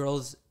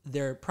 Girls,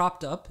 they're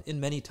propped up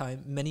in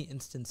many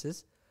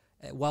instances,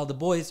 while the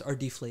boys are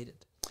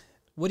deflated.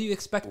 What do you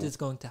expect is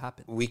going to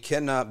happen? We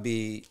cannot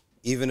be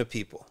even a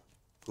people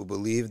who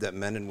believe that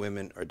men and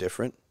women are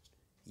different,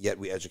 yet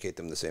we educate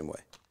them the same way.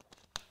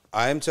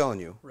 I am telling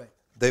you,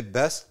 the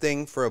best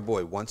thing for a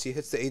boy, once he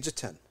hits the age of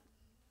 10,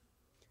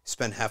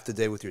 spend half the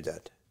day with your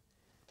dad.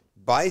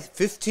 By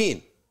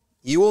 15,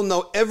 you will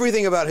know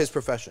everything about his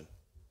profession.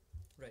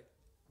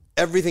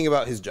 Everything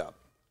about his job.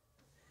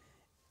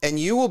 And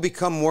you will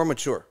become more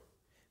mature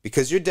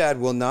because your dad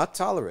will not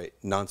tolerate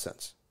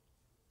nonsense,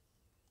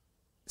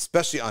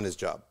 especially on his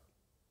job,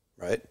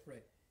 right?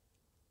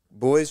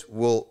 Boys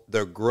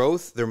their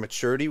growth, their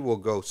maturity will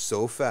go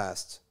so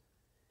fast.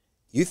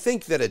 You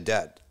think that a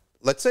dad,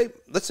 let's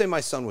say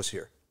my son was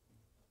here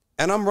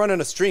and I'm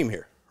running a stream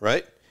here,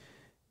 right?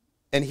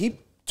 And he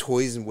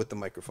toys with the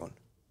microphone.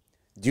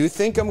 Do you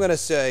think I'm going to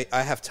say,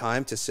 I have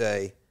time to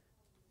say,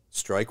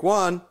 strike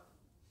one,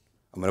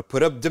 I'm going to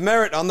put a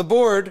demerit on the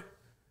board,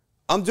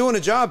 I'm doing a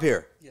job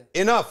here.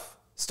 Enough,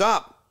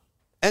 stop,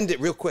 end it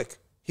real quick.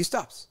 He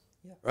stops,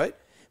 right?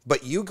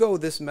 But you go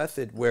this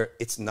method where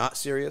it's not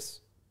serious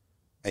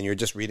and you're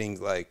just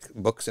reading like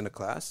books in a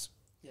class.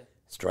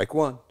 Strike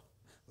one.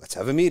 Let's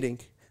have a meeting.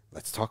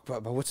 Let's talk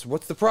about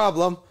what's the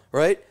problem,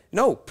 right?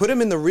 No, put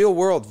him in the real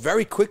world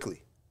very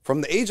quickly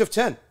from the age of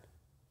 10.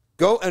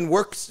 Go and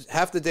work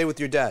half the day with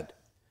your dad,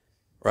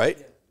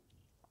 right?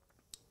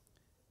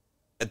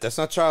 That's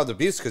not child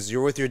abuse because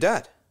you're with your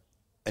dad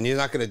and you're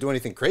not going to do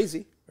anything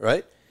crazy,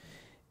 right?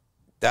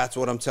 That's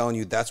what I'm telling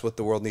you. That's what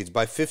the world needs.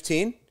 By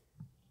 15,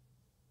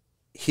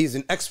 he's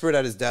an expert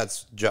at his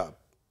dad's job.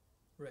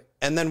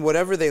 And then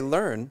whatever they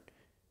learn,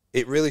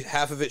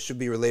 half of it should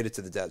be related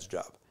to the dad's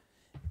job.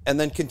 And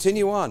then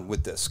continue on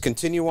with this.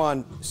 Continue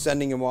on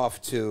sending them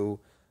off to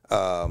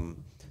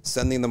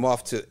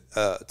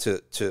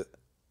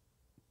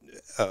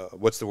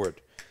what's the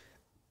word?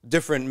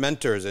 Different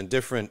mentors and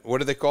different, what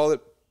do they call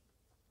it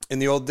in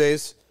the old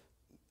days?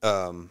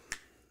 What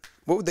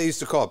would they used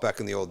to call it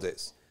back in the old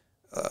days?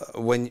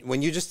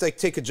 When you just like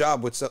take a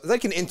job with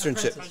like an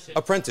internship,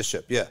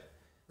 apprenticeship, yeah.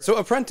 So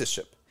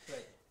apprenticeship.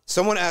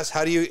 Someone asked,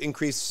 how do you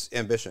increase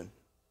ambition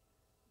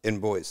in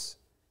boys?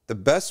 The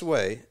best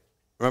way,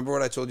 remember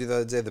what I told you the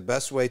other day, the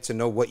best way to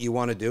know what you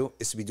want to do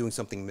is to be doing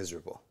something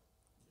miserable.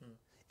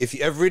 If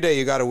every day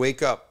you got to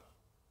wake up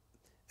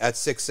at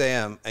 6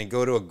 a.m. and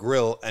go to a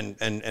grill and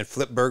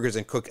flip burgers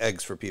and cook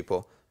eggs for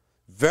people,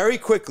 very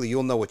quickly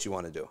you'll know what you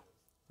want to do.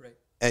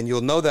 And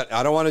you'll know that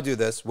I don't want to do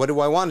this. What do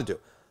I want to do?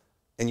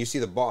 And you see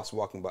the boss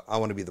walking by. I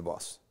want to be the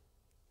boss.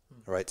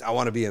 Right? I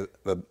want to be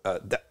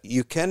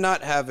you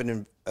cannot have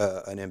an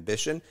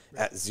ambition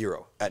at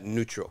zero, at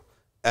neutral,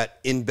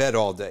 in bed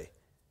all day.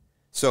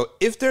 So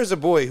if there's a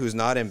boy who's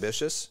not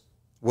ambitious,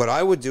 what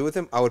I would do with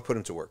him, I would put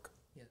him to work.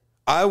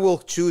 I will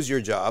choose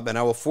your job and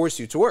I will force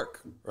you to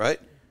work, right?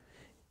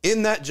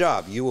 In that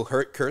job, you will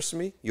curse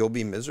me. You'll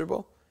be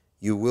miserable.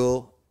 You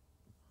will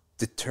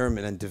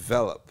determine and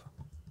develop,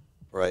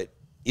 right?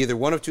 Either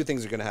one of two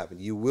things are going to happen.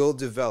 You will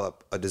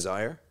develop a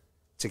desire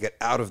to get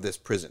out of this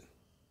prison,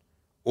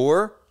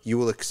 or you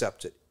will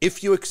accept it.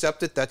 If you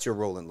accept it, that's your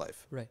role in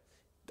life.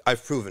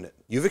 I've proven it.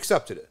 You've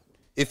accepted it.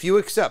 If you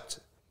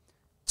accept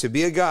to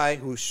be a guy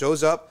who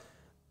shows up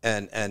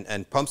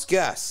and pumps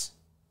gas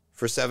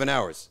for 7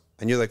 hours,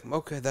 and you're like,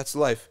 okay, that's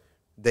life,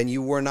 then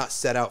you were not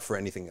set out for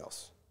anything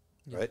else,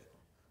 right?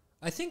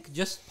 I think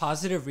just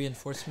positive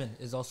reinforcement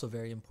is also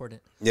very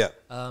important.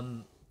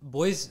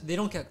 Boys, they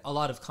don't get a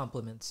lot of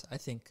compliments, I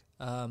think.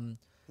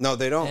 No,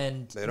 they don't.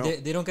 And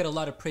they don't get a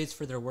lot of praise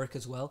for their work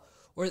as well.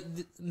 Or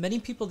many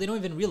people, they don't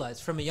even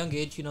realize from a young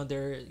age,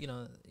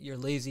 you're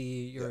lazy,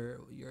 you're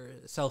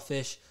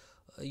selfish,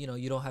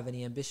 you don't have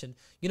any ambition.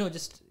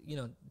 Just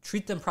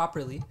treat them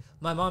properly.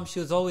 My mom, she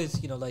was always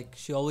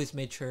she always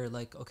made sure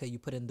okay, you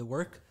put in the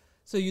work,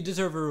 so you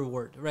deserve a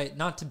reward, right?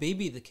 Not to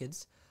baby the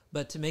kids,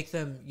 but to make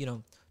them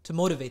to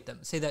motivate them,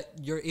 say that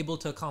you're able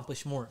to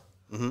accomplish more.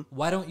 Mm-hmm.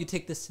 Why don't you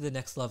take this to the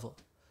next level?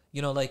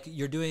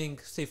 You're doing,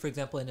 say for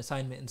example, an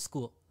assignment in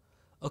school.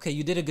 Okay,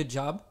 you did a good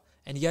job,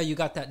 and yeah, you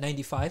got that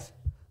 95,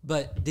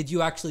 but did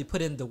you actually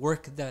put in the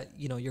work that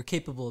you're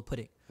capable of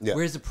putting? Yeah.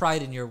 Where's the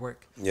pride in your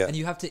work? Yeah. And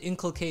you have to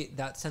inculcate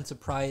that sense of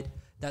pride,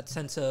 that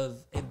sense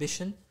of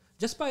ambition,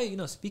 just by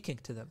speaking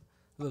to them.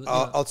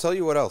 I'll tell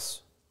you what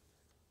else.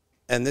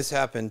 And this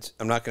happened.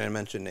 I'm not going to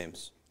mention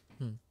names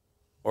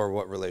or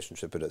what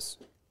relationship it is.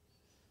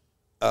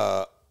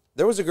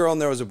 There was a girl and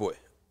there was a boy.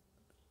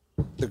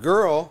 The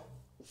girl,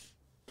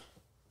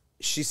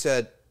 she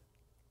said,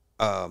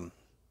 when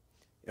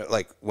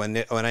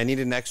I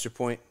needed an extra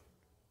point,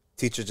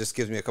 teacher just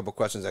gives me a couple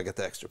questions, I get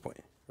the extra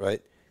point,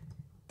 right?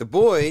 The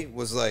boy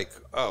was like,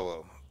 oh,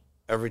 well,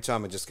 every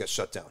time I just get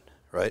shut down,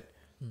 right?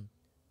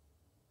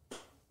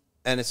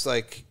 And it's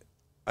like,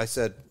 I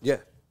said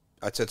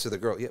to the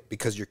girl, yeah,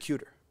 because you're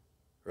cuter,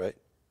 right?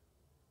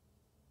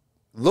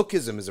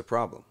 Lookism is a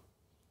problem.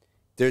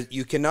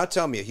 You cannot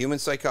tell me a human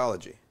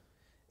psychology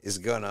is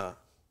going to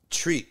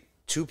treat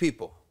two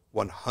people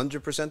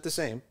 100% the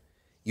same.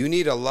 You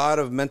need a lot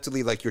of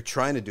mentally, you're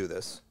trying to do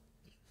this.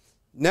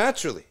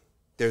 Naturally,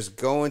 there's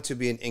going to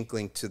be an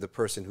inkling to the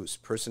person whose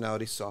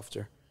personality is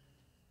softer,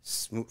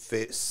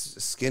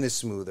 skin is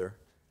smoother.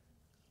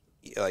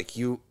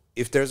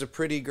 If there's a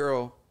pretty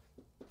girl,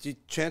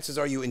 chances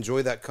are you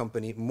enjoy that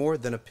company more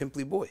than a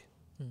pimply boy,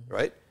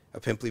 right? A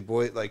pimply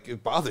boy,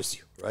 it bothers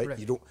you, right?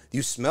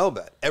 You smell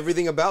bad.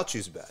 Everything about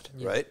you's bad,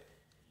 right?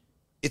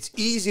 It's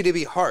easy to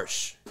be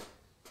harsh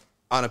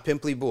on a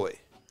pimply boy.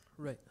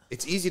 Right.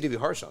 It's easy to be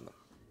harsh on them,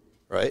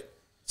 right?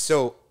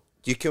 So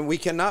we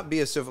cannot be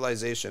a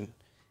civilization.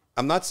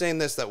 I'm not saying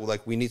this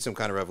that we need some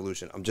kind of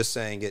revolution. I'm just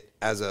saying it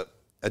as a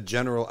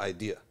general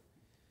idea.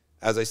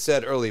 As I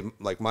said earlier,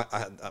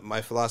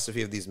 my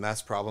philosophy of these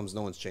math problems,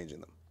 no one's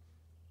changing them.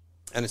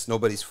 And it's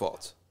nobody's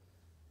fault.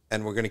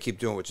 And we're going to keep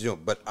doing what you're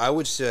doing. But I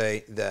would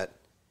say that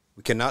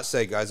we cannot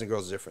say guys and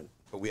girls are different,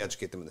 but we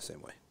educate them in the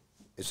same way.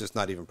 It's just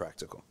not even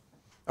practical.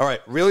 All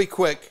right, really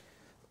quick,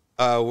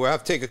 we'll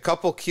have to take a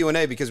couple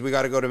Q&A because we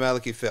got to go to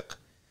Maliki Fiqh,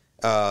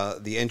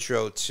 the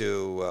intro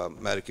to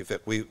Maliki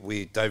Fiqh.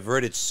 We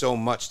diverted so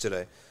much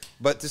today.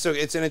 But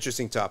it's an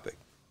interesting topic.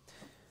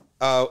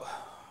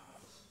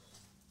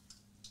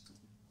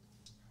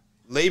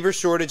 Labor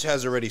shortage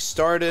has already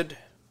started.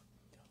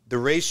 The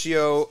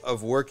ratio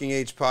of working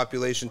age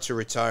population to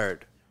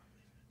retired.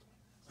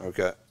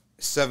 Okay.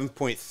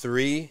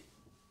 7.3.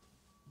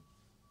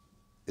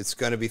 It's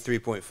going to be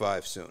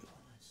 3.5 soon.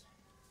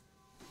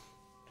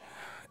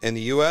 In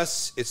the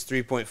U.S., it's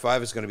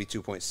 3.5. It's going to be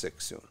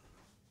 2.6 soon.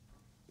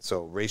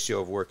 So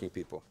ratio of working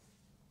people.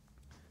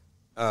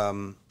 There are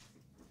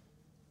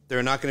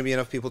not going to be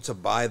enough people to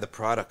buy the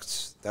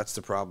products. That's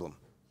the problem,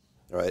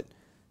 right?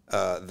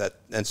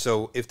 And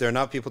so if there are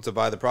not people to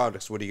buy the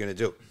products, what are you going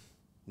to do?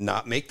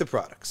 Not make the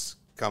products.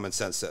 Common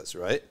sense says,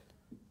 right?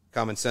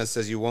 Common sense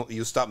says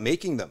you stop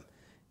making them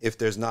if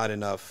there's not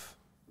enough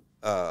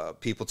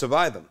people to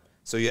buy them.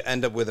 So you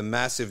end up with a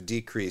massive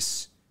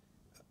decrease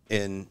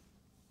in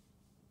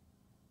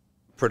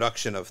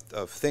production of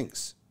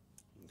things.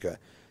 Okay.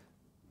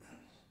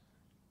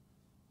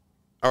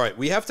 All right,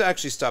 we have to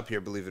actually stop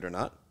here, believe it or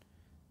not.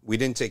 We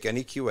didn't take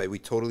any QA. We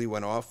totally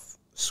went off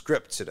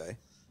script today.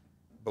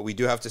 But we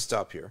do have to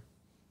stop here.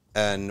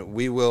 And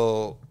we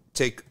will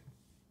take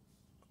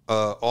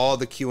all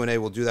the Q&A.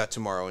 We'll do that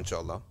tomorrow,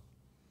 inshallah.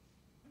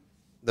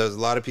 There's a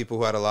lot of people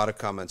who had a lot of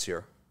comments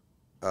here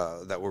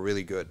that were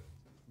really good,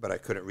 but I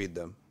couldn't read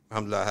them.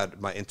 Alhamdulillah, I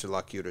had my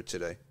interlocutor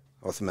today,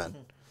 Uthman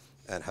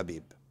and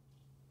Habib.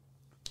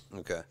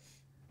 Okay.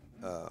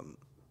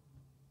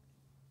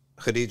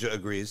 Khadija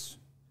agrees.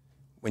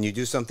 When you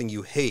do something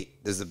you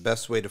hate, this is the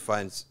best way to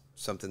find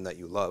something that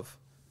you love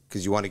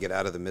because you want to get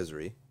out of the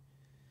misery.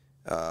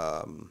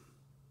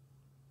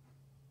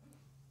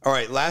 All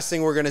right, last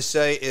thing we're going to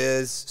say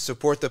is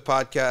support the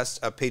podcast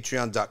at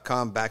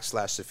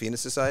patreon.com/Safina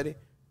Society,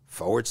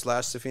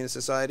 /Safina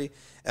Society.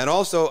 And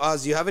also,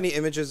 Oz, do you have any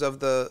images of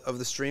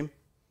the stream?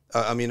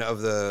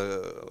 Of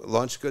the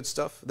launch good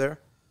stuff there?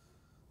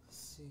 Let's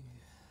see.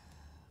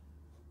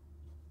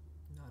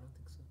 No, I don't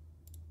think so.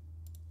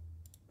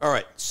 All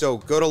right, so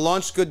go to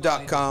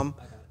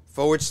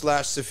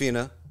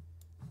launchgood.com/Safina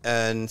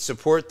and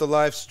support the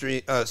live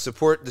stream,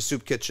 support the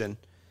Soup Kitchen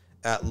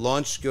at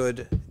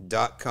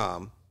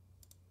launchgood.com.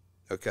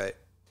 Okay.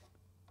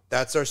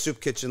 That's our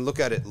soup kitchen. Look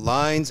at it.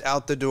 Lines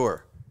out the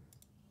door.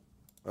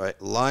 All right.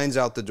 Lines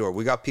out the door.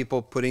 We got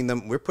people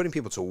we're putting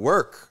people to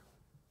work.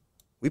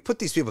 We put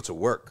these people to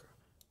work.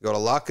 Go to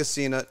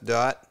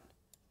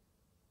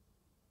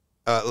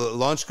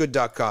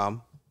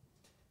launchgood.com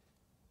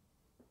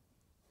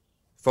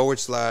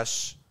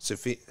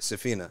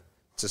 /Safina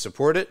to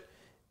support it.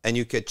 And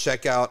you could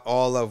check out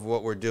all of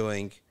what we're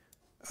doing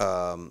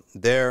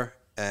there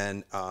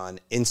and on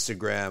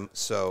Instagram.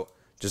 So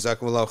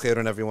جزاكم الله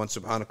خيرا everyone.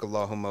 سبحانك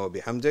اللهم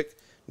وبحمدك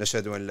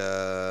نشهد أن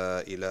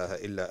لا إله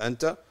إلا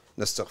أنت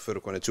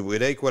نستغفرك ونتوب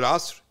إليك.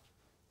 والعصر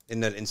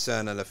إن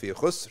الإنسان لفي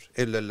خسر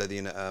إلا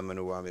الذين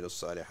آمنوا وعملوا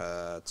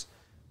الصالحات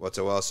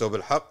وتواصوا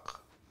بالحق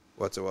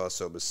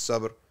وتواصوا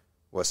بالصبر.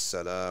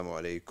 والسلام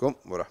عليكم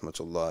ورحمة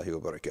الله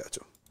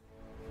وبركاته.